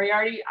call.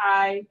 Moriarty,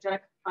 aye.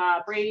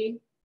 Brady?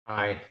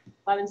 Aye.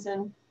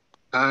 Levinson?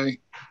 Aye.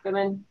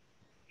 Goodman?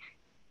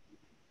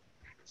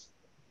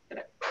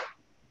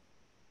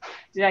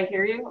 Did I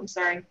hear you? I'm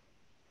sorry.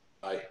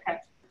 Aye. Okay.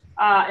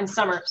 And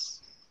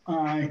Summers?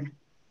 Aye.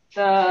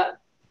 The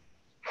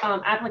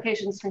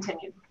application's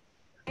continued.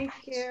 Thank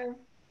you.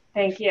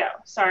 Thank you.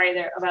 Sorry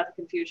there about the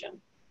confusion.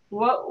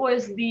 What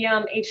was the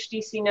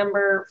HDC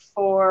number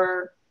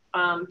for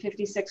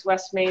 56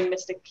 West Main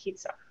Mystic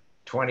Pizza?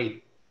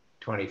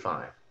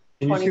 2025.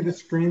 Can you see the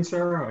screen,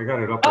 Sarah? I got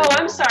it up. Oh, right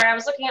I'm now. sorry. I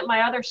was looking at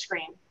my other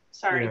screen.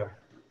 Sorry. Yeah.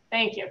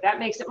 Thank you. That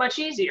makes it much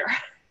easier.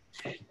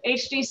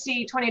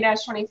 HDC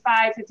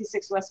 20-25,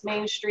 56 West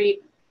Main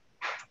Street,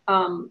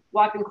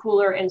 walk-in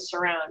cooler and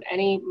surround.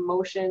 Any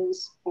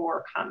motions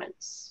or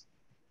comments?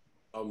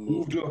 I'll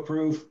Move to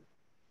approve.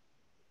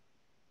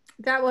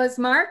 That was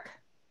Mark?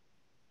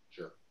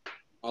 Sure.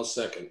 I'll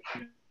second.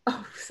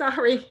 Oh,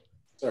 sorry.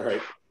 It's all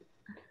right.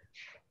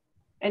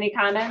 Any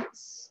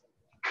comments?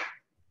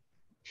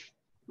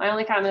 My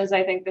only comment is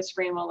I think the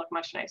screen will look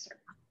much nicer.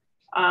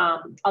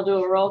 I'll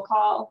do a roll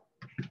call.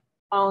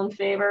 All in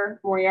favor?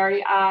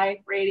 Moriarty,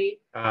 aye. Brady?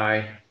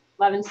 Aye.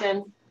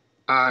 Levinson?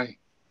 Aye.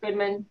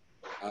 Goodman?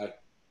 Aye.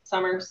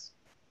 Summers?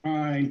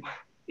 Aye.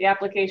 The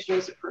application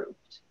is approved.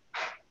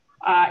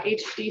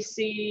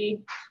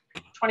 HDC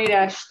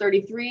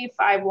 20-33,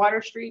 5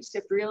 Water Street,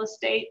 Sift Real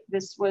Estate.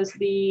 This was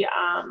the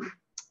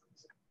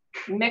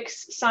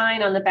mix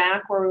sign on the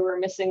back where we were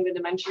missing the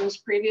dimensions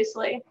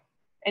previously.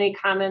 Any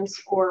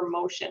comments or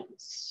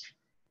motions?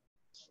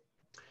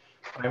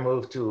 I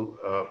move to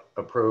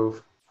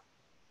approve.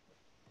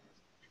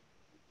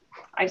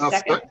 I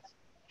second.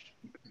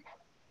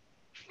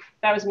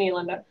 That was me,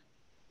 Linda.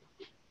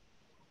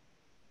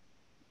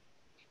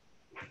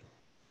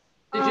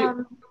 Did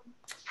you?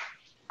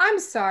 I'm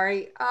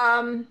sorry.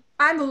 I'm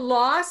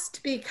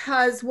lost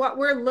because what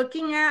we're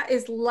looking at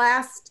is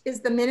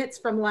the minutes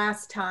from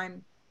last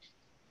time.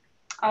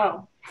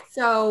 Oh.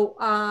 So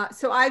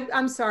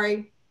I'm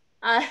sorry.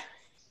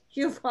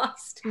 You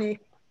lost me.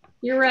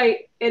 You're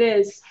right. It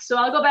is. So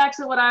I'll go back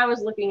to what I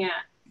was looking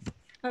at.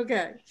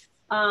 Okay.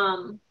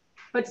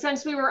 But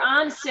since we were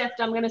on SIFT,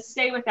 I'm going to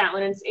stay with that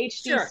one. It's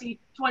HDC Sure.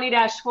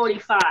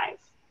 20-45.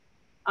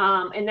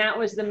 And that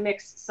was the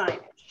mixed signage.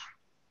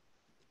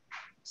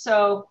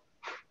 So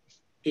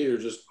Peter,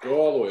 just go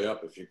all the way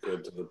up if you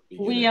could to the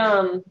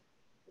beginning.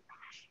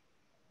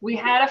 we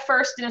had a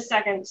first and a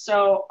second.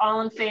 So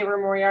all in favor,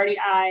 Moriarty,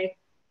 aye.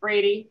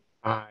 Brady?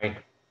 Aye.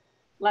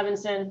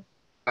 Levinson?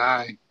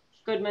 Aye.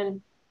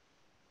 Goodman?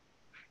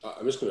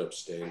 I'm just going to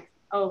abstain.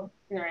 Oh,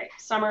 all right.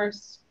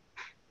 Summers?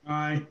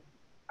 Aye.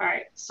 All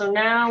right. So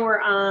now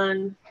we're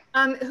on.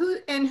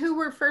 Who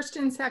were first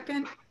and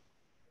second?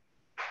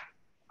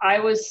 I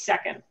was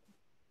second.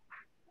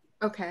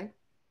 Okay.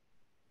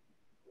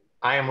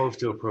 I move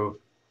to approve.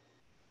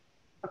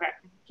 Okay.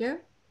 Yeah.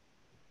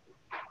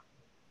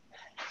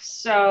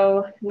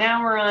 So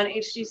now we're on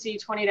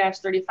HDC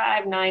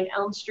 20-35, 9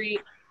 Elm Street,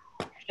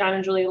 John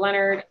and Julie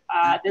Leonard.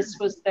 This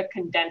was the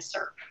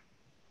condenser.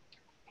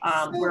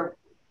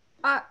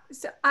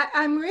 So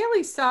I'm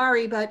really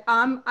sorry, but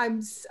I'm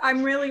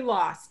really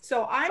lost.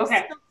 So I'm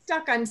still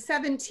stuck on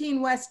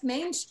 17 West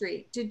Main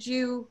Street.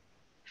 You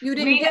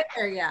didn't get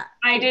there yet?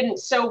 I didn't.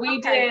 So we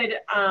did.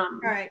 All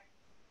right.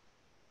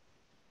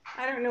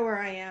 I don't know where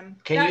I am.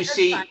 Can you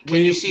see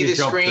the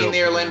screen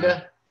there,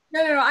 Linda?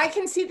 No. I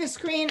can see the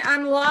screen.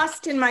 I'm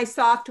lost in my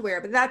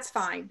software, but that's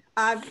fine.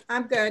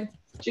 I'm good.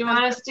 Do you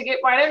want us to get,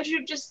 why don't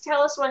you just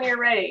tell us when you're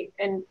ready?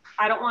 And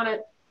I don't want to,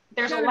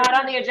 there's a lot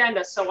on the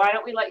agenda, so why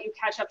don't we let you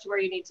catch up to where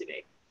you need to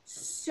be?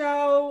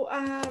 So,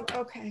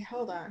 okay,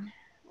 hold on.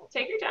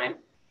 Take your time.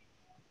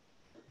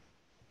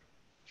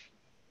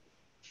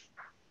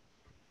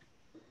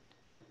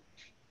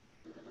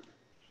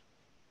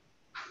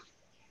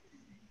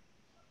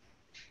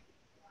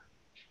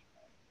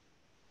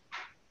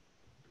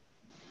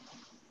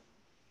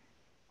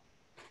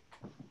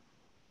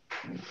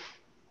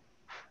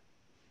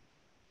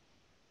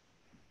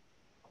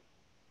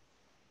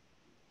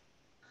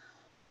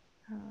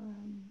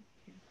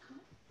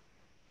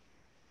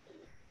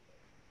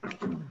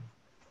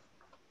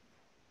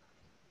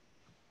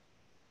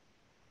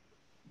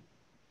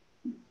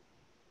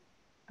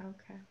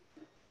 Okay.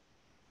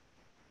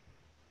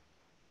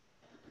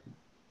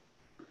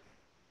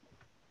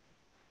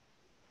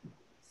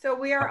 So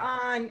we are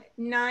on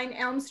 9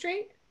 Elm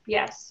Street?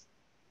 Yes.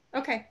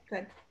 Okay,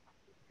 good.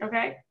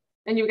 Okay.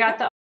 And you got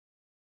the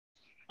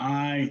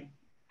Aye.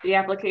 The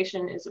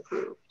application is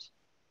approved.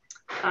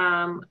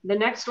 The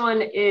next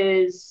one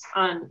is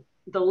on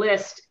the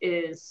list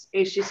is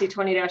HGC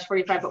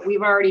 20-45, but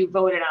we've already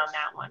voted on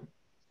that one.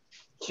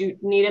 Do you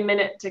need a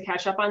minute to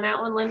catch up on that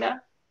one,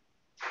 Linda?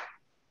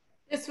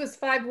 This was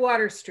 5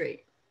 Water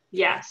Street.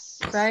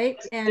 Yes. Right?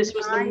 And this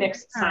was the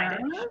mixed signage.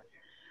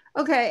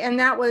 Okay, and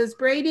that was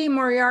Brady,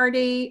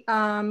 Moriarty,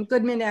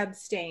 Goodman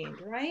abstained,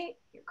 right?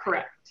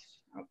 Correct.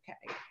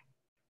 Okay,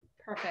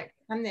 perfect.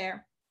 I'm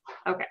there.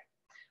 Okay.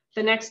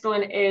 The next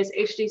one is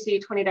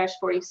HDC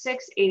 20-46,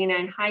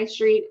 89 High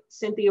Street,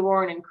 Cynthia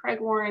Warren and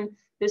Craig Warren.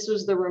 This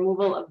was the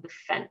removal of the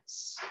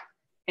fence.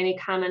 Any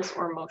comments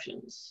or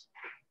motions?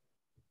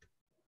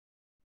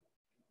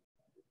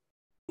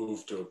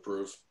 Move to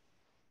approve.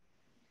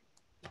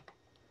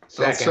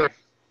 Second.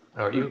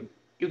 Oh,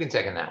 you can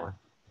second that one.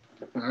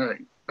 All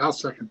right, I'll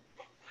second.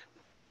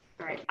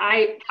 All right,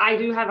 I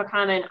do have a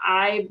comment.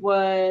 I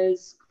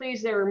was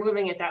pleased they're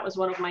removing it. That was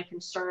one of my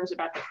concerns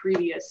about the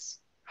previous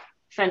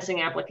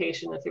fencing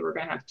application, that they were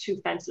going to have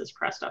 2 fences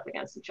pressed up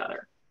against each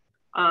other.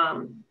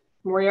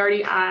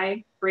 Moriarty,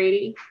 aye.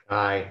 Brady,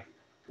 Aye.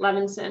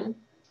 Levinson,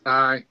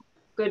 Aye.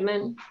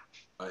 Goodman,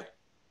 Aye.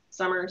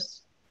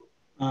 Summers.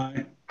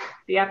 Aye.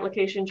 The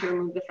application to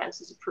remove the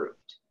fence is approved.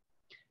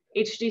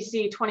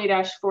 HDC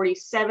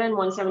 20-47,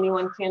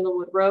 171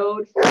 Candlewood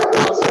Road,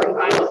 Spring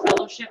Bible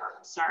Fellowship.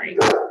 Sorry.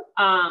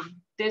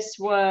 This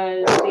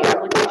was the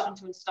application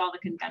to install the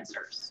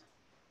condensers.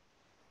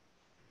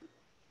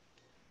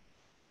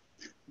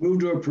 Move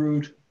to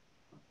approved.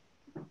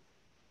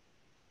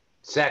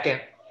 Second.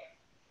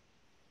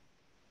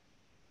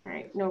 All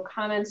right, no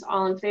comments,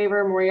 all in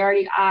favor.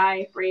 Moriarty,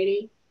 aye.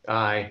 Brady,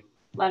 Aye.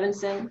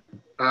 Levinson,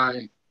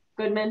 Aye.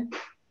 Goodman,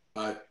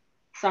 Aye.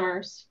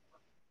 Summers.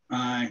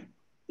 Aye.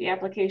 The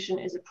application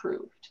is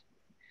approved.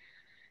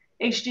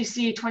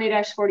 HDC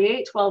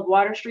 20-48, 12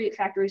 Water Street,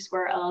 Factory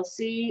Square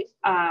LLC.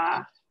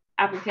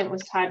 Applicant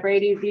was Todd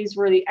Brady. These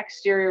were the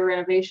exterior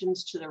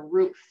renovations to the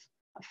roof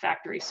of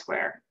Factory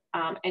Square.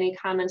 Any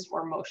comments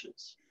or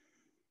motions?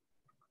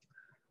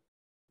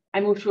 I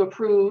move to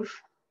approve.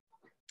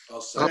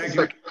 I'll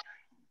second.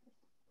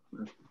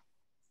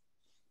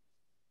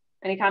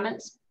 Any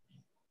comments?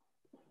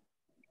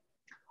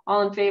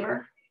 All in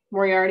favor?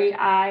 Moriarty,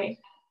 aye.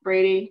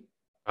 Brady.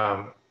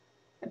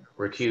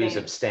 Recuse,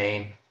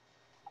 abstain.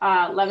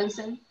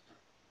 Levinson.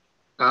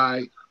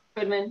 Aye.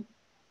 Goodman.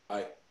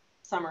 Aye.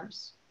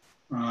 Summers.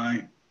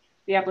 Aye.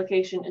 The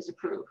application is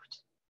approved.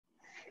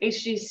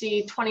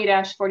 HGC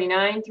 20-49,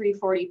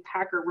 340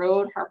 Packer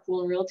Road,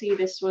 Harpoon Realty.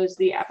 This was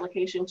the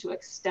application to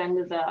extend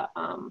the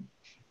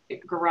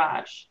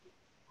garage.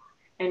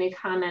 Any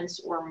comments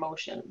or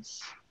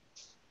motions?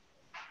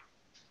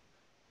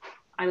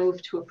 I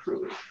move to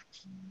approve.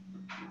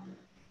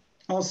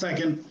 I'll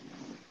second.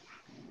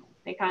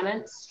 Any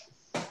comments?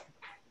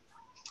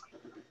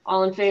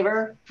 All in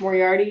favor?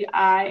 Moriarty,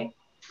 aye.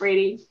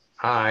 Brady,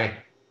 Aye.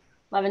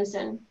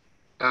 Levinson,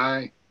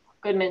 Aye.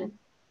 Goodman,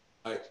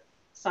 Aye.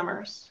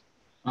 Summers.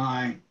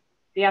 Aye.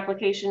 The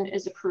application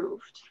is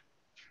approved.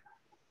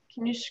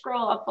 Can you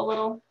scroll up a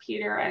little,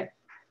 Peter?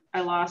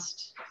 I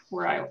lost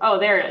where oh,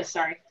 there it is,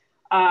 sorry.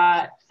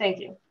 Thank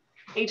you.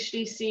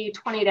 HDC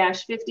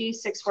 20-50,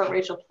 6 Fort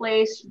Rachel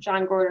Place,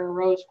 John Gordon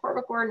Rose,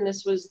 Corbett Gordon.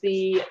 This was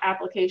the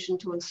application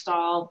to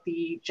install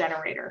the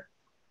generator.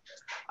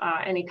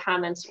 Any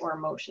comments or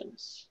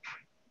motions?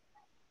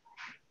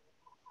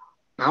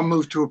 I'll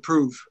move to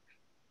approve.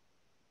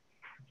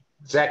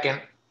 Second.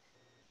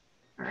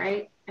 All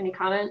right, any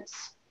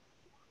comments?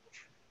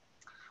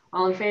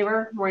 All in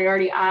favor?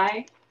 Moriarty,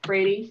 aye.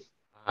 Brady,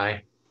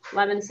 Aye.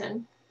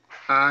 Levinson,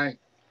 Aye.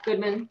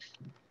 Goodman,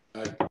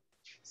 Aye.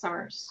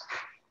 Summers.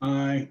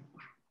 Aye.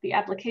 The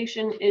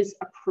application is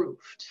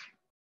approved.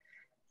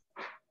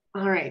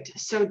 All right,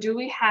 so do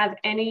we have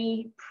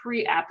any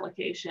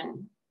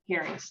pre-application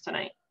hearings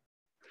tonight?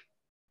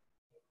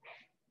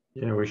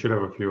 Yeah, we should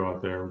have a few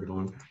out there. We're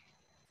going to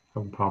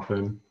have them pop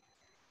in.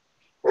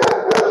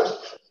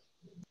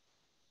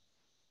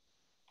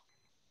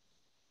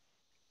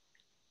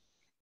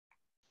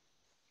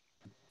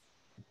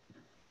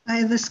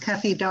 Hi, this is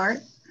Kathy Dart.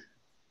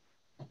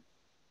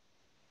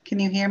 Can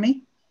you hear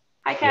me?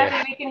 Hi,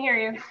 Kathy, we can hear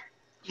you.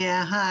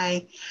 Yeah,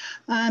 hi.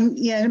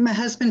 Yeah, my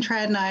husband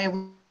Trad and I,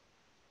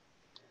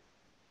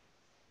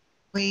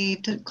 we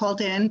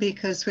called in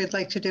because we'd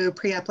like to do a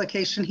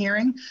pre-application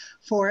hearing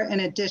for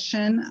an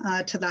addition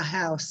to the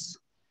house.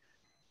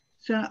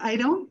 So I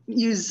don't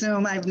use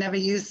Zoom. I've never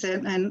used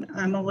it, and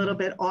I'm a little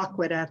bit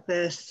awkward at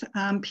this.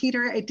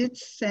 Peter, I did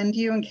send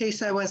you in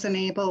case I wasn't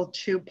able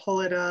to pull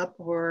it up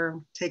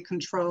or take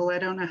control. I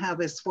don't know how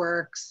this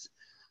works.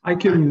 I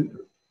can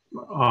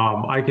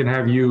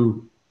have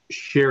you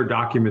share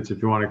documents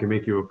if you want. I can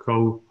make you a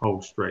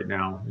co-host right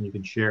now, and you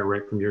can share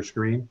right from your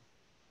screen.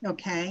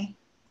 Okay.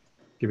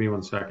 Give me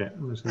 1 second.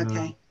 I'm just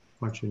gonna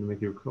punch in to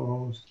make you a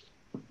co-host.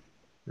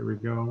 There we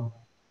go.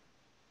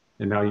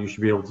 And now you should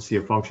be able to see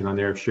a function on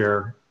there of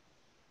share.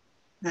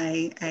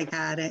 I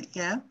got it,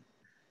 yeah.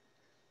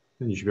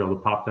 And you should be able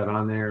to pop that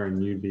on there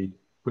and you'd be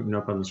putting it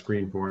up on the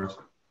screen for us.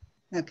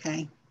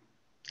 Okay.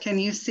 Can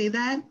you see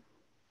that?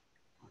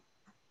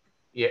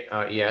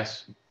 Yeah,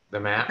 yes,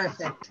 the map.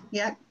 Perfect,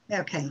 yep,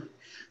 okay.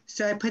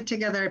 So I put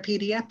together a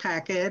PDF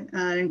packet,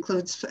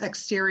 includes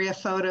exterior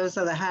photos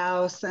of the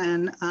house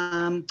and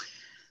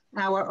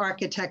our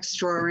architect's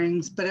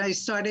drawings, but I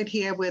started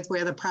here with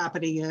where the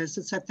property is.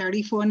 It's at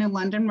 34 New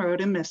London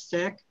Road in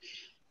Mystic.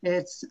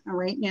 It's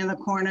right near the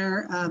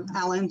corner of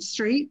Allen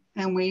Street,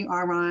 and we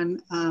are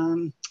on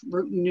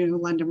New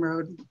London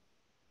Road,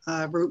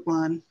 Route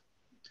 1.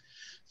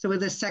 So we're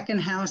the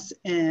second house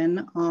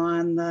in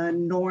on the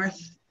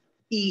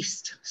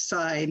northeast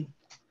side.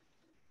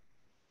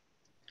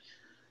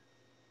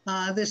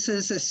 This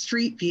is a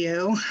street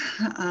view.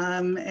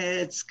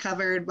 It's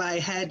covered by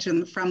hedge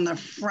and from the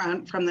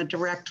front, from the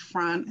direct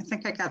front. I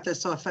think I got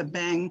this off of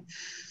Bing.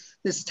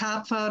 This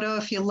top photo,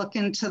 if you look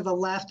into the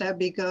left, that'd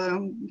be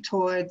going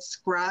towards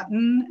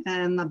Groton,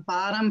 and the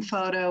bottom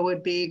photo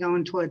would be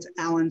going towards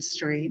Allen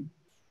Street.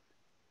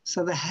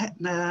 So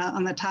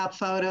on the top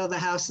photo, the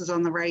house is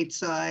on the right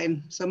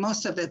side. So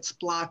most of it's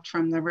blocked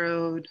from the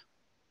road.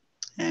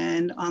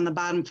 And on the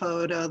bottom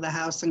photo, the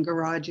house and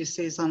garage you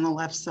see is on the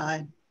left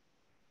side.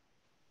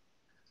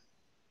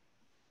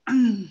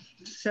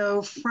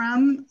 So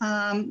from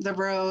the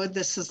road,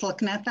 this is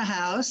looking at the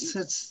house.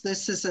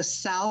 This is the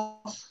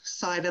south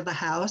side of the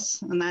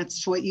house, and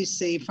that's what you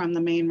see from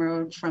the main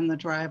road from the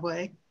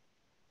driveway.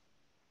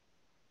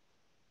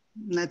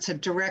 And that's a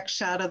direct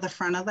shot of the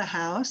front of the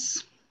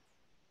house.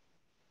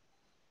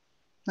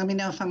 Let me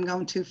know if I'm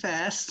going too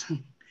fast.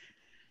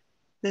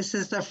 This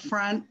is the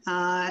front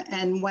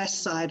and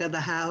west side of the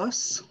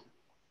house.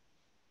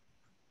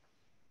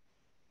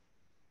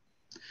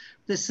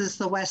 This is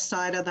the west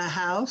side of the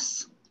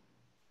house.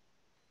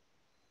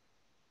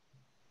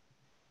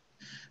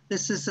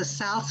 This is the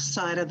south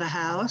side of the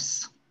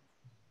house.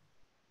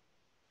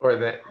 Or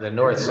the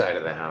north side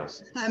of the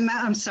house.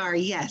 I'm sorry,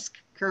 yes,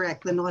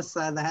 correct, the north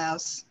side of the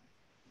house.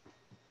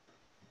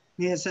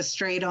 Here's a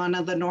straight on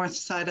of the north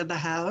side of the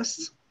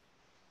house.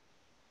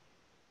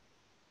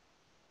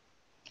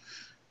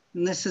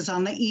 And this is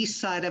on the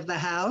east side of the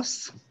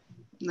house.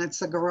 And that's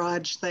the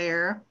garage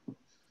there.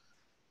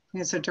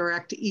 Here's a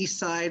direct east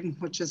side,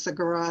 which is the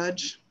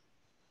garage.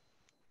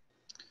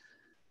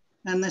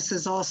 And this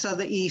is also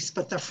the east,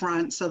 but the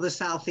front, so the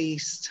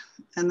southeast.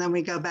 And then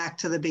we go back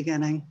to the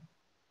beginning.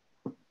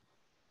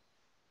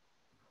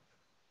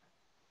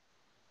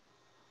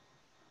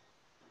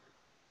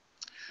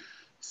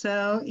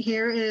 So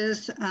here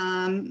is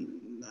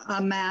a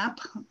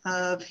map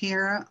of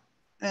here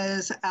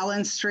is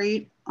Allen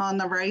Street on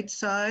the right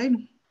side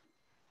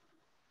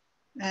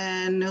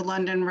and New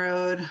London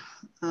Road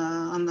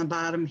on the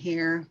bottom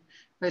here.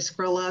 If I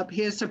scroll up,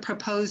 here's the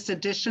proposed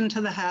addition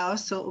to the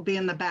house. So it will be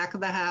in the back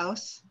of the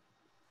house.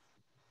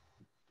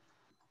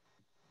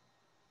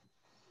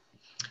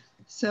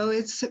 So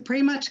it's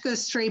pretty much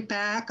goes straight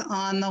back.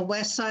 On the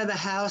west side of the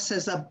house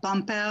is a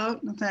bump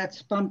out.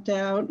 That's bumped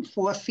out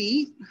 4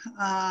 feet.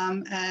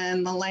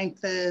 And the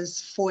length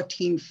is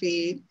 14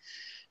 feet.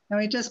 And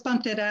we just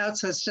bumped it out,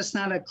 so it's just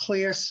not a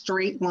clear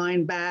straight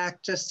line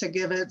back, just to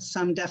give it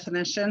some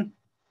definition.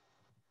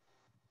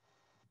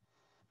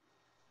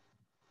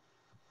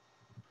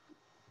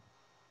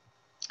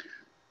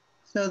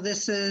 So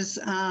this is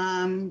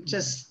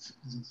just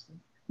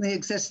the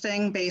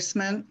existing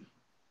basement.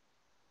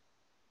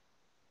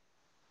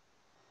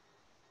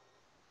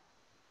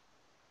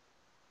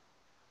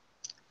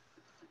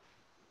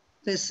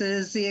 This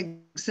is the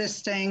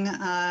existing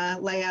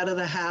layout of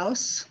the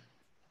house.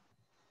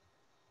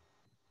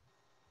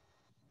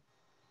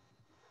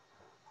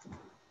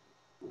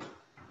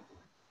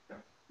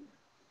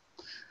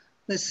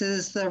 This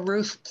is the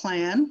roof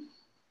plan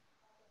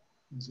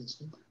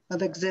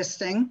of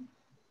existing.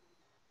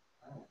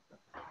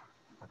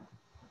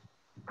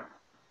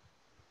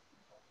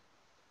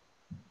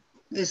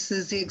 This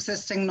is the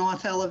existing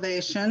north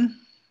elevation.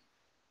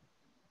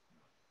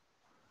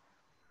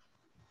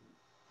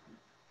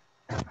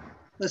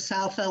 The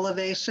south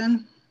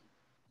elevation,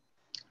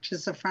 which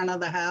is the front of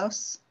the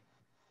house.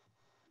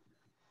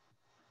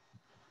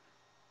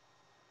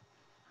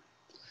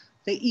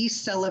 the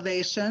east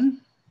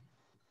elevation,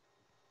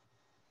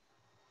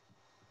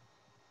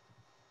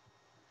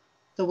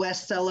 the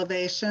west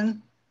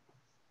elevation,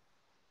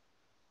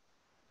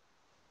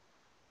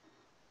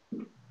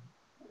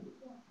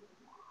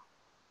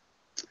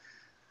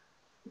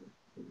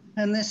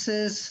 and this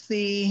is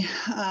the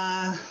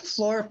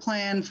floor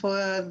plan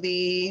for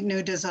the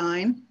new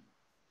design.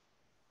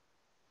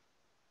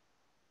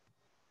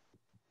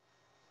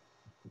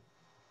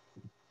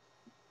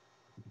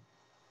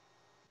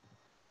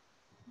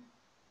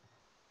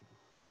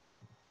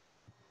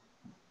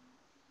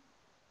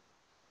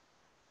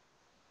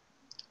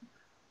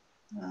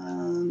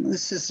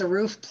 This is the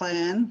roof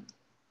plan.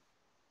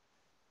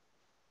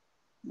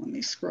 Let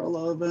me scroll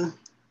over.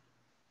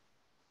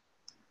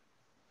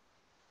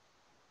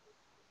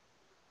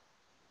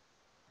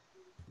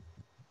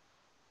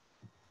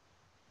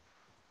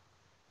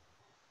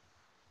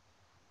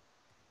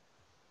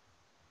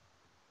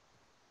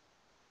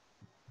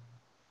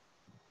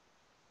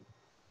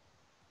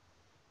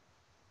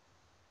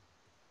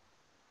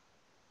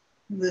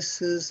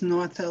 This is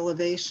north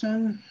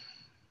elevation.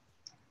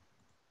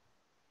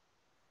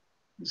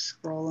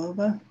 Scroll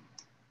over.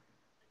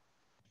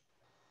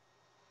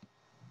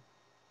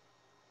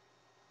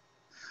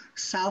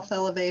 South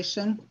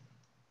elevation.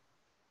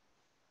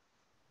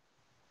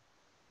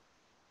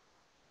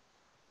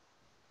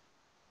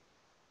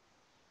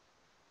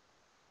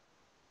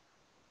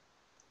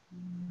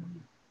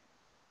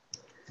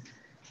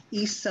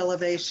 East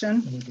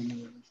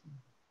elevation.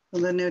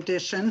 The new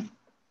addition.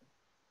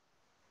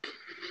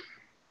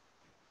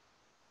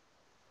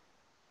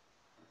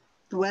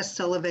 The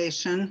west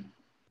elevation.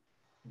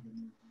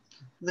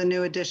 The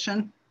new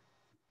addition.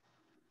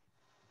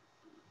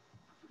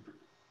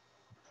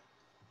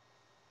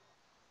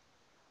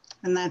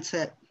 And that's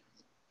it.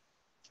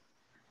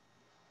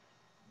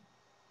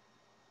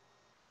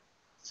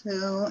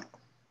 So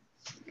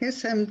I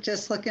guess I'm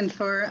just looking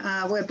for,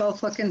 we're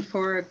both looking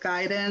for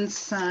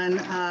guidance on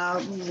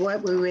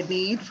what we would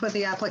need for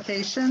the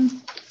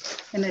application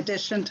in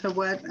addition to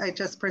what I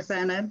just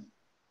presented.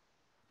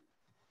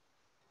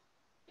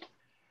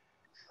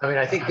 I mean,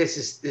 I think this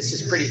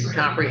is pretty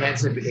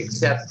comprehensive,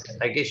 except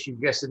I guess you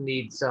just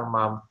need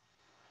some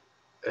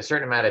a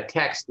certain amount of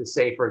text to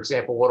say, for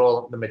example, what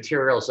all the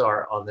materials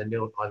are on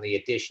the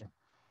addition,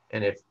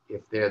 and if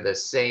they're the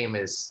same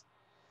as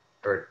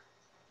or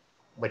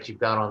what you've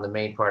got on the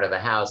main part of the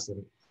house,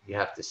 then you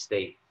have to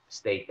state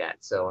that.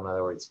 So in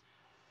other words,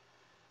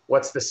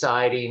 what's the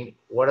siding?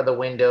 What are the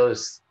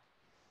windows?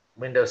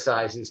 Window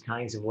sizes,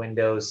 kinds of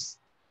windows,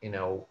 you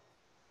know,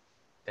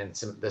 and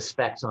the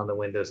specs on the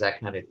windows, that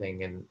kind of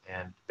thing,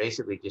 and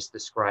basically just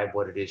describe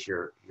what it is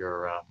you're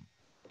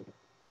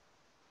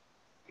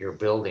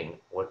building,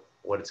 what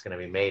it's going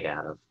to be made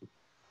out of.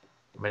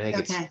 I mean, I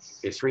think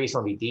it's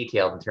reasonably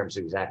detailed in terms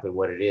of exactly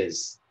what it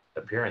is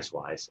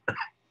appearance-wise.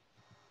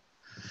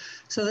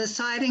 So the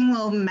siding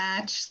will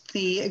match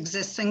the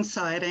existing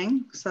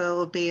siding, so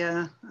it'll be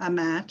a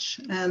match,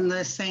 and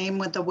the same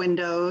with the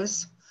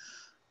windows.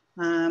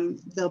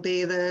 They'll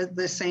be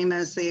the same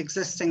as the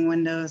existing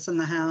windows in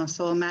the house,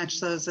 so we'll match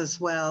those as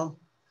well.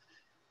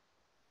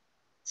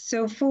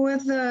 So for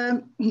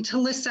to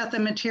list out the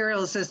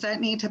materials, does that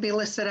need to be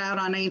listed out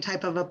on any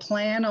type of a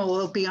plan, or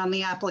will it be on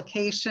the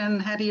application?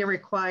 How do you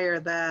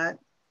require that?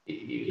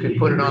 You could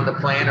put it on the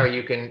plan, or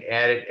you can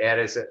add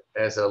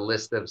as a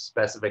list of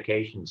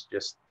specifications,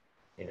 just,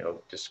 you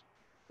know, just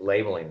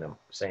labeling them,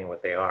 saying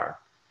what they are.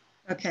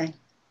 Okay.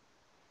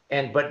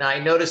 But I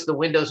noticed the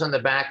windows on the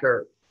back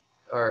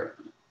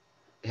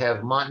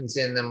have muntins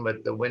in them,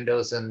 but the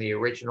windows in the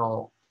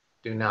original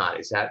do not.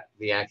 Is that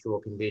the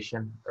actual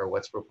condition, or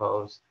what's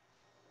proposed?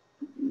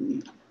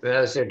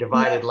 Those are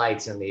divided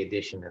lights in the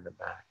addition in the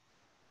back.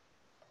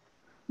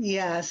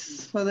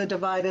 Yes, for the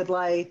divided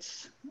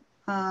lights.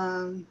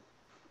 I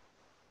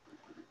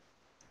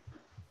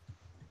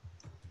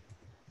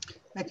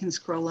can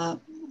scroll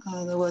up.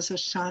 There was a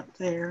shot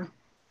there.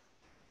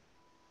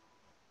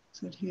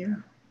 Is it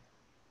here?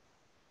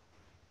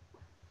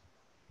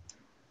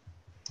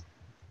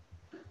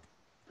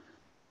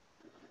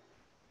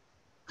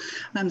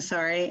 I'm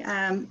sorry.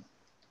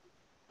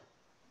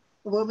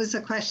 What was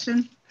the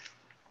question?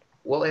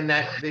 Well, in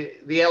that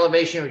the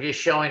elevation you're just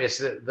showing us,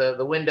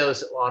 the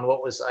windows on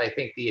what was, I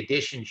think, the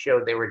addition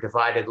showed they were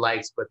divided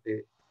lights, but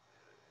see,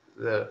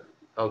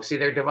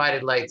 they're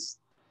divided lights.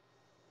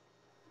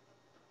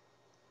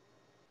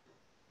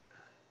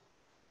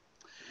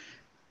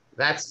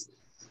 That's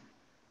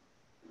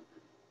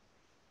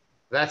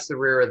the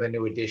rear of the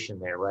new addition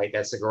there, right?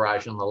 That's the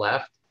garage on the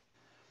left.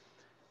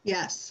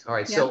 Yes. All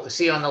right. Yep. So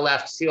see on the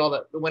left, see all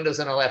the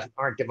windows on the left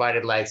aren't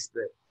divided lights.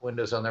 The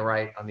windows on the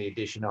right on the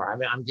addition are. I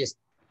mean, I'm just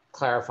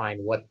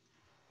clarifying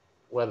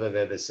whether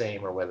they're the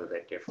same or whether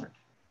they're different.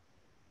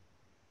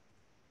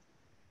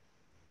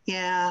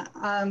 Yeah.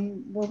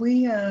 Well,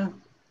 we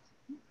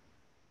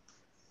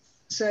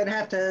so I'd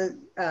have to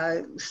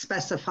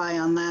specify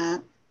on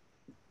that.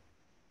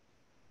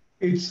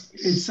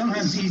 It's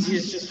sometimes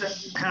easiest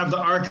just to have the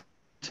architect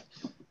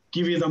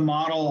give you the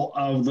model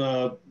of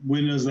the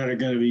windows that are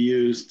going to be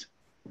used.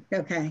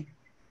 Okay.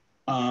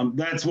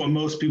 That's what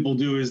most people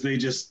do, is they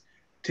just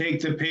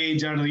take the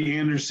page out of the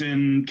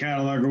Anderson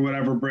catalog or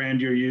whatever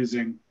brand you're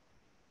using.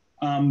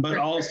 But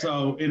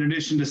also, in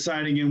addition to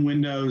siding and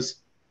windows,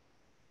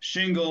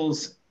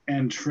 shingles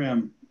and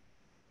trim.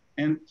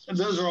 And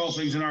those are all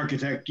things an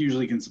architect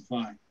usually can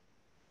supply.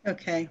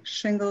 Okay,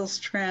 shingles,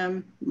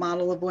 trim,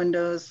 model of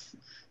windows,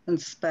 and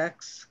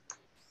specs.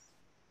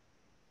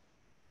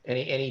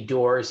 Any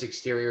doors,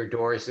 exterior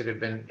doors that have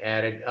been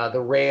added?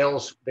 The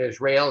rails, there's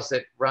rails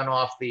that run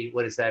off the,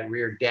 what is that,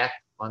 rear deck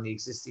on the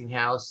existing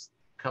house,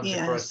 comes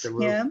across the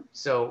roof. Yeah.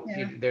 So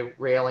Yeah. the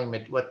railing,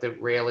 what the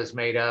rail is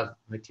made of,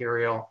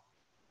 material,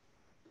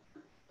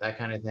 that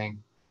kind of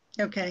thing.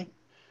 Okay.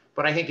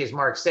 But I think, as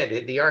Mark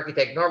said, the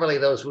architect, normally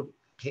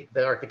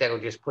the architect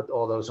would just put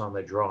all those on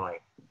the drawing.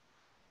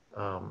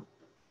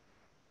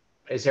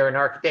 Is there an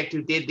architect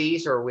who did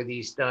these, or were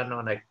these done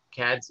on a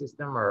CAD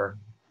system, or?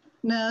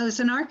 No, there's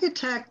an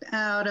architect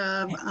out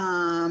of,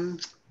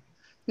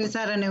 he was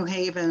out of New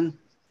Haven,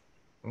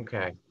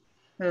 Okay.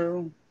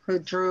 who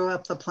drew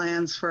up the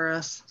plans for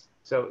us.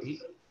 So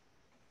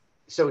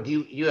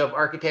do you have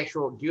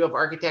architectural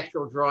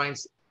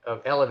drawings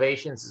of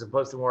elevations as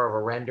opposed to more of a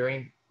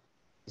rendering?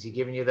 Is he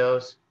giving you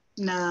those?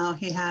 No,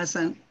 he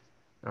hasn't.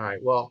 All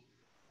right, well,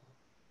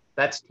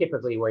 that's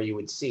typically where you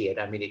would see it.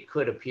 I mean, it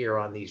could appear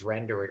on these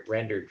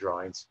rendered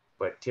drawings,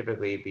 but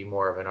typically it'd be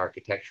more of an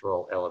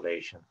architectural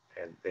elevation.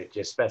 And they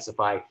just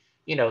specify,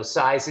 you know,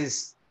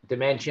 sizes,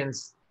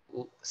 dimensions,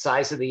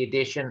 size of the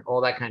addition,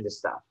 all that kind of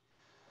stuff.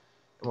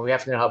 And we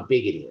have to know how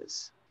big it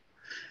is.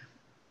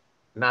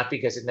 Not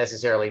because it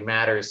necessarily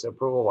matters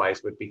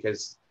approval-wise, but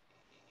because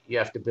you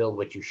have to build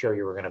what you show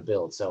you were going to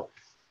build. So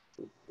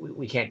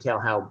we can't tell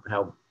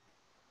how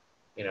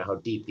you know, how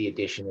deep the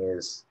addition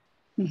is,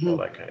 all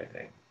that kind of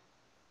thing.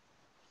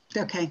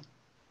 Okay.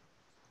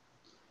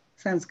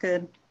 Sounds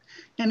good.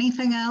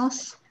 Anything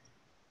else?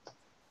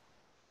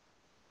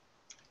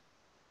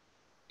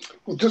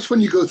 Well, just when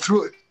you go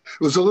through it,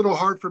 it was a little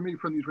hard for me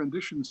from these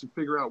renditions to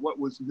figure out what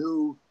was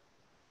new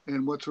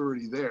and what's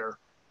already there.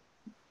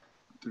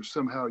 There's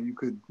somehow you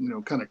could, you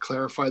know, kind of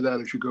clarify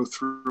that as you go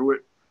through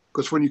it.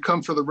 Because when you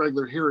come for the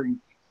regular hearing,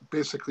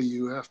 basically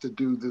you have to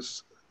do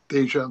this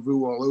deja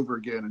vu all over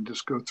again and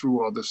just go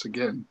through all this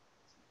again.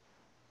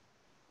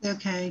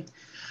 Okay.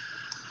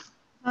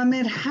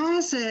 It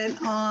has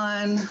it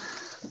on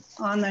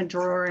the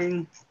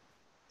drawing.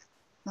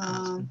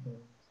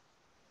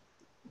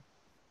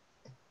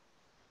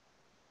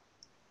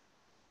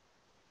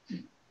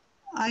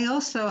 I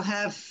also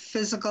have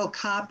physical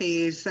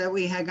copies that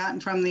we had gotten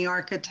from the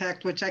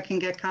architect, which I can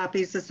get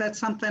copies. Is that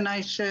something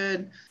I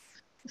should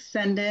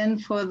send in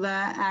for the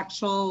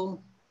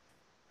actual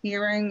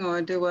hearing,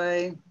 or do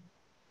I?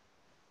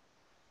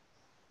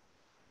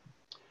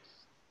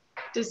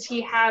 Does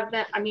he have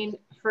that? I mean,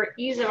 for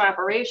ease of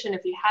operation,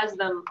 if he has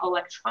them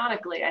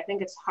electronically, I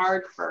think it's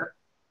hard for,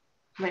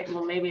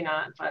 well, maybe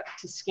not, but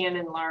to scan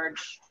in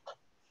large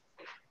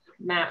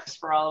maps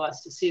for all of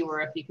us to see,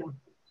 where if you can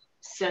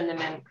send them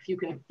in, if you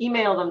can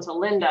email them to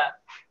Linda,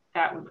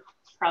 that would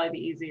probably be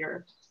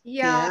easier.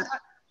 Yeah.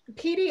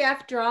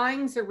 PDF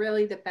drawings are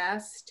really the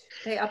best.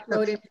 They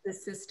upload into the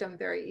system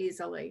very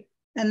easily.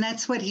 And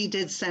that's what he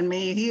did send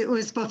me. It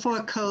was before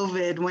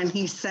COVID when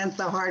he sent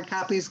the hard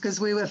copies, because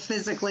we were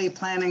physically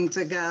planning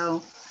to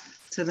go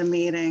to the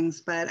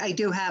meetings, but I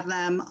do have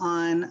them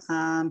on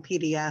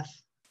PDF.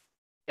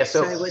 Yeah,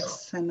 so I would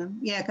send them.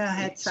 Yeah, go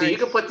ahead. So you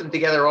can put them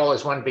together all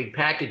as one big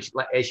package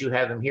as you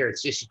have them here.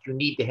 It's just that you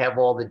need to have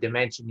all the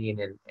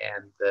dimensioning and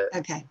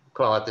the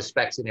call out the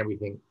specs and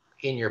everything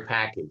in your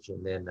package,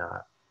 and then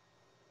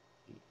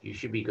you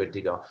should be good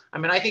to go. I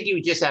mean, I think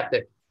you just have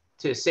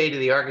to say to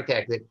the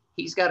architect that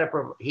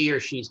he or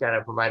she's got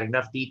to provide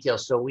enough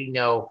details so we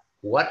know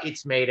what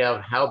it's made of,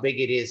 how big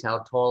it is, how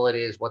tall it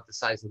is, what the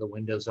size of the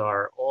windows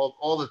are,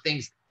 all the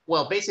things,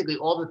 well, basically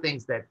all the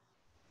things that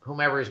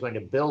whomever is going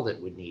to build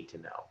it would need to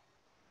know.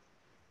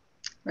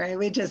 Right,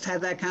 we just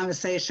had that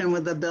conversation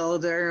with the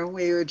builder.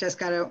 We're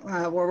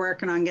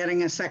working on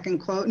getting a second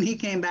quote, and he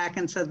came back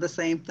and said the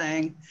same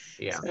thing.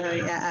 Yeah. So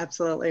yeah,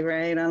 absolutely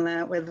right on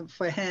that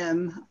for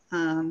him.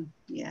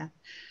 Yeah.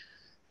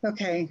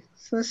 Okay,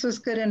 so this was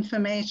good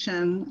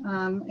information.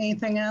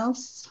 Anything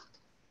else?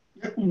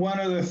 One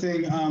other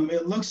thing,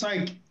 it looks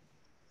like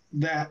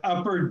that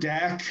upper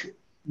deck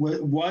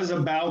was a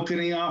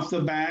balcony off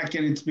the back,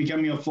 and it's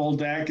becoming a full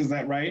deck. Is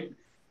that right?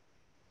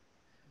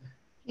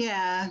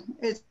 Yeah,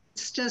 it's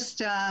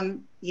just,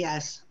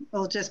 yes,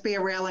 it'll just be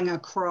a railing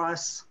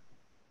across.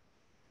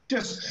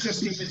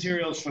 Just need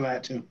materials for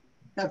that too.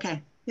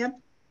 Okay, yep.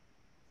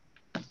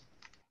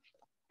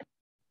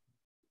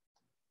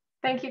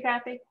 Thank you,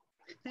 Kathy.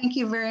 Thank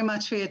you very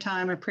much for your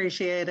time.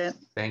 Appreciate it.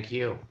 Thank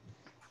you.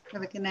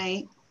 Have a good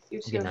night. You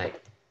too. Good night.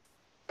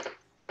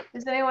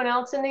 Is anyone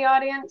else in the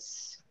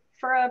audience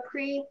for a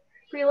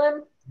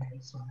prelim?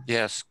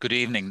 Yes, good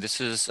evening.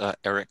 This is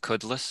Eric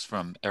Kudlis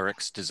from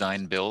Eric's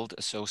Design Build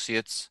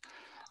Associates,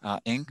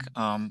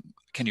 Inc.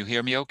 Can you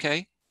hear me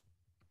okay?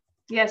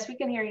 Yes, we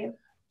can hear you.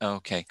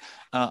 Okay.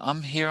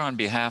 I'm here on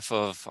behalf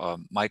of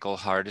Michael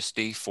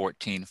Hardesty,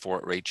 14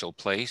 Fort Rachel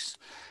Place.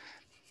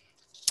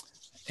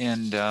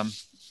 And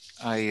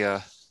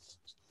I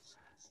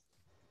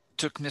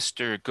took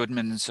Mr.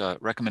 Goodman's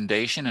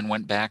recommendation and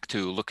went back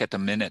to look at the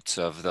minutes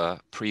of the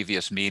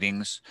previous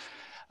meetings.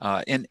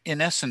 In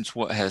essence,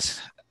 what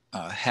has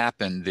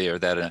happened there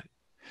that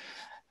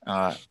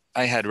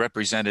I had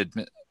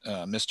represented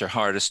Mr.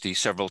 Hardesty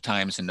several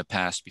times in the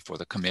past before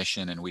the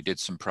commission, and we did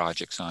some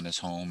projects on his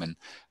home, and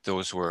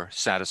those were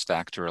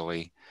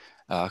satisfactorily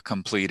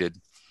completed.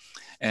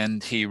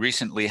 And he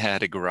recently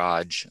had a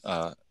garage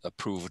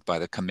approved by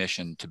the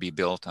commission to be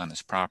built on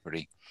his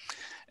property.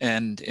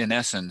 And in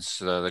essence,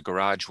 the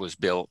garage was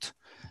built,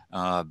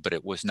 but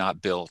it was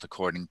not built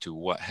according to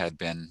what had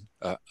been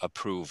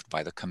approved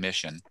by the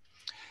commission.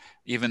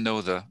 Even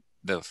though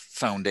the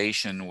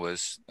foundation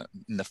was,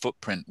 and the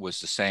footprint was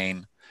the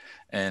same,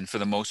 and for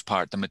the most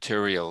part, the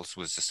materials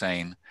was the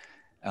same.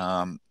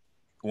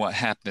 What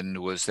happened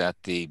was that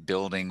the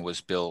building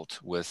was built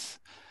with,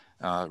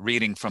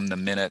 reading from the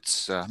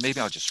minutes, maybe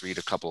I'll just read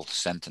a couple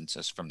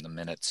sentences from the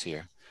minutes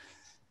here.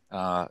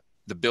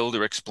 The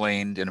builder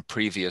explained in a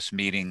previous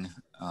meeting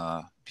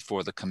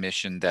before the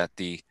commission that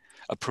the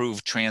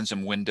approved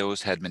transom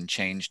windows had been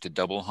changed to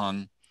double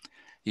hung.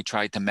 He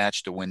tried to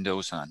match the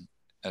windows on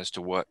as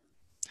to what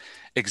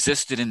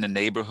existed in the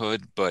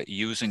neighborhood, but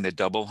using the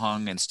double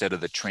hung instead of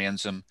the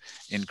transom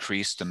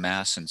increased the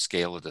mass and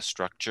scale of the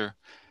structure.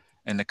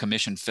 And the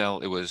commission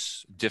felt it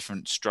was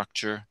different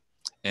structure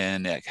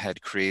and it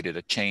had created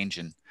a change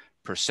in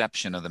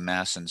perception of the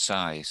mass and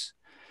size.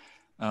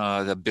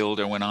 The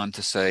builder went on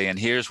to say, and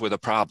here's where the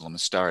problem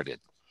started.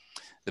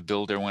 The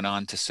builder went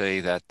on to say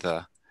that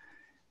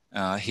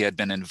he had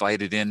been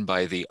invited in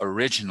by the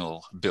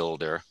original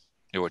builder.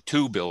 There were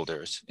two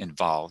builders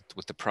involved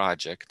with the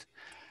project,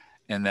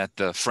 and that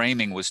the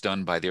framing was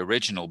done by the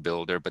original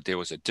builder, but there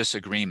was a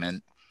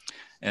disagreement,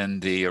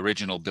 and the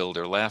original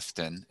builder left,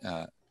 and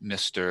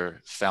Mr.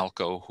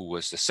 Falco, who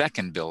was the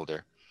second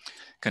builder,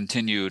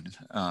 continued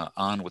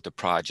on with the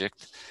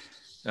project.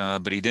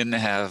 But he didn't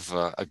have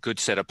a good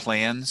set of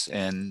plans,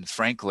 and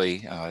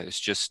frankly, it's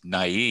just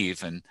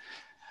naive and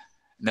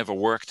never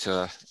worked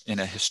in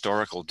a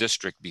historical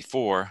district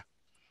before.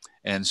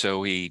 And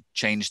so he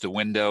changed the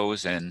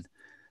windows, and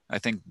I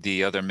think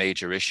the other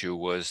major issue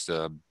was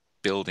the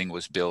building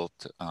was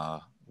built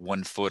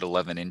 1 foot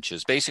 11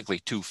 inches, basically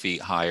 2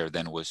 feet higher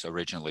than was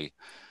originally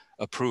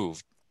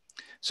approved.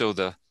 So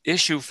the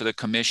issue for the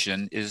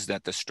commission is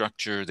that the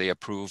structure they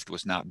approved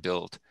was not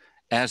built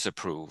as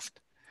approved.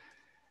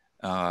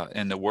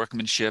 And the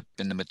workmanship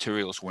and the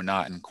materials were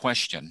not in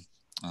question.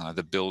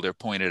 The builder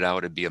pointed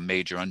out it'd be a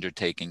major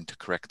undertaking to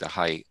correct the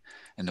height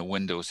and the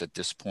windows at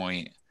this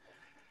point.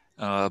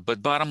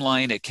 But bottom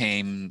line,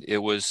 it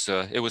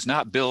was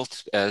not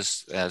built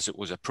as it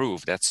was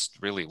approved. That's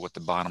really what the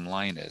bottom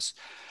line is.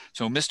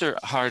 So Mr.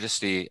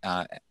 Hardesty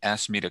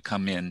asked me to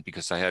come in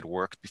because I had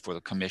worked before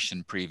the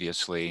commission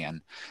previously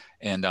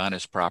and on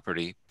his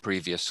property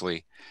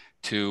previously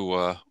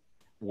to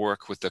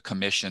work with the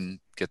commission,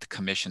 get the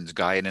commission's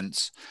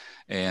guidance,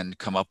 and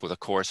come up with a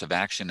course of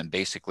action and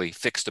basically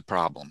fix the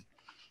problem.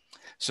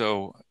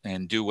 So,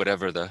 and do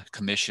whatever the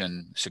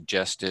commission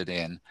suggested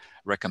and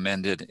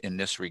recommended in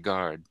this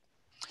regard.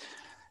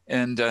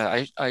 And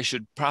I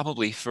should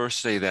probably first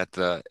say that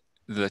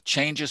the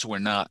changes were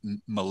not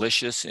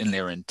malicious in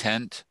their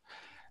intent.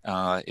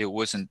 It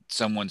wasn't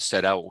someone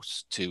set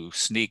out to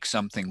sneak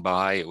something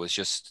by. It was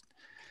just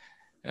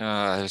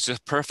a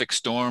perfect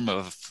storm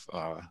of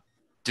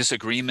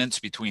disagreements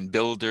between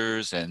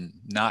builders and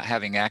not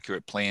having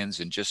accurate plans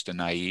and just a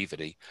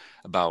naivety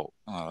about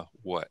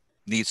what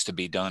needs to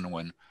be done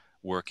when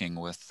working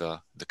with the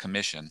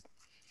commission.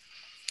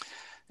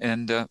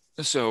 And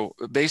so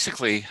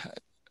basically,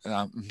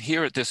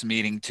 here at this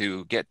meeting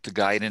to get the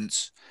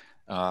guidance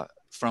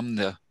from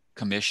the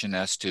commission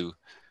as to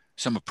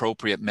some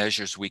appropriate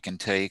measures we can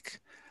take.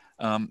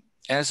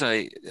 As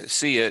I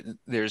see it,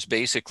 there's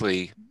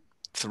basically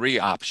 3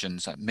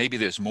 options. Maybe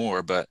there's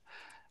more, but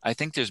I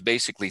think there's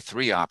basically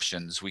 3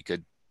 options. We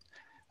could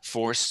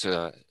force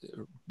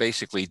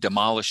basically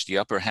demolish the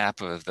upper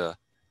half of the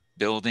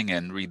building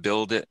and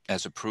rebuild it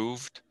as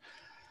approved.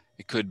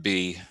 It could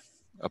be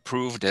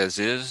approved as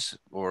is,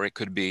 or it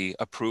could be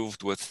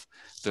approved with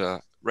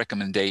the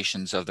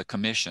recommendations of the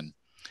commission.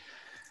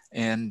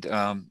 And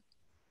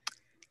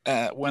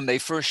when they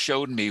first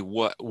showed me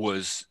what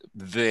was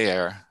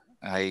there,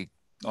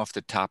 off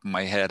the top of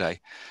my head,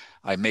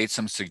 I made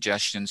some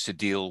suggestions to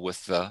deal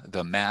with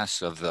the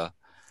mass of the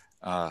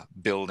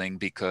building,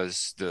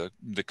 because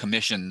the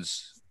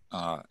commission's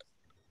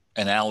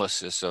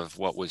analysis of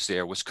what was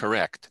there was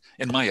correct,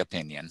 in my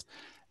opinion.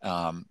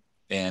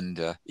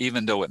 And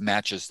even though it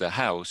matches the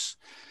house,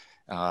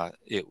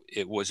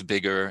 it was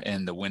bigger,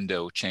 and the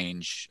window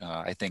change,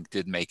 I think,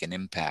 did make an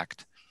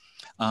impact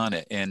on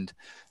it. And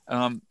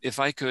if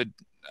I could,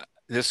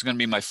 this is going to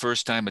be my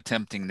first time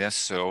attempting this,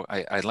 so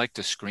I'd like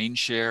to screen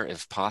share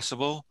if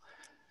possible.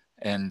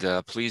 And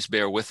please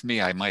bear with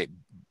me. I might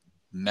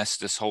mess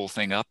this whole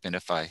thing up, and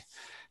if I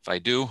If I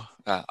do,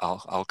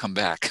 I'll come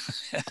back.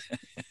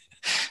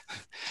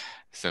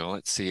 So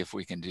let's see if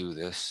we can do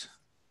this.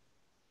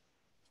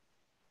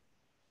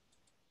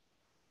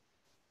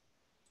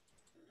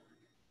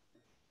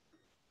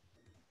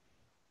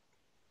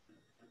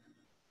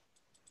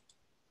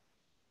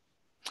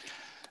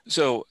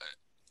 So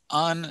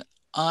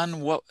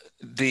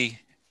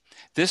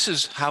this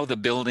is how the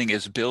building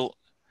is built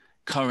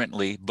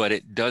currently, but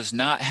it does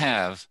not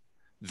have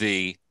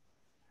the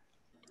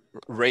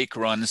rake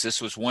runs.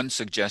 This was one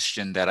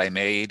suggestion that I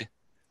made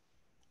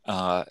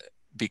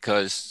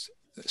because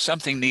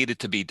something needed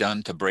to be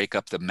done to break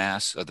up the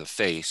mass of the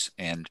face.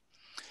 And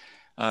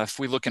if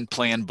we look in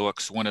plan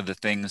books, one of the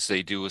things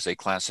they do is they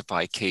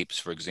classify capes,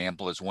 for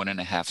example, as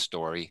 1.5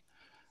 story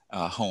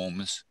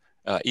homes,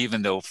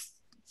 even though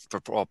for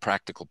all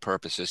practical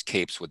purposes,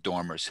 capes with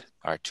dormers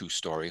are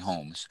 2-story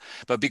homes.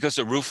 But because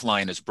the roof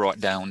line is brought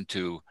down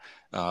to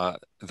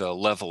the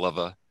level of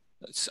a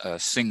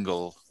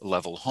single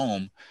level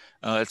home,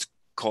 it's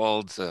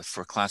called,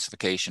 for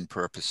classification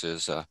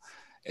purposes, a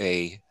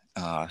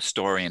 1.5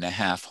 story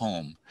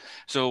home.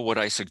 So what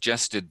I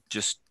suggested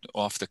just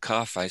off the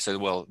cuff, I said,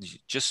 well,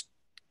 just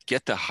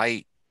get the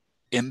height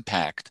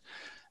impact,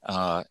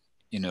 broken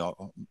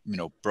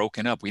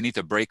up. We need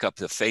to break up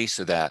the face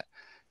of that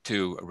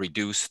to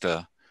reduce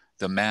the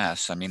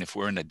mass. I mean, if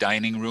we're in the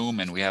dining room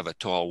and we have a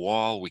tall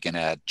wall, we can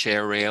add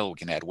chair rail, we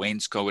can add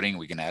wainscoting,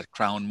 we can add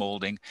crown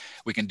molding,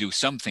 we can do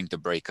something to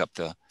break up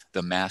the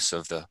mass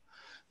of the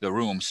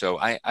room. So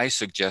I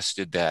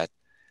suggested that,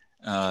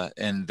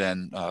 and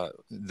then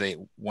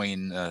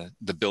Wayne,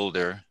 the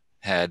builder,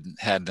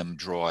 had them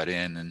draw it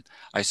in, and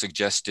I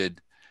suggested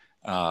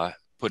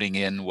putting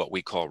in what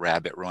we call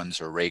rabbit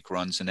runs or rake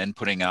runs, and then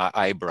putting an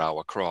eyebrow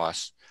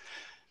across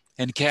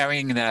and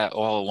carrying that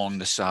all along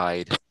the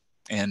side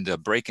and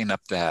breaking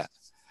up that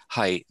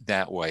height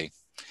that way.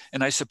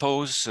 And I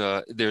suppose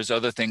there's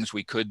other things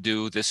we could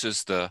do. This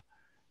is the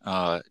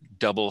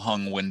double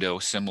hung window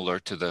similar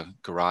to the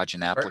garage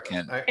and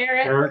applicant.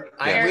 Eric?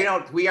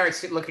 We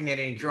aren't looking at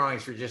any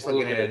drawings. We're just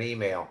looking at an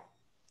email.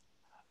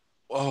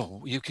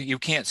 Oh, you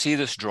can't see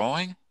this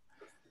drawing?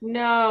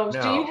 No.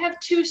 Do you have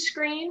 2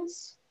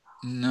 screens?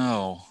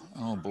 No.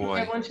 Oh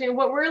boy.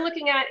 What we're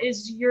looking at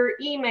is your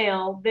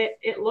email that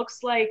it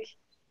looks like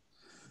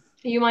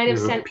you might have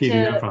sent to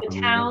the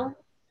town.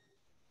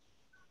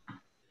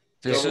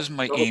 This is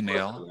my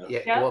email.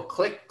 Yeah. Well,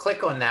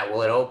 click on that.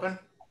 Will it open?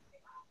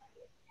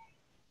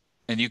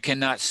 And you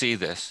cannot see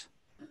this.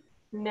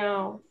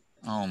 No.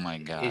 Oh my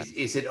God.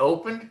 Is it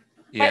open?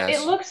 Yes. But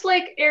it looks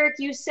like, Eric,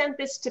 you sent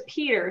this to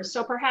Peter,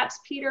 so perhaps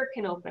Peter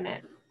can open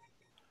it.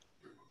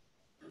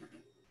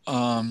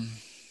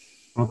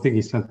 I don't think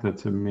he sent that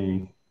to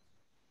me.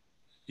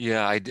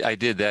 Yeah, I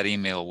did. That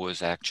email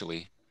was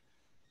actually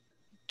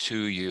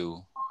to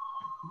you.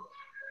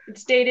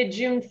 It's dated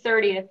June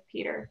 30th,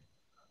 Peter.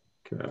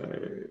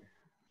 Okay.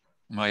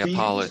 My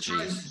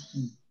apologies.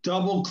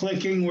 Double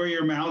clicking where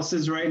your mouse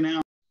is right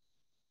now.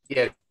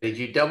 Yeah. Did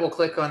you double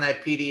click on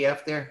that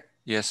PDF there?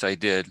 Yes, I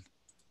did.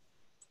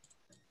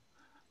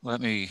 Let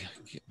me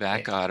get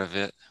back out of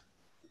it.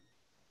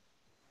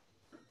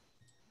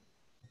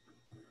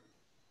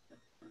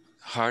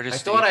 I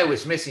thought I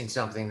was missing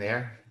something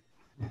there.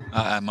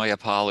 My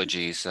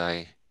apologies.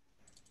 I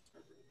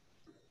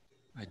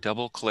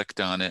double clicked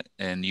on it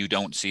and you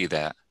don't see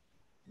that.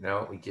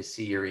 No, we just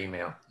see your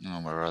email. Oh,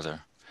 my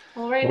brother.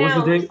 Well, right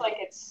now it looks like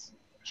it's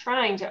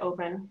trying to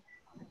open.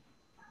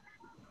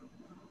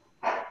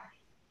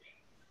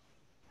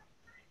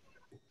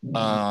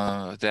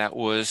 That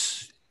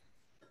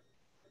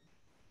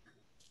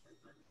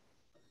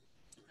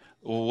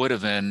would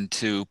have been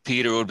to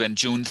Peter, would have been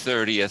June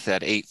 30th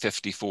at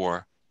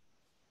 8:54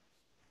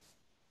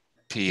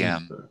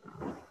 p.m.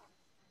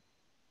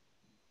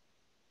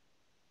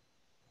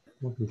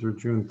 Looking through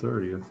June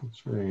 30th.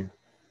 Let's see.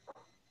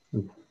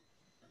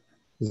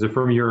 Is it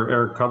from your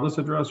Eric Cudlis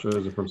address, or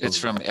is it from? It's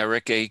from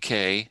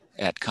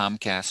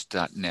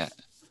erikak@comcast.net.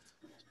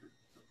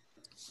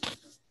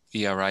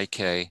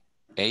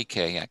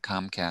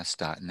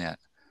 erikak@comcast.net.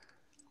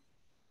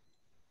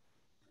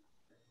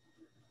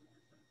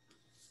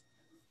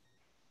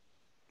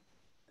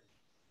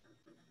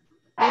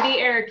 Maybe,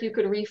 Eric, you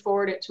could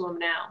re-forward it to him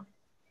now.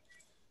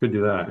 Could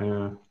do that,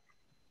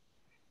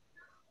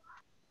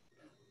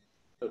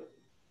 yeah.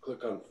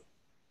 Click on.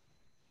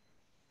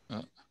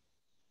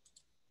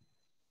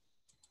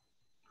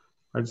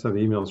 I just have the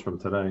emails from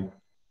today.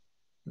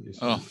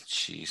 Oh,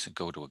 geez,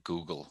 go to a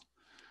Google.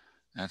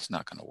 That's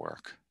not going to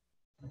work.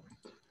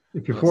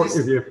 If you forward,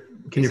 is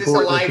this a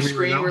live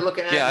screen we're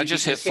looking at? Yeah, I You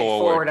just can hit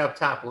forward up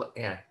top.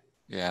 Yeah.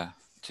 Yeah,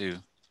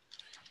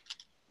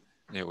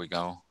 there we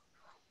go.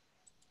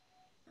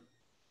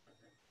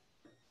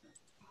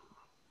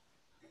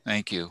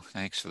 Thank you.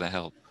 Thanks for the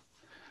help.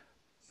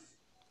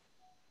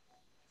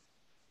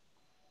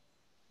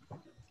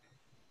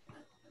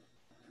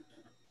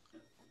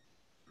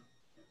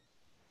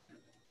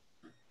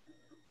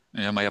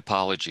 Yeah, my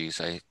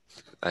apologies. I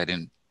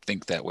didn't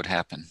think that would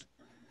happen.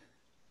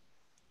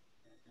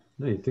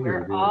 No, you think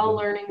We're all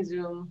learning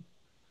Zoom.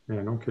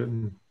 Yeah, no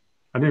kidding.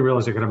 I didn't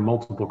realize I could have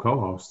multiple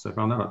co-hosts. I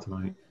found that out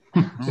tonight.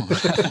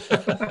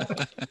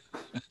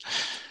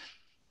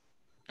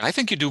 I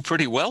think you do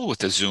pretty well with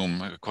the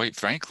Zoom, quite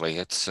frankly.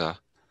 It's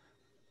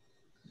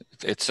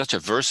such a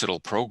versatile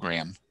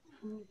program.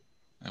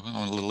 I'm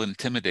a little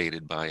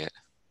intimidated by it.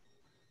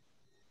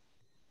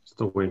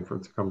 Still waiting for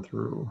it to come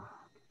through.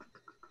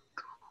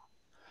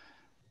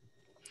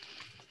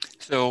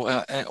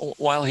 So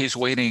while he's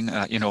waiting,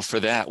 for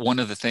that, one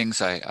of the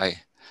things I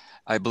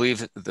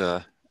believe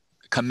the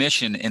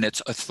commission in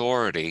its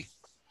authority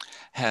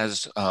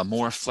has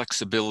more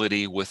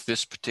flexibility with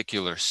this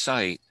particular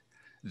site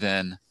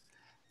than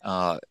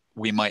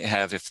we might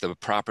have if the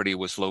property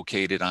was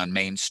located on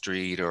Main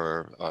Street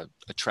or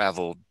a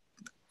travel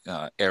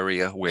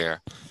area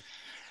where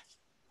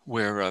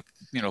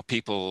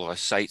people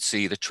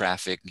sightsee the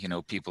traffic.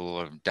 People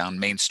are down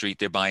Main Street,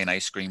 they're buying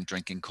ice cream,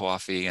 drinking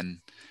coffee,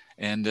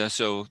 and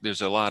so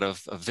there's a lot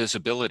of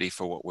visibility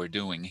for what we're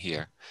doing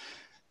here.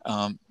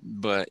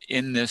 But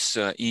in this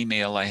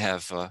email, I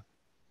have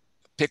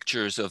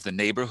pictures of the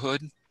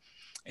neighborhood,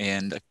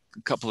 and a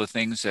couple of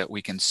things that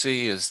we can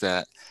see is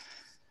that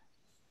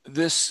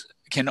this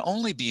can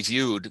only be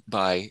viewed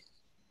by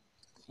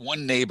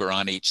one neighbor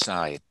on each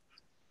side.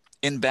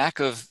 In back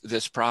of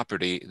this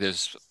property,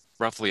 there's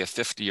roughly a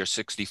 50 or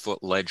 60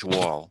 foot ledge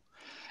wall,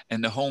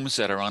 and the homes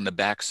that are on the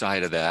back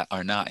side of that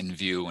are not in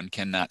view and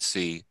cannot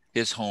see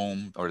his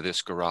home or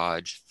this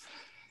garage.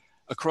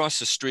 Across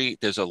the street,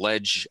 there's a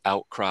ledge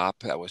outcrop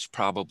that was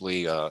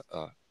probably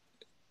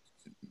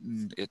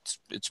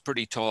it's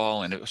pretty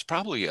tall, and it was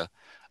probably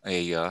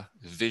a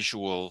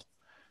visual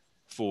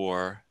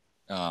for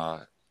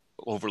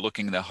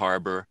overlooking the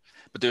harbor,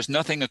 but there's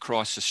nothing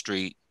across the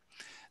street.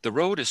 The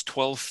road is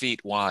 12 feet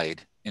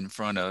wide in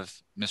front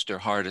of Mr.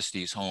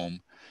 Hardesty's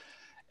home,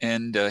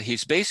 and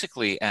he's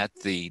basically at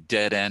the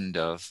dead end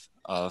of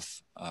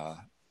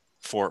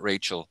Fort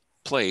Rachel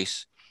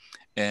Place,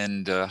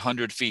 and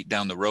 100 feet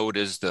down the road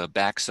is the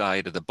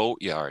backside of the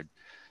boatyard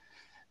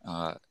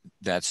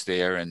that's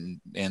there,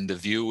 and the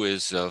view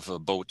is of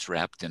boats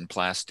wrapped in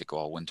plastic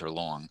all winter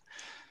long.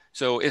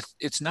 So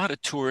it's not a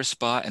tourist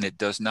spot, and it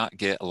does not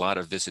get a lot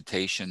of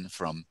visitation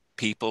from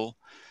people.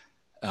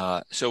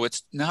 So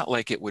it's not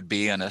like it would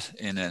be in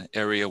an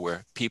area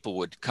where people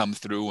would come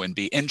through and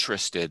be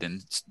interested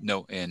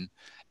in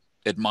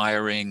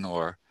admiring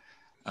or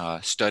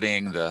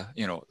studying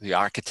the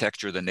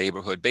architecture of the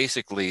neighborhood.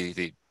 Basically,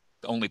 the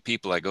only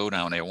people I go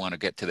down there want to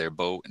get to their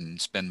boat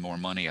and spend more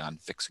money on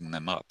fixing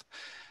them up,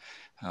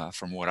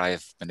 from what I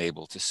have been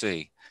able to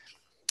see.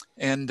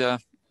 And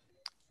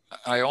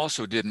I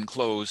also did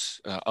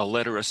enclose a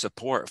letter of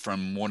support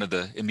from one of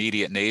the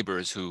immediate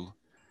neighbors who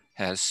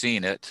has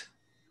seen it.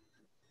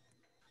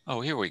 Oh,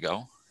 here we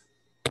go.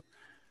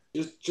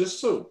 Just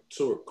so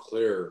we're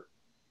clear,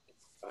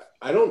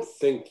 I don't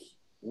think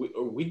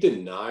we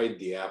denied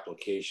the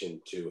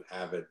application to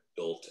have it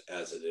built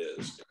as it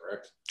is,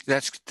 correct?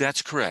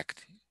 That's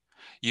correct.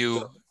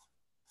 You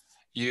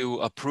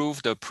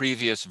approved a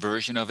previous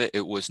version of it.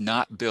 It was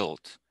not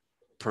built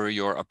per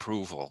your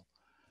approval,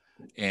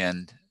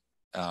 and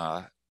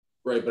right.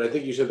 But I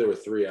think you said there were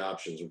three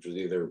options, which was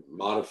either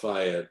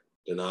modify it,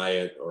 deny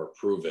it, or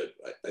approve it.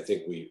 I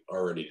think we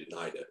already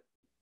denied it.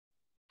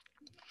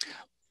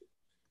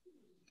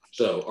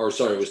 So, or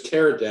sorry, it was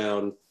tear it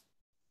down,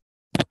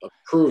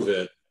 approve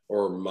it,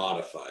 or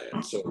modify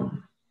it. So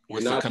we're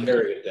not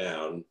tearing it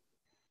down.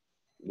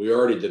 We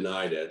already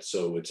denied it.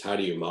 So it's how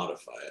do you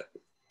modify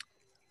it?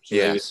 So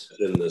yes.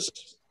 In this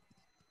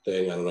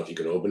thing, I don't know if you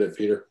can open it,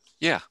 Peter.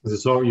 Yeah. Is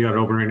this all you got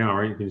open right now,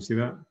 right? Can you see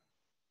that?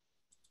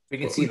 We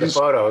can see the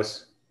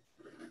photos.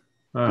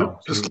 Oh,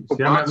 see,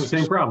 I'm having the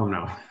same problem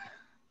now.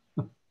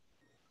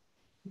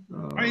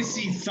 I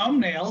see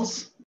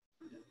thumbnails.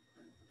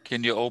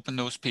 Can you open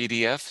those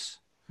PDFs?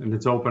 And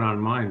it's open on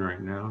mine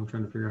right now. I'm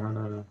trying to figure out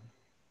how to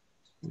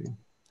see.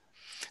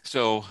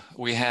 So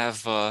we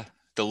have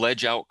the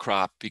ledge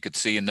outcrop you could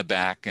see in the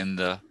back, and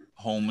the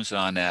homes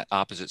on that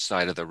opposite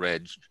side of the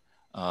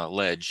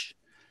ledge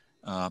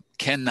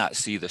cannot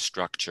see the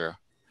structure.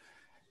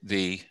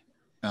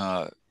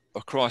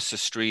 Across the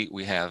street,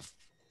 we have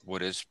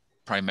what is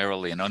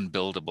primarily an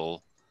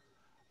unbuildable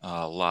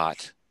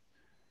lot.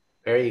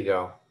 There you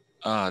go.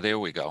 There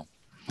we go.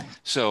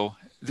 So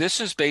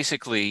this is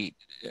basically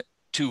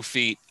 2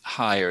 feet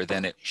higher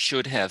than it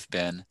should have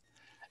been.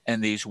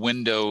 And these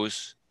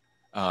windows,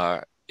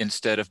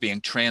 instead of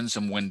being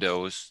transom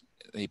windows,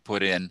 they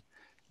put in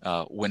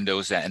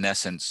windows that in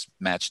essence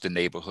match the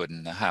neighborhood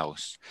and the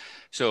house.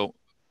 So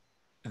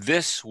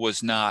this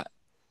was not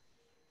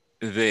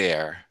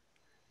there.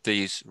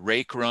 These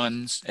rake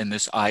runs and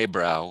this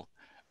eyebrow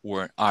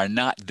are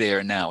not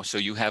there now. So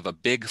you have a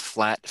big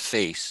flat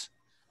face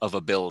of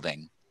a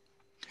building.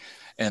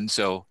 And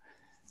so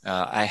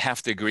I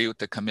have to agree with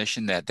the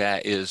commission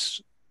that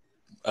is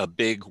a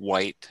big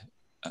white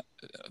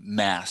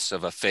mass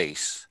of a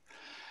face.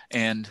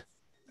 And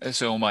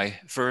so my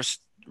first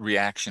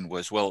reaction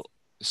was, well,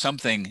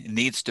 something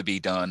needs to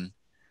be done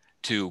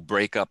to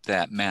break up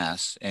that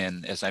mass.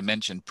 And as I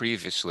mentioned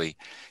previously,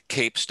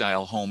 Cape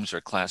style homes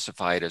are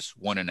classified as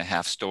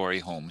 1.5 story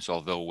homes,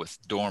 although with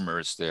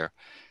dormers, they're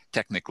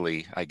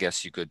technically, I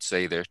guess you could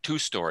say they're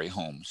 2-story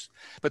homes,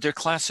 but they're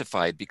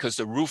classified because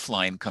the roof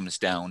line comes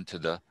down to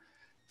the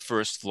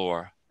first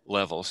floor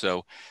level.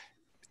 So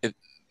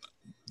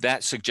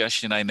that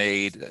suggestion I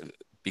made,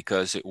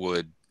 because it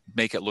would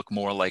make it look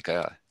more like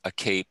a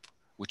cape,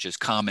 which is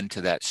common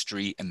to that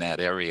street and that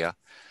area,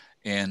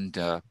 and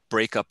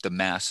break up the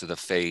mass of the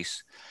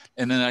face.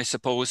 And then I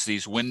suppose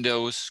these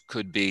windows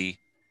could be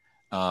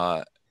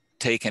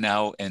taken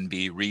out and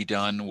be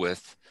redone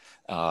with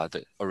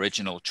the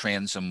original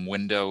transom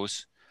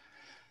windows.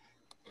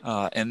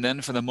 And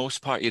then for the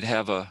most part, you'd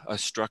have a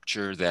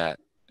structure that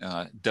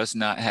does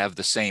not have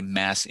the same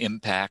mass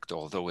impact,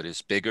 although it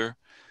is bigger.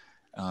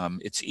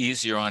 It's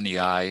easier on the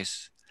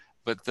eyes,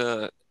 but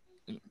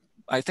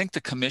I think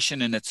the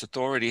commission in its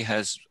authority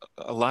has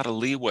a lot of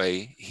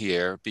leeway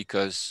here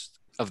because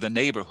of the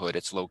neighborhood,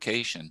 its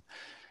location.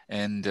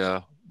 And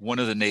one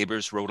of the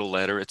neighbors wrote a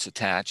letter, it's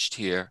attached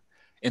here,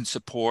 in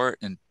support,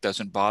 and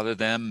doesn't bother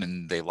them,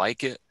 and they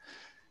like it.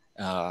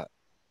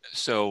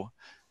 So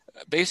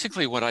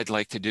basically what I'd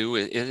like to do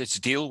is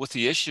deal with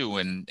the issue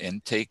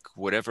and take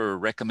whatever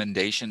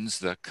recommendations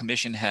the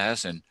commission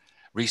has and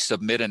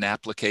resubmit an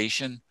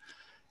application.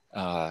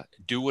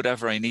 Do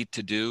whatever I need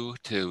to do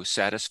to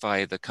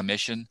satisfy the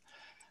commission.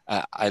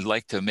 I'd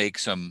like to make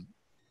some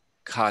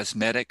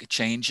cosmetic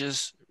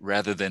changes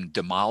rather than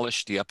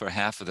demolish the upper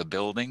half of the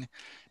building,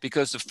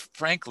 because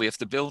frankly, if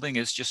the building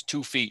is just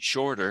 2 feet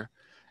shorter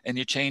and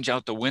you change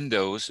out the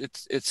windows,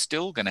 it's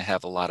still going to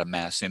have a lot of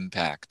mass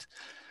impact.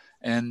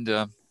 And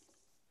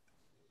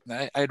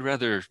I'd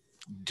rather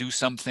do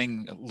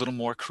something a little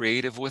more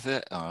creative with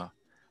it.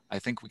 I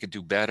think we could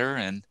do better.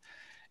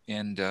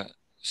 And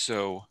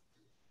so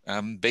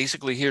I'm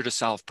basically here to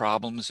solve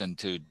problems and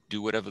to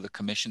do whatever the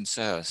commission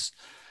says.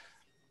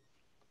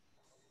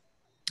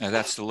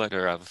 That's the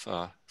letter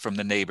from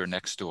the neighbor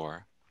next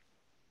door.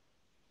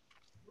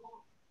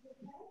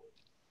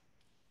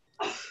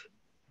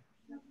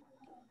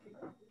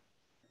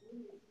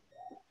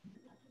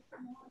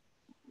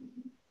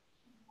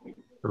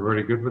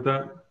 Everybody good with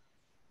that?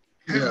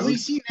 Have we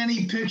seen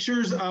any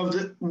pictures of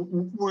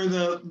where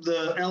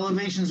the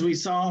elevations we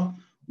saw?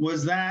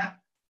 Was that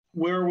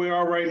where we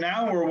are right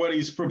now, or what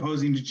he's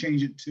proposing to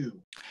change it to?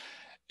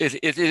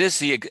 It is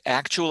the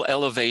actual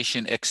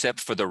elevation except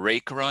for the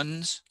rake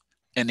runs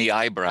and the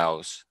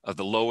eyebrows of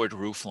the lowered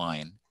roof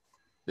line.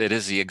 That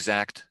is the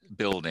exact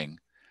building.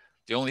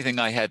 The only thing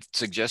I had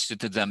suggested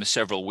to them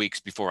several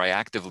weeks before I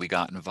actively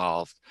got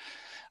involved,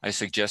 I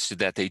suggested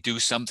that they do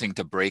something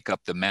to break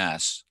up the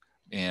mass.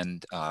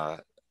 And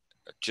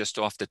just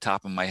off the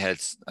top of my head,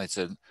 I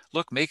said,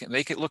 look, make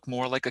it look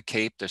more like a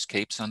cape. There's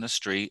capes on the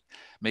street.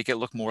 Make it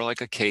look more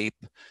like a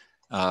cape.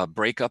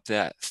 Break up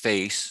that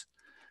face.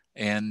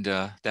 And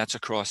that's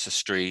across the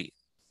street.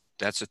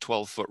 That's a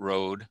 12-foot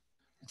road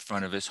in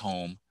front of his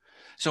home.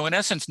 So in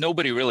essence,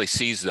 nobody really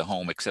sees the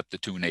home except the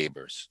 2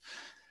 neighbors.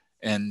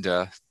 And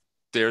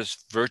there's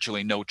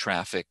virtually no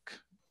traffic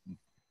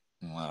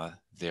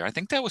there. I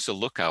think that was a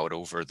lookout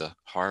over the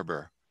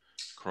harbor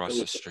across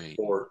the street.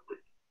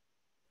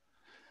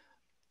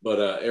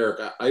 But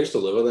Eric, I used to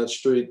live on that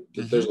street.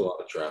 There's a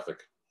lot of traffic,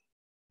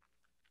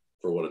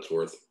 for what it's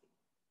worth.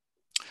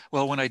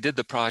 Well, when I did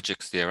the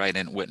projects there, I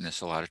didn't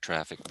witness a lot of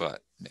traffic, but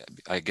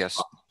I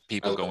guess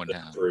people going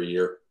down. For a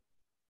year.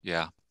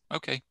 Yeah.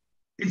 Okay.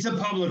 It's a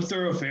public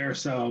thoroughfare,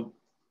 so.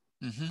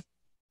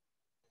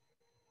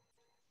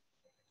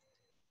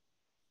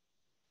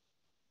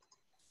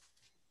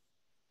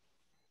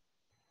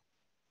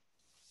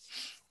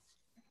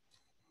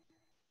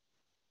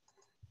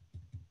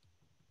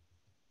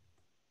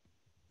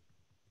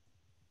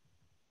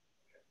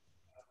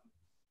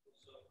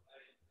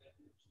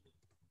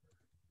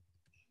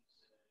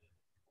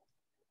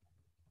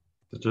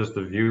 It's just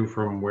a view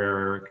from where,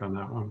 Eric, on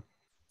that one?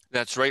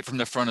 That's right from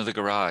the front of the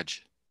garage.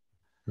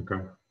 Okay.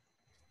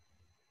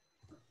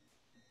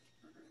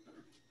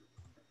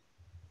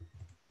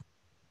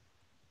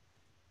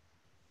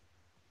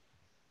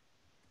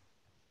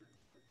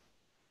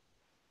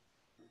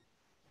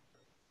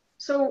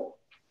 So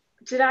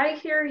did I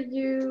hear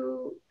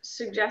you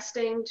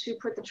suggesting to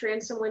put the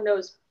transom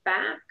windows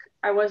back?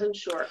 I wasn't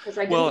sure because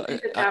I didn't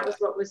think that was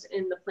what was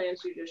in the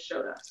plans you just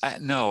showed us.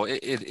 No,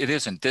 it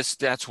isn't.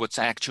 That's what's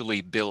actually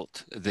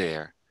built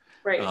there.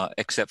 Right.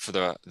 Except for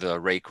the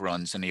rake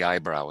runs and the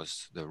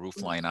eyebrows, the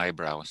roofline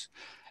eyebrows.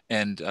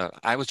 And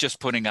I was just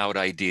putting out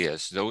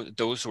ideas.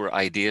 Those were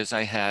ideas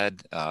I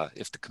had.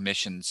 If the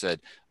commission said,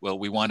 well,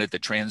 we wanted the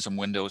transom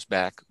windows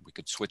back, we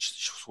could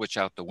switch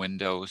out the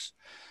windows.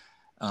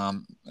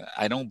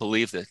 I don't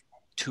believe that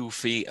 2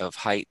 feet of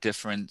height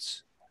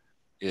difference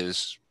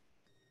is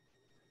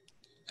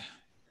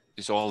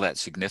all that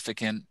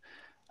significant.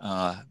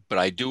 But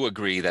I do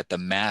agree that the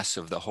mass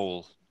of the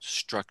whole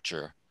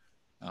structure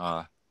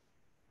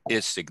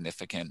is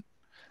significant.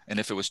 And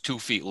if it was 2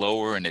 feet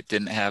lower and it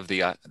didn't have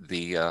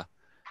the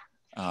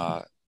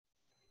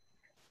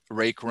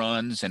rake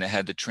runs and it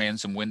had the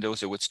transom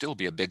windows, it would still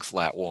be a big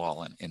flat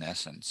wall in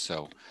essence.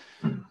 So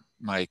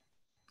my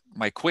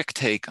quick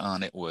take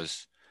on it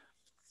was,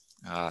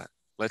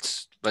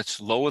 let's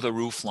lower the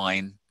roof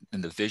line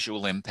and the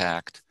visual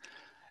impact,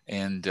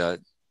 and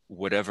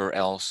whatever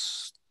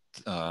else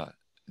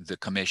the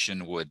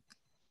commission would.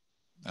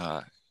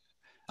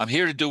 I'm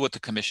here to do what the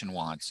commission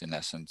wants, in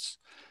essence.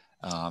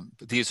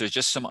 But these are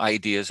just some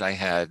ideas I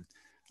had.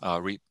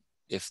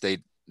 If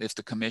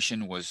the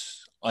commission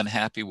was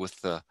unhappy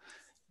with the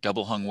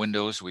double hung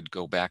windows, we'd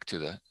go back to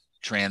the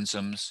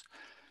transoms.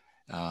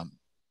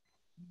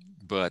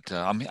 But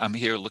I'm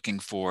here looking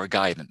for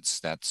guidance.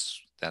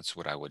 That's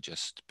what I would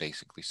just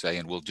basically say,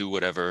 and we'll do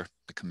whatever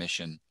the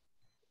commission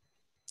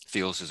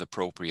feels is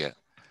appropriate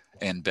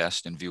and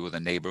best in view of the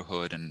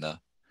neighborhood and the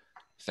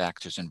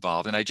factors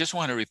involved. And I just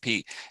want to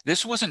repeat,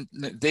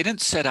 they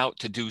didn't set out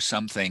to do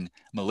something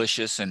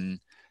malicious and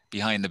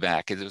behind the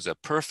back. It was a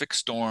perfect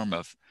storm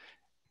of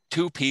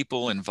two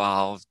people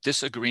involved,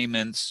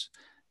 disagreements,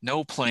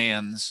 no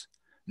plans,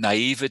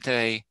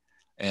 naivete,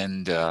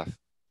 and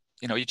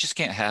you just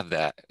can't have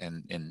that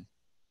in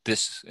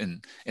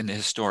the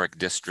historic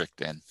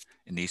district and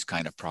in these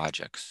kind of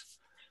projects.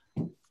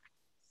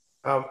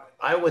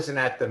 I wasn't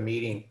at the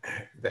meeting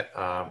that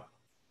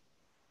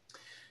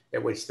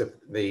at which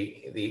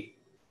the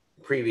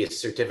previous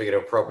certificate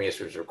of appropriateness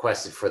was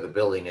requested for the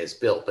building is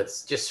built, but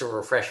just to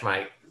refresh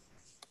my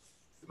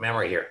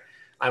memory here,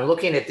 I'm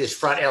looking at this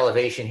front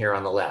elevation here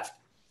on the left.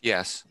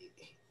 Yes.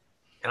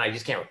 And I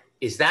just can't,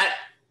 is that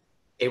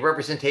a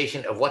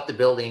representation of what the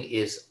building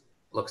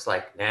looks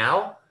like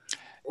now?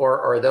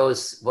 Or are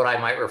those what I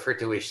might refer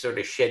to as sort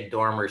of shed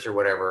dormers or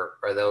whatever?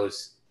 Are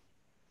those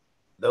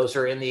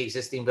are in the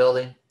existing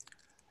building?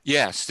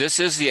 Yes, this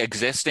is the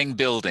existing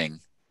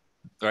building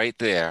right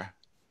there.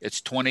 It's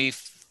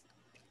 25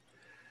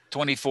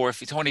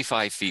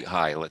 feet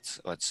high, let's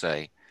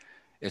say.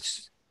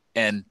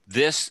 And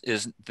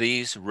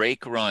these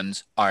rake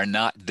runs are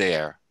not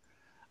there.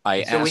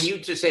 So when you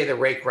just say the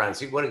rake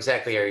runs, what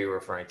exactly are you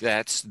referring to?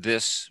 That's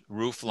this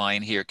roof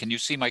line here. Can you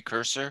see my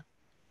cursor?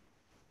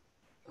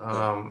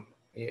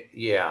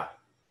 Yeah.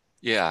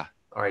 Yeah.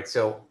 All right.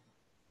 So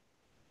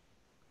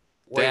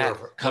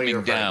that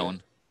coming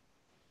down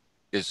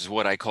is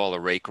what I call a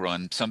rake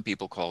run. Some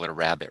people call it a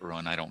rabbit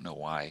run. I don't know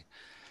why,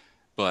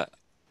 but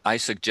I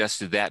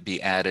suggested that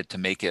be added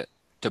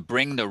to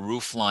bring the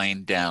roof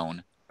line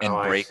down and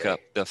break up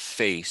the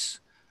face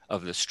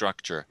of the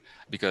structure,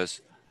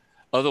 because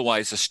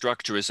otherwise the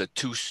structure is a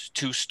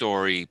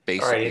two-story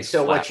basically. All right, and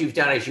so flat. what you've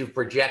done is you've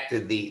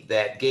projected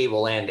that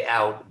gable end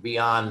out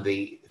beyond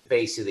the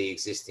face of the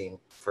existing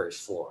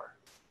first floor,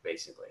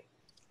 basically.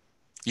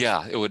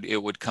 Yeah,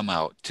 it would come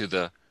out to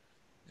the,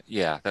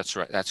 yeah, that's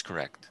right, that's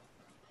correct.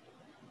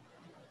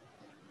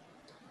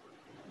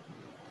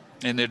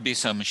 And thered be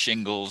some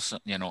shingles,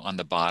 on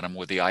the bottom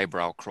where the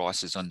eyebrow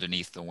crosses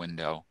underneath the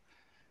window.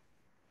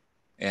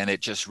 And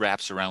it just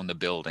wraps around the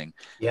building.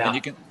 Yeah. And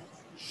you can,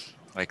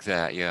 like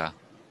that, yeah.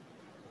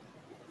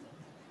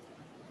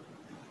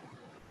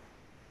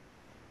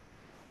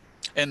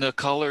 And the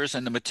colors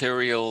and the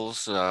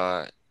materials,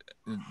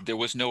 there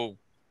was no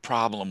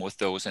problem with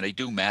those, and they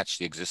do match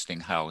the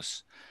existing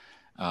house.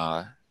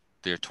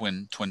 They're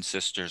twin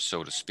sisters,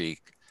 so to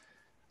speak.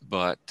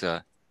 But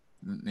the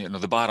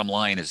bottom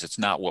line is it's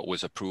not what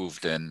was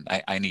approved, and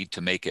I need to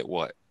make it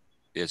what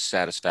is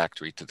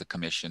satisfactory to the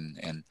commission,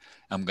 and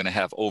I'm going to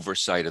have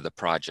oversight of the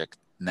project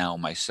now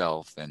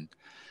myself, and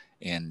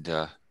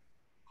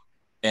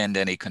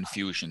any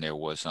confusion there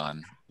was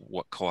on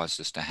what caused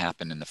this to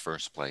happen in the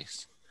first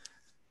place.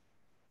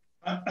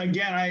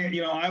 Again, I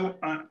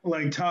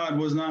like Todd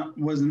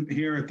wasn't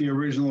here at the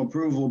original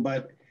approval,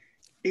 but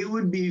it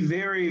would be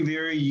very,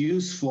 very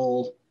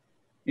useful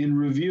in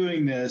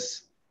reviewing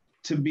this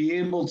to be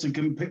able to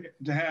compare,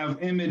 to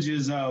have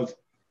images of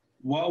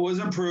what was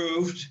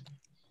approved,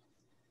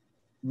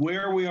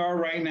 where we are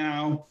right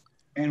now,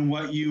 and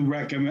what you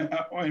recommend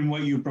and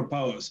what you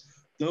propose.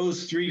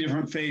 Those three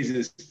different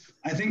phases.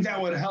 I think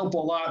that would help a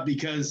lot,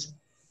 because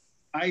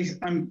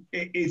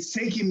it's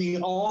taking me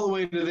all the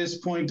way to this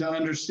point to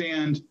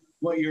understand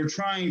what you're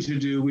trying to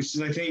do, which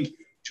is, I think,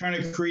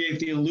 trying to create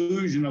the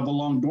illusion of a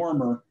long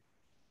dormer.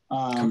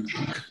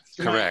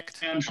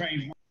 Correct.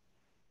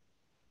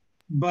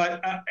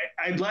 But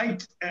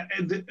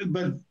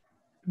but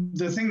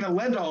the thing that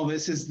led to all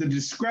this is the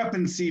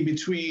discrepancy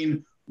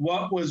between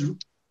what was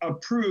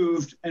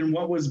approved and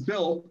what was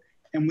built,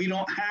 and we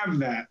don't have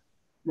that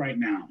right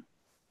now.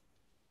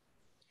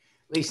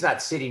 At least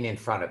not sitting in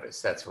front of us.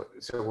 That's what.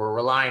 So we're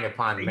relying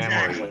upon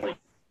memory.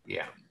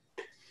 Yeah.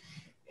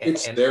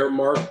 It's there,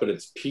 Mark, but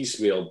it's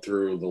piecemealed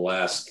through the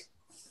last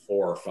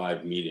 4 or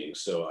 5 meetings.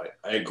 So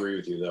I agree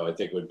with you, though. I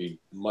think it would be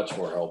much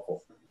more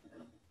helpful.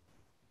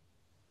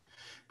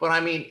 But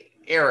I mean,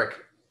 Eric,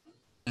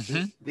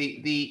 mm-hmm.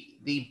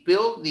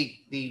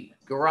 the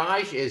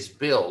garage is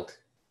built.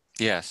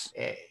 Yes.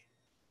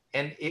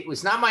 And it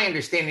was not my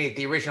understanding that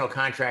the original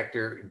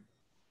contractor.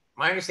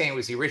 My understanding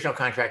was the original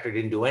contractor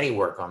didn't do any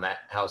work on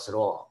that house at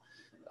all.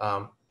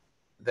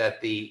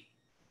 That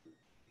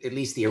at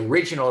least the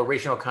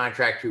original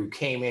contractor who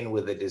came in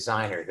with the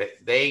designer,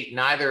 that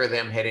neither of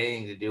them had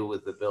anything to do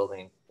with the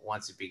building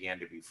once it began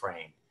to be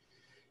framed.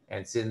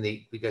 And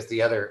it's because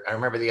I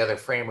remember the other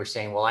framer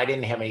saying, well, I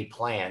didn't have any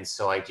plans,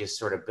 so I just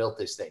sort of built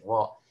this thing.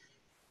 Well,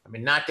 I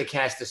mean, not to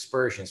cast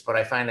aspersions, but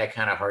I find that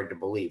kind of hard to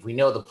believe. We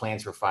know the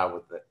plans were filed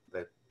with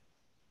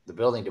the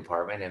building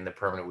department and the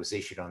permit was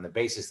issued on the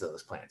basis of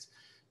those plans.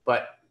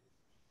 But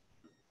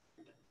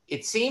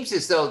it seems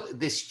as though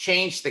this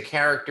changed the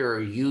character or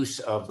use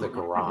of the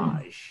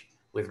garage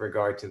with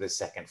regard to the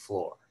second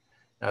floor.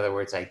 In other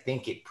words, I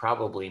think it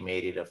probably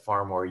made it a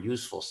far more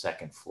useful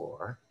second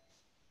floor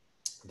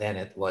than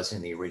it was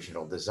in the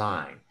original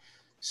design.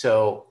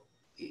 So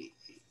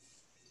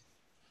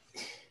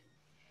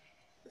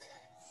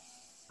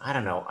I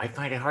don't know. I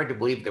find it hard to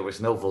believe there was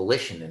no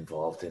volition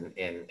involved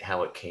in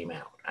how it came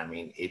out. I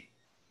mean,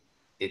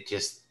 it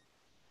just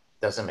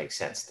doesn't make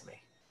sense to me.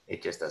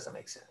 It just doesn't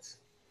make sense.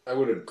 I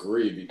would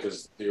agree,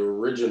 because the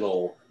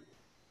original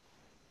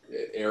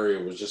area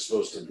was just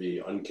supposed to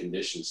be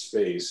unconditioned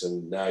space,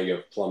 and now you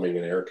have plumbing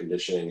and air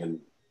conditioning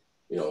and,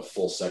 you know, a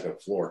full second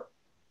floor,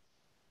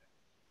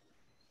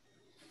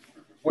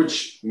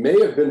 which may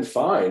have been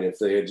fine if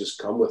they had just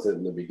come with it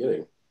in the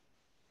beginning.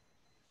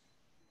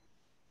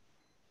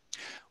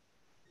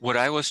 What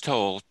I was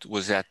told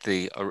was that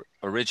the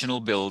original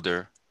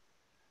builder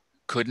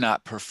could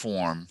not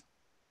perform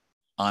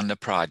on the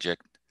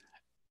project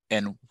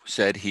and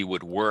said he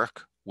would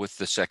work with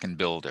the second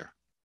builder.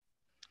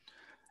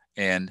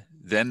 And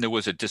then there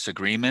was a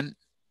disagreement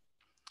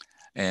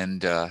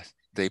and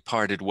they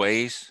parted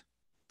ways.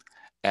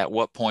 At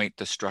what point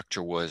the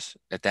structure was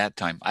at that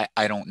time,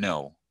 I don't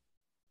know,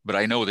 but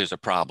I know there's a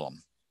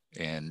problem,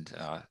 and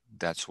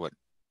that's what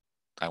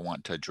I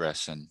want to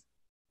address and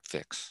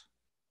fix.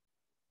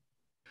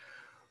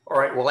 All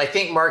right. Well, I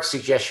think Mark's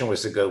suggestion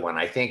was a good one.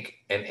 I think,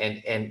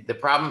 and the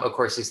problem, of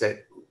course, is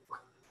that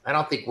I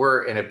don't think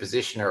we're in a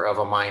position or of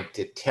a mind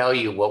to tell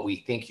you what we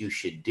think you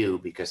should do,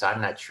 because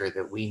I'm not sure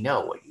that we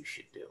know what you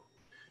should do.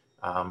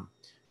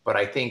 But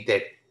I think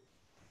that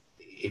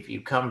if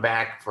you come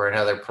back for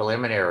another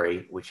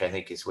preliminary, which I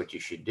think is what you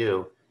should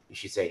do, you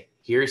should say,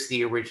 here's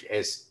the original,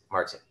 as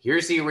Mark said,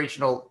 here's the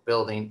original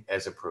building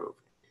as approved.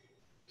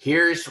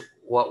 Here's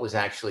what was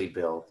actually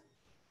built,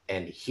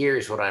 and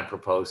here's what I'm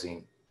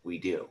proposing we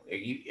do.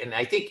 And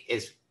I think,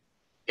 as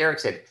Eric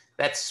said,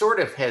 that sort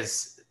of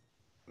has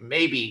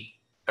maybe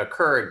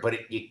occurred, but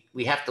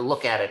we have to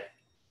look at it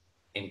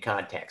in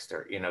context,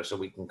 or, you know, so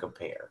we can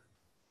compare.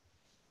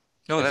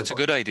 No, that's a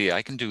good idea.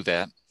 I can do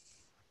that.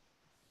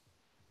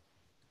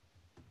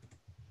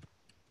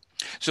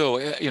 So,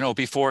 you know,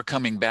 before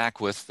coming back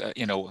with,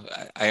 you know,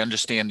 I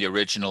understand the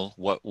original,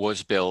 what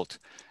was built,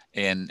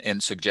 and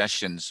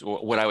suggestions.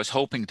 What I was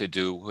hoping to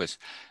do was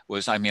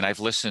I mean, I've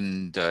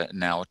listened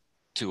now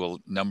to a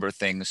number of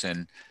things,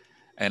 and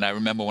I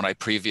remember when I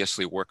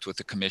previously worked with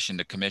the commission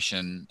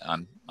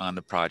on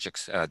the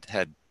projects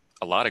had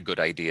a lot of good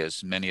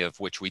ideas, many of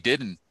which we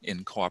didn't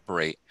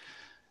incorporate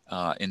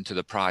into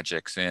the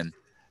projects.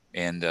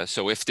 And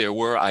so if there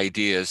were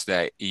ideas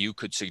that you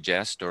could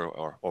suggest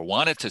or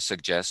wanted to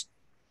suggest,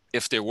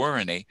 if there were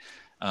any,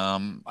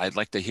 I'd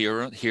like to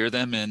hear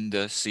them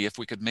and see if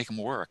we could make them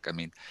work. I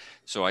mean,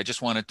 so I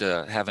just wanted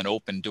to have an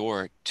open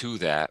door to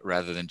that,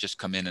 rather than just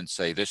come in and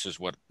say, this is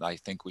what I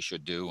think we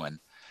should do, and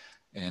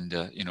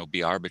you know,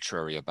 be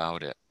arbitrary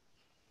about it.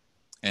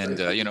 And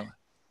you know,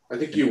 I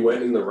think you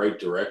went in the right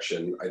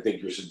direction. I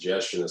think your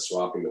suggestion of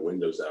swapping the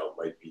windows out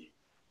might be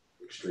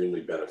extremely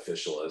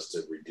beneficial as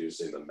to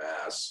reducing the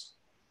mass.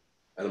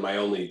 And my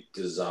only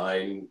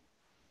design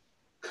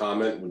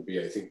comment would be,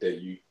 I think that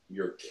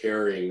your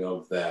carrying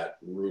of that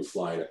roof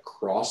line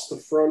across the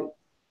front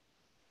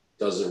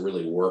doesn't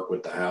really work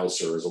with the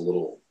house, or is a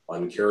little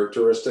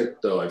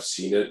uncharacteristic, though I've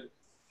seen it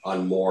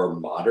on more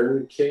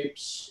modern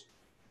capes.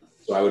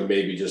 So I would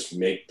maybe just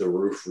make the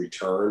roof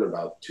return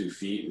about 2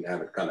 feet and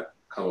have it kind of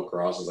come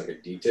across as like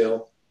a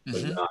detail,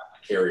 but not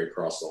carry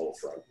across the whole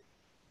front.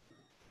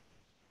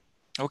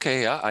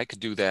 Okay, I could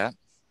do that.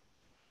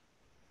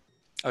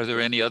 Are there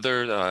any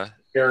other?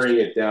 Carrying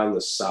it down the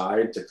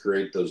side to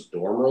create those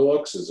dormer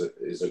looks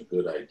is a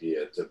good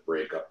idea, to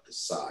break up the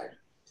side.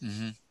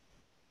 Mm-hmm.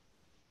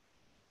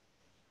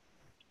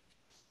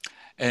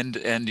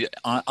 And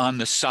on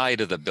the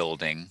side of the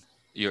building,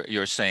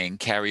 you're saying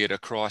carry it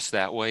across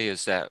that way?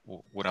 Is that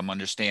what I'm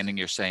understanding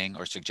you're saying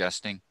or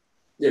suggesting?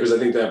 Yeah, because I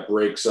think that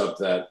breaks up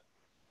that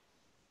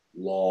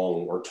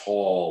long or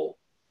tall,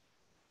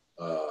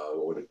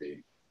 what would it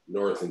be,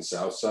 north and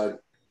south side?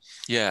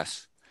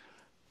 Yes.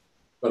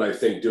 But I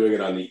think doing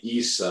it on the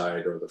east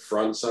side or the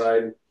front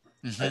side,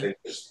 I think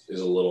is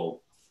a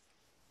little,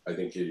 I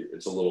think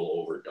it's a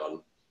little overdone.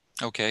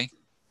 Okay.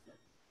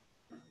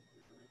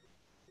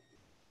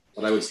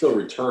 But I would still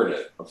return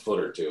it a foot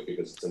or two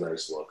because it's a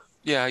nice look.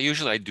 Yeah,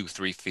 usually I do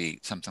 3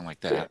 feet, something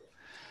like that. Yeah.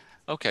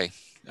 Okay.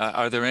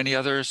 Are there any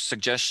other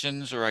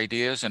suggestions or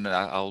ideas? And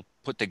I'll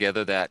put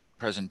together that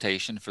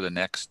presentation for the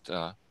next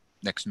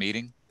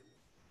meeting.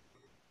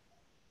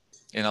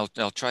 And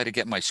I'll try to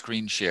get my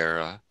screen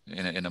share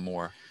in a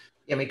more.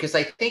 I mean, because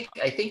I think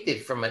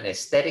that from an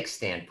aesthetic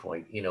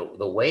standpoint, you know,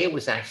 the way it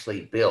was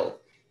actually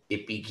built,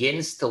 it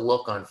begins to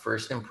look on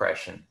first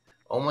impression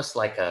almost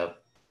like a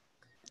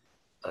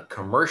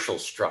commercial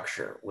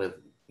structure with,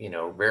 you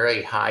know,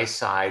 very high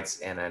sides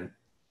and a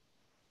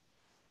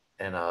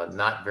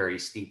not very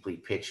steeply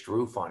pitched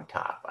roof on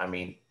top. I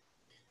mean,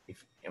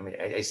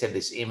 I said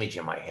this image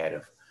in my head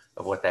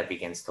of what that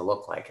begins to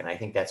look like, and I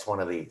think that's one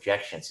of the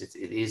objections. It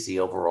is the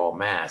overall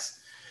mass.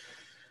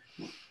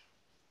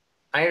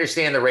 I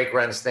understand the rake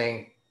runs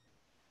thing.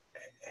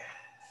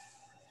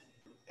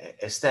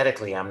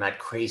 Aesthetically, I'm not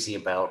crazy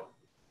about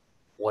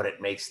what it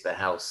makes the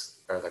house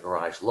or the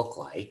garage look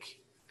like,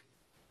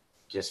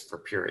 just for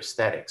pure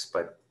aesthetics.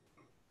 But,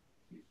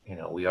 you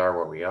know, we are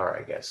where we are,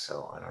 I guess.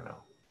 So I don't know.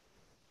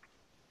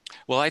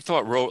 Well, I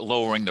thought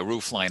lowering the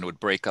roof line would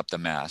break up the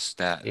mass.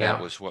 That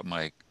was what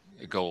my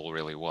goal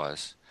really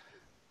was.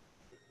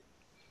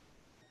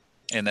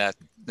 And that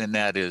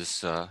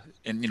is,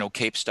 and you know,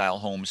 Cape style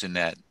homes in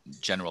that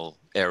general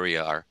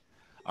area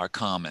are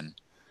common.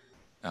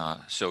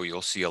 So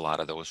you'll see a lot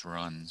of those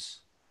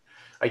runs.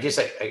 I guess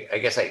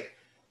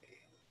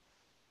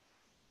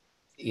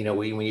you know,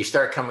 when you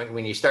start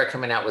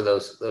coming out with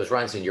those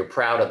runs and you're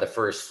proud of the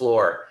first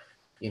floor,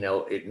 you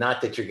know, not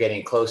that you're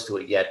getting close to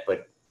it yet,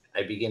 but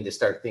I begin to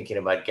start thinking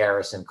about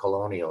Garrison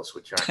Colonials,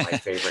 which aren't my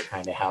favorite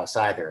kind of house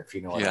either, if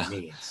you know what I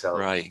mean. So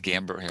right,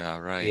 Gamber, yeah,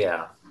 right.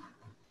 Yeah.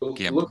 Look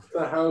at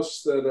the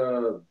house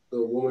that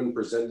the woman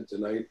presented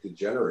tonight, the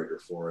generator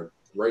for it,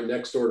 right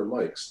next door to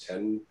Mike's,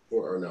 10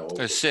 or no?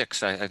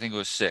 6, I think it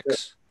was 6. Yeah.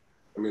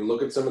 I mean,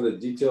 look at some of the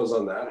details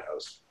on that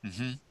house.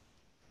 Mm-hmm.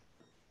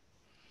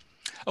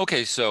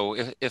 Okay, so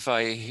if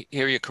I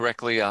hear you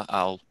correctly,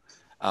 I'll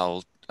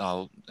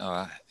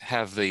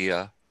have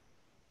the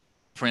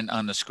print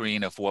on the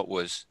screen of what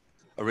was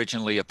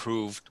originally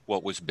approved,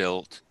 what was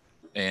built,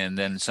 and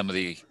then some of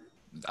the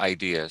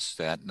ideas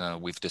that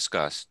we've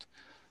discussed.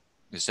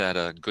 Is that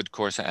a good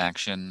course of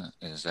action?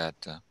 Is that?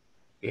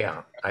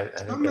 Yeah.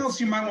 Something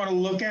else you might want to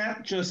look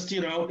at, just,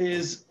 you know,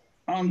 is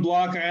on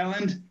Block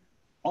Island,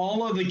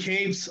 all of the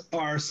capes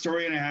are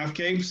 1.5-story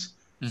capes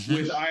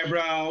with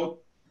eyebrow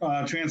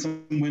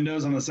transom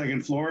windows on the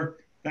second floor.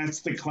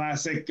 That's the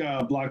classic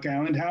Block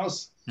Island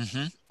house.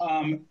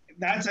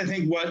 That's, I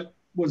think, what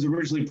was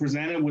originally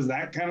presented, was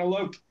that kind of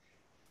look.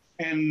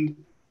 And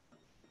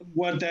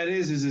what that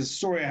is a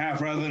 1.5-story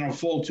rather than a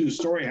full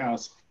 2-story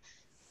house.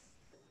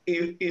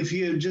 If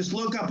you just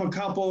look up a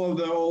couple of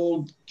the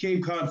old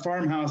Cape Cod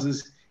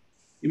farmhouses,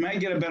 you might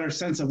get a better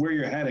sense of where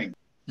you're heading.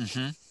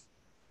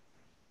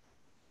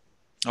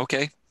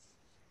 Okay.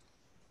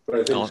 But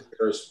I think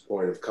Sarah's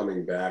point of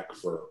coming back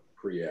for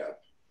pre-app,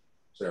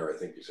 Sarah, I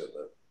think you said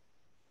that,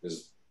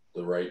 is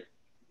the right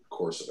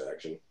course of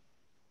action.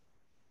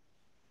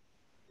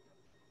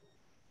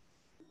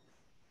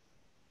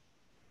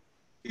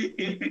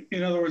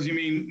 In other words, you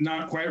mean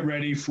not quite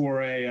ready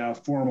for a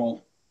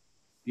formal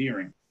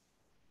hearing?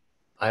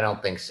 I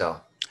don't think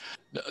so.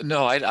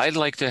 No, I'd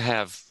like to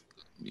have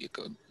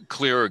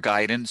clearer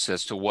guidance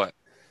as to what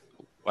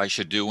I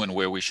should do and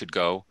where we should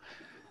go,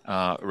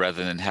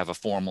 rather than have a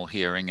formal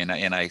hearing.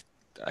 And I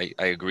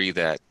agree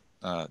that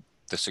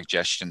the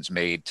suggestions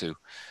made to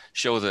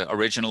show the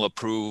original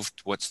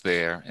approved, what's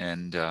there,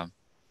 and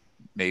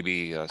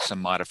maybe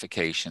some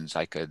modifications.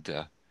 I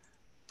could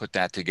put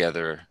that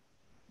together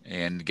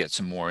and get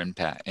some more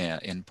input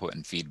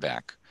and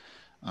feedback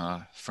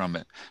from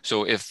it.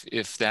 So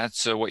if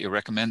that's what you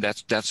recommend,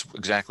 that's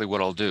exactly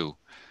what I'll do.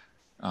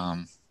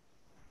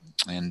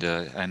 And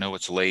I know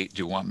it's late.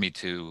 Do you want me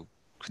to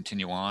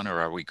continue on, or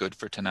are we good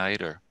for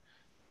tonight? Or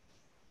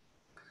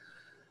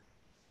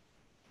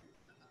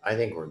I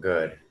think we're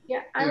good.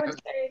 Yeah, I would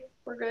say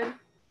we're good.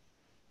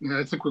 Yeah,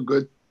 I think we're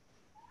good.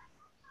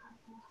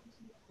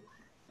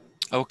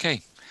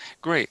 Okay,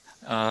 great.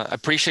 I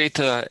appreciate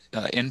the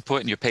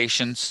input and your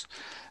patience.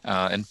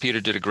 And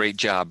Peter did a great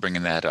job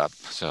bringing that up.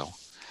 So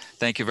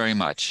thank you very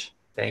much.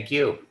 Thank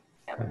you.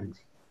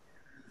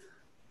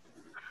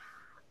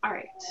 All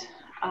right.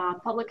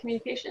 Public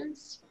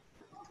communications?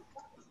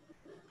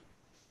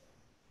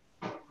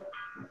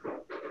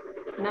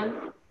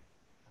 None?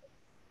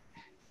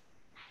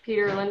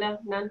 Peter, Linda,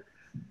 none?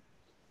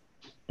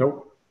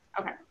 Nope.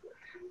 Okay.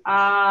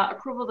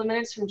 Approval of the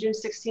minutes from June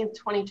 16th,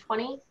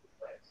 2020.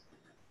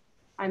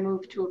 I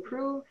move to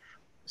approve.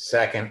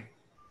 Second.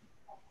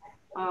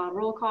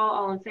 Roll call,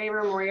 all in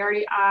favor.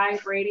 Moriarty, aye.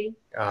 Brady?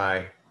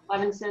 Aye.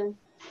 Levinson?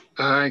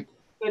 Aye.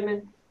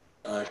 Goodman?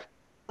 Aye.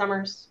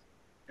 Summers?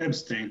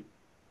 Abstain.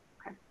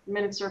 Okay,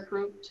 minutes are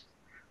approved.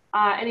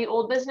 Any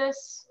old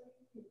business?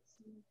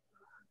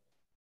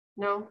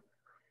 No.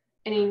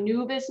 Any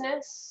new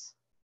business?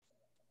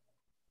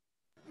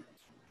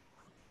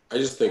 I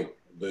just think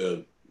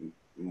the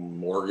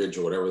mortgage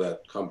or whatever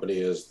that company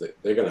is,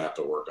 they're going to have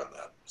to work on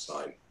that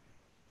sign.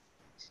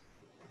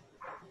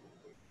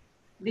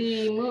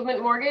 The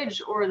Movement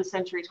Mortgage or the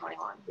Century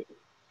 21?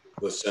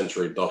 The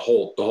Century, the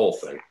whole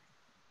thing.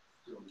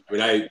 I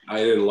mean, I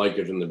didn't like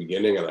it in the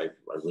beginning, and I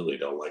really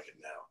don't like it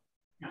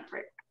now.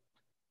 Right.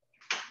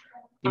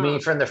 You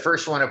mean from the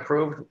first one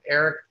approved,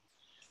 Eric?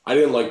 I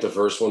didn't like the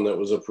first one that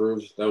was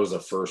approved. That was the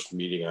first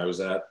meeting I was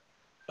at.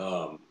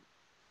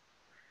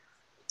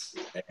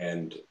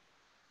 And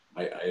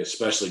I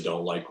especially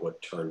don't like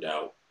what turned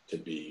out to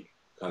be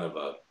kind of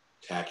a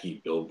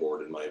tacky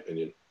billboard, in my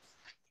opinion.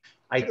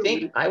 I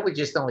think I would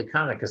just only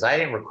comment because I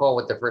didn't recall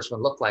what the first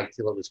one looked like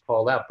till it was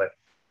called up, but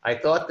I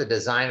thought the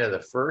design of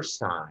the first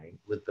sign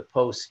with the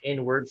posts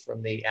inward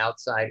from the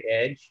outside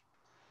edge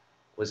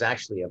was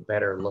actually a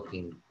better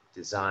looking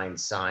design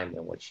sign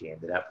than what she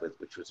ended up with,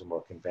 which was a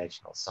more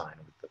conventional sign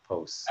with the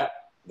posts.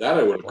 That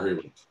I would agree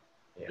with.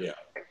 Yeah.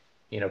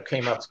 You know,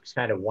 came up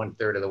kind of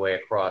 1/3 of the way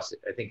across.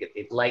 I think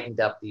it lightened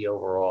up the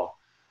overall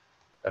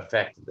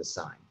effect of the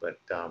sign. But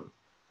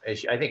I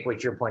think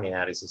what you're pointing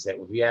out is that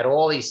if you add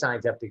all these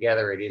signs up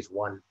together, it is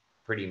one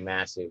pretty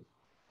massive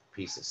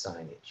piece of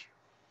signage.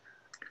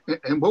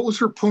 And what was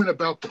her point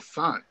about the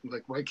font?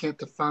 Like, why can't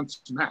the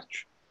fonts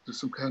match? There's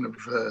some kind of...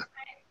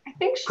 I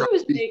think she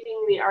was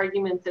making the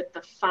argument that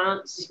the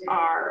fonts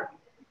are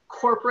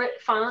corporate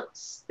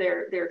fonts,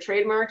 they're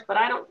trademarked, but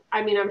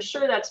I'm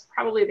sure that's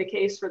probably the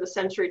case for the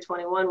Century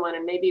 21 one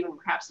and maybe even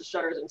perhaps the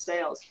Shutters and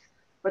Sales.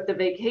 But the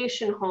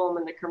vacation home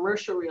and the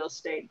commercial real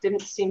estate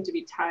didn't seem to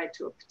be tied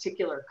to a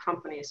particular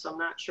company. So I'm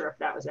not sure if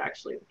that was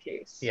actually the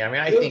case. Yeah, I mean,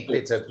 I think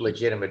it's a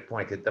legitimate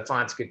point that the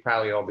fonts could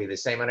probably all be the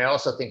same. And I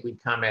also think we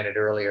commented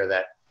earlier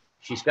that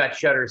she's got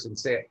Shutters and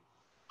Sales.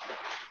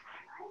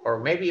 Or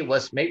maybe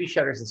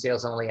Shutters and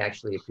Sales only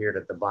actually appeared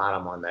at the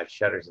bottom on that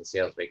Shutters and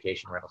Sales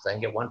vacation rentals. I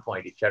think at one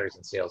point, Shutters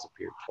and Sales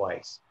appeared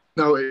twice.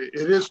 No, it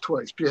is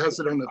twice. She has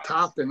it on the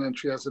top and then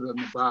she has it on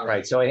the bottom.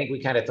 Right, so I think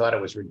we kind of thought it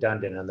was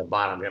redundant on the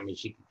bottom. I mean,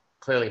 she could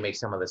clearly make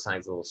some of the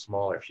signs a little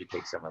smaller if she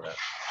takes some of the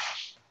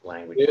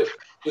language.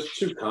 Just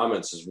two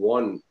comments is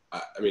one,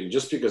 I mean,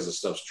 just because the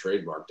stuff's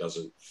trademarked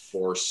doesn't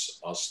force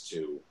us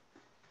to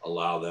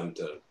allow them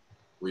to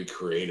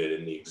recreate it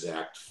in the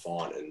exact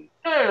font. And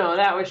no,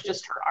 that was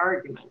just her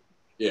argument.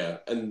 Yeah,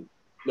 and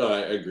no, I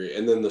agree.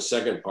 And then the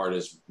second part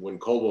is when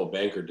Coldwell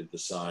Banker did the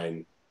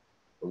sign,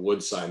 the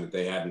wood sign that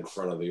they had in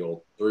front of the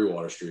old 3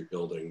 Water Street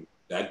building,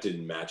 that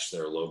didn't match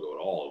their logo at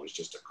all. It was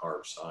just a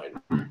carved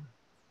sign.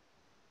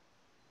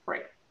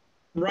 Right.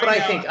 But I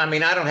think, I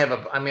mean,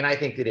 I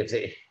think that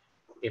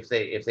if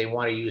they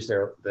want to use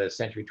the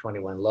Century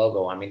 21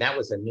 logo, I mean, that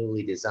was a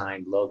newly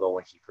designed logo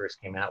when she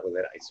first came out with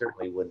it. I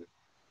certainly wouldn't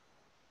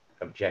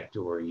object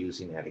to her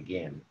using that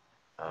again.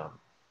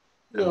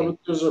 But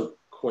there's a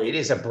quaint.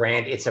 It's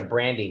a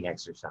branding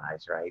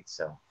exercise, right?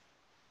 So.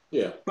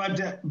 Yeah. But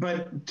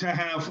to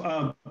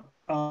have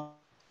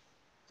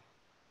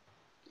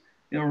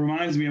it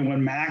reminds me of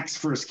when Max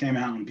first came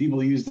out and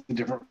people used a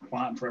different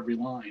font for every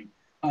line.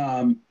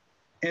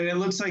 And it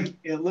looks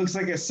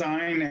like a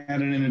sign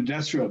at an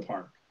industrial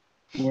park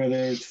where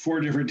there's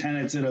 4 different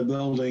tenants in a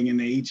building and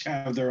they each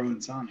have their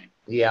own sign.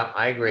 Yeah,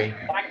 I agree.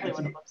 Exactly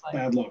what it looks like.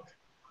 Bad look.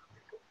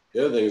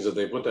 The other thing is if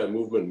they put that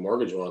movement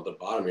mortgage one at the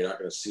bottom, you're not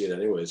going to see it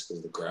anyways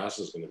because the grass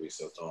is going to be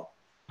so tall.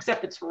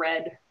 Except it's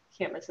red.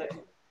 Can't miss it.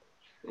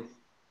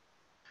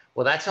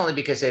 Well, that's only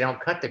because they don't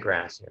cut the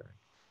grass here.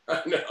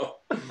 I know.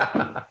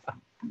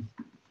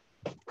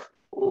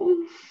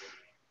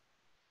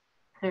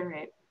 All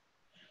right.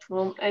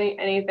 Well,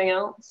 anything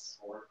else?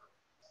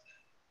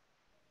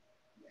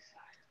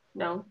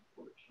 No.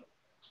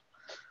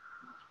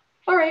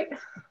 All right.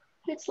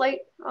 It's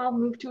late. I'll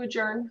move to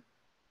adjourn.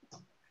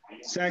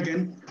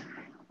 Second.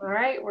 All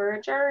right, we're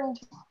adjourned.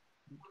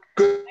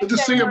 Good to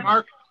see you,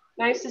 Mark.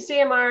 Nice to see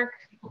you, Mark.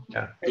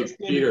 Yeah.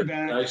 Peter,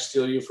 can I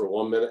steal you for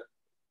 1 minute?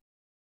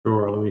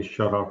 Sure, let me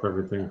shut off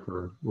everything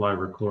for live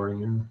recording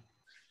here.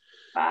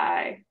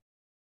 Bye.